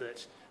point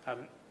that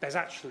there's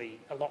actually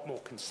a lot more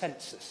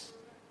consensus,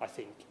 I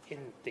think, in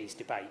these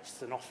debates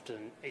than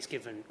often is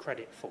given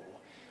credit for.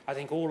 I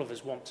think all of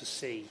us want to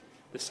see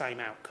the same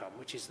outcome,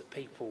 which is that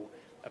people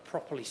are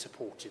properly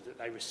supported, that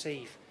they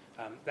receive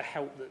the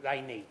help that they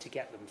need to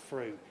get them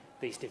through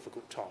these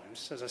difficult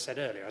times. As I said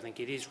earlier, I think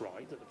it is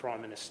right that the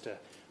Prime Minister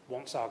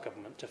wants our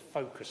government to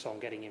focus on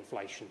getting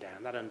inflation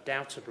down. That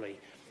undoubtedly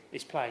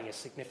is playing a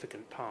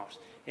significant part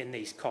in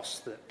these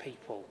costs that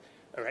people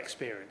are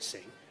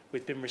experiencing.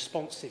 We've been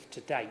responsive to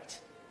date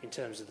in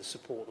terms of the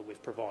support that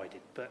we've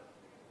provided, but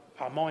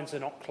our minds are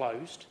not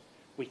closed.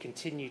 We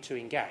continue to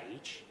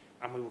engage,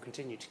 and we will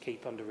continue to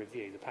keep under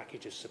review the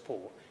package of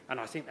support. And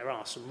I think there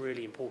are some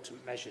really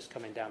important measures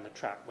coming down the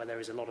track where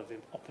there is a lot of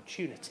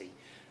opportunity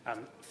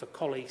for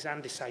colleagues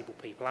and disabled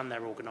people and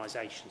their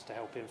organisations to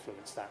help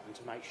influence that and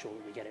to make sure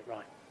that we get it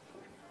right.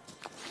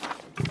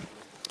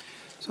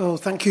 So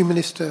thank you,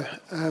 Minister.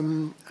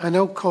 I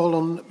now call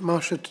on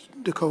Marsha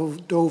De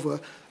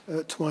Cordova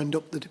to wind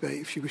up the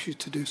debate if she wishes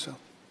to do so.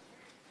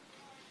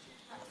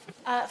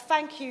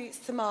 Thank you,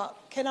 Sir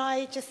Mark. Can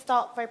I just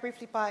start very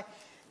briefly by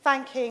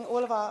thanking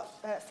all of our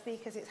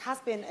speakers. It has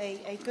been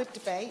a good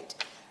debate.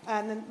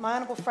 And my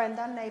honourable friend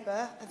and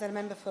neighbour, as a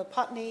member for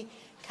Putney,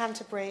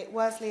 Canterbury,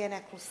 Worsley and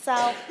Eccles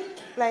South,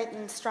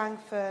 Blayton,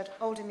 Strangford,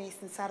 Oldham East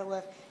and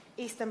Saddleworth,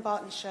 Eastern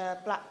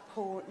Bartonshire,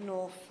 Blackpool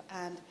North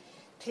and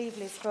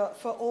Cleveland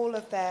for all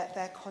of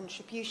their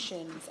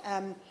contributions.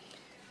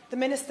 The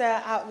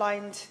Minister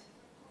outlined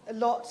a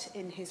lot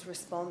in his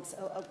response,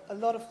 a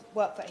lot of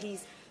work that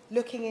he's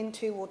looking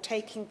into or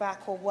taking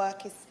back, or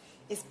work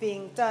is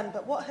being done.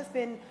 But what has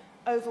been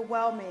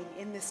overwhelming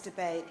in this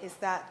debate is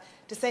that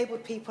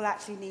disabled people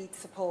actually need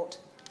support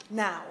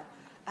now.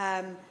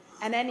 And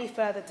any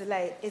further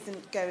delay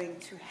isn't going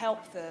to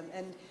help them.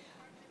 And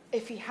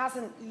if he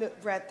hasn't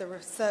read the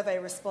survey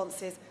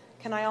responses,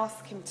 can I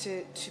ask him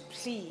to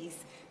please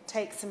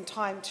take some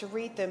time to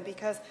read them,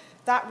 because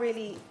that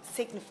really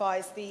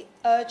signifies the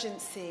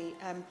urgency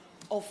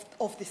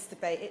of this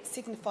debate. It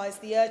signifies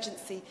the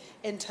urgency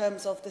in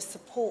terms of the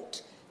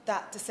support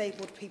that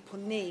disabled people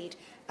need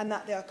and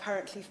that they are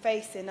currently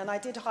facing. And I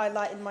did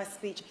highlight in my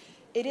speech,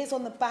 it is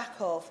on the back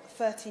of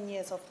 13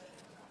 years of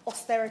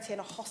austerity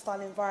and a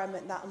hostile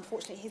environment that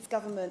unfortunately his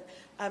government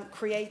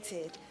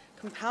created,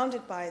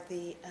 compounded by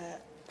the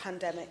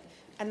pandemic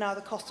and now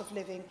the cost of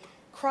living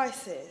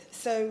crisis.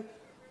 So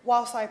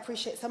whilst I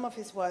appreciate some of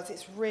his words,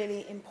 it's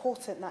really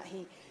important that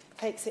he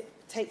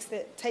takes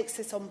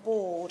this on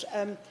board.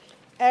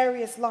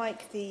 Areas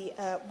like the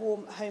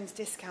warm homes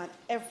discount,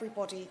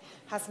 everybody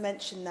has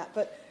mentioned that.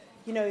 But,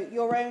 you know,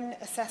 your own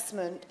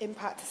assessment,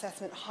 impact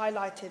assessment,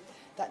 highlighted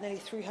that nearly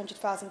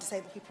 300,000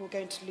 disabled people were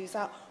going to lose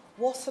out.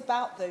 What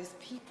about those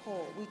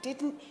people? We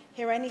didn't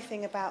hear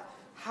anything about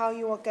how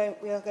we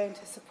are going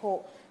to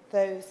support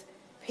those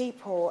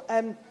people.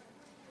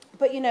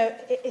 But, you know,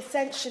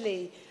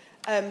 essentially,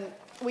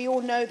 we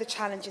all know the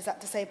challenges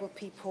that disabled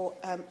people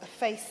are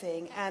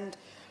facing. And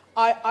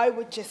I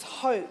would just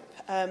hope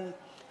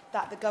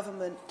that the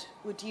government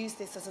would use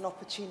this as an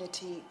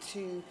opportunity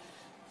to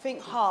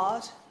think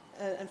hard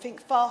and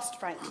think fast,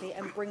 frankly,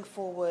 and bring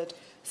forward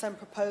some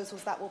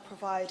proposals that will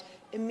provide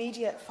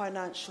immediate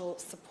financial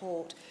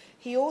support.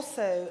 He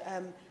also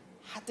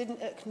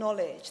didn't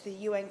acknowledge the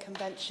UN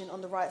Convention on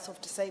the Rights of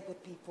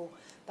Disabled People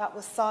that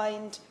was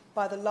signed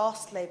by the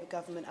last Labour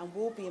government and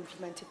will be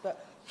implemented,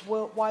 but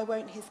why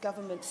won't his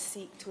government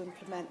seek to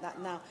implement that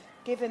now?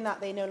 given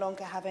that they no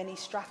longer have any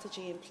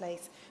strategy in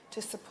place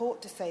to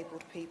support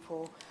disabled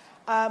people.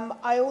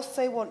 I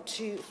also want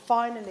to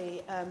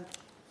finally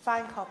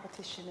thank our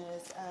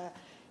petitioners,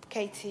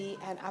 Katie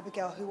and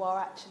Abigail, who are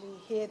actually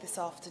here this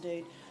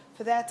afternoon,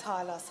 for their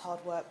tireless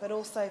hard work, but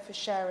also for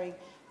sharing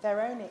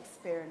their own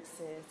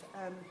experiences.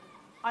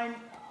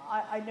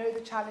 I know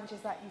the challenges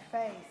that you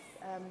face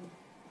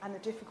and the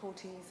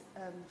difficulties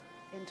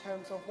in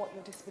terms of what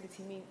your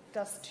disability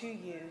does to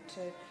you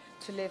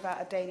to live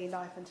out a daily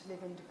life and to live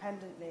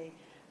independently.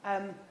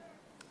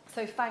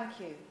 So thank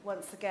you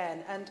once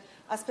again. And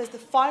I suppose the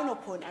final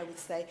point I would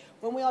say,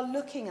 when we are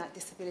looking at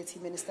disability,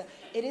 Minister,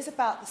 it is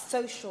about the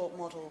social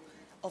model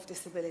of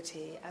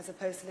disability as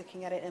opposed to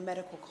looking at it in a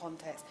medical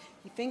context.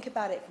 You think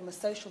about it from a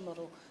social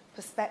model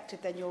perspective,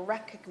 then you'll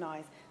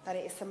recognise that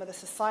it is some of the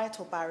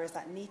societal barriers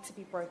that need to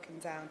be broken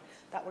down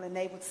that will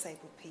enable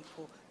disabled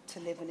people to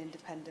live an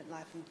independent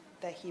life and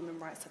their human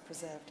rights are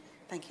preserved.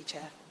 Thank you,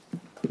 Chair.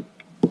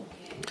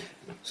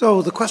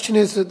 So the question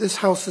is that this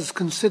House has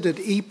considered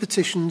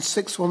E-petitions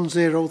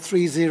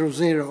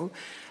 610300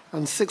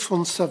 and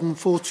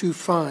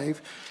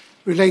 617425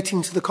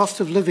 relating to the cost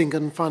of living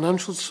and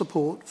financial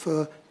support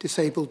for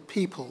disabled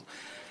people.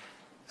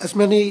 As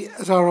many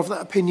as are of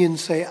that opinion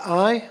say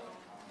aye.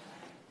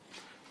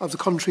 Of the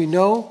contrary,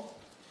 no.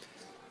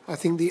 I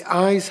think the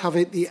ayes have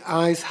it, the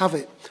ayes have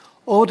it.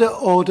 Order,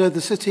 order, the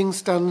sitting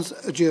stands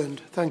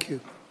adjourned. Thank you.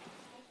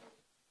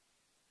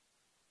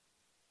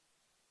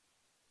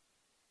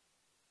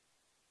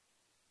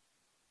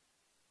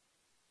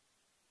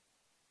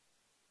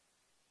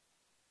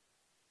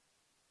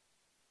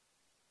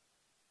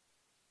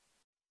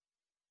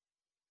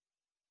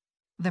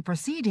 The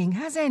proceeding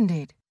has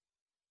ended.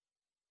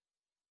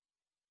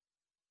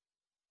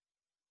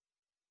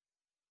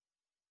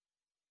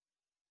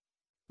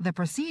 The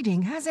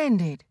proceeding has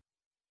ended.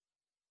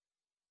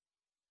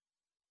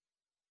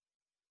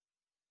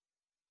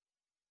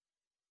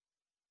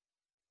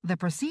 The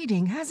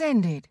proceeding has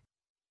ended.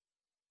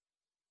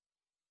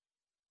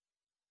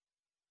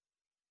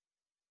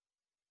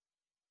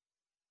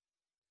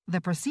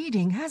 The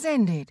proceeding has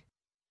ended.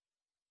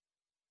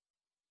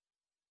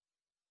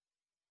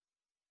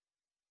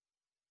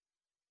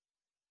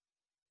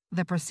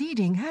 The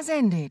proceeding has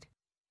ended.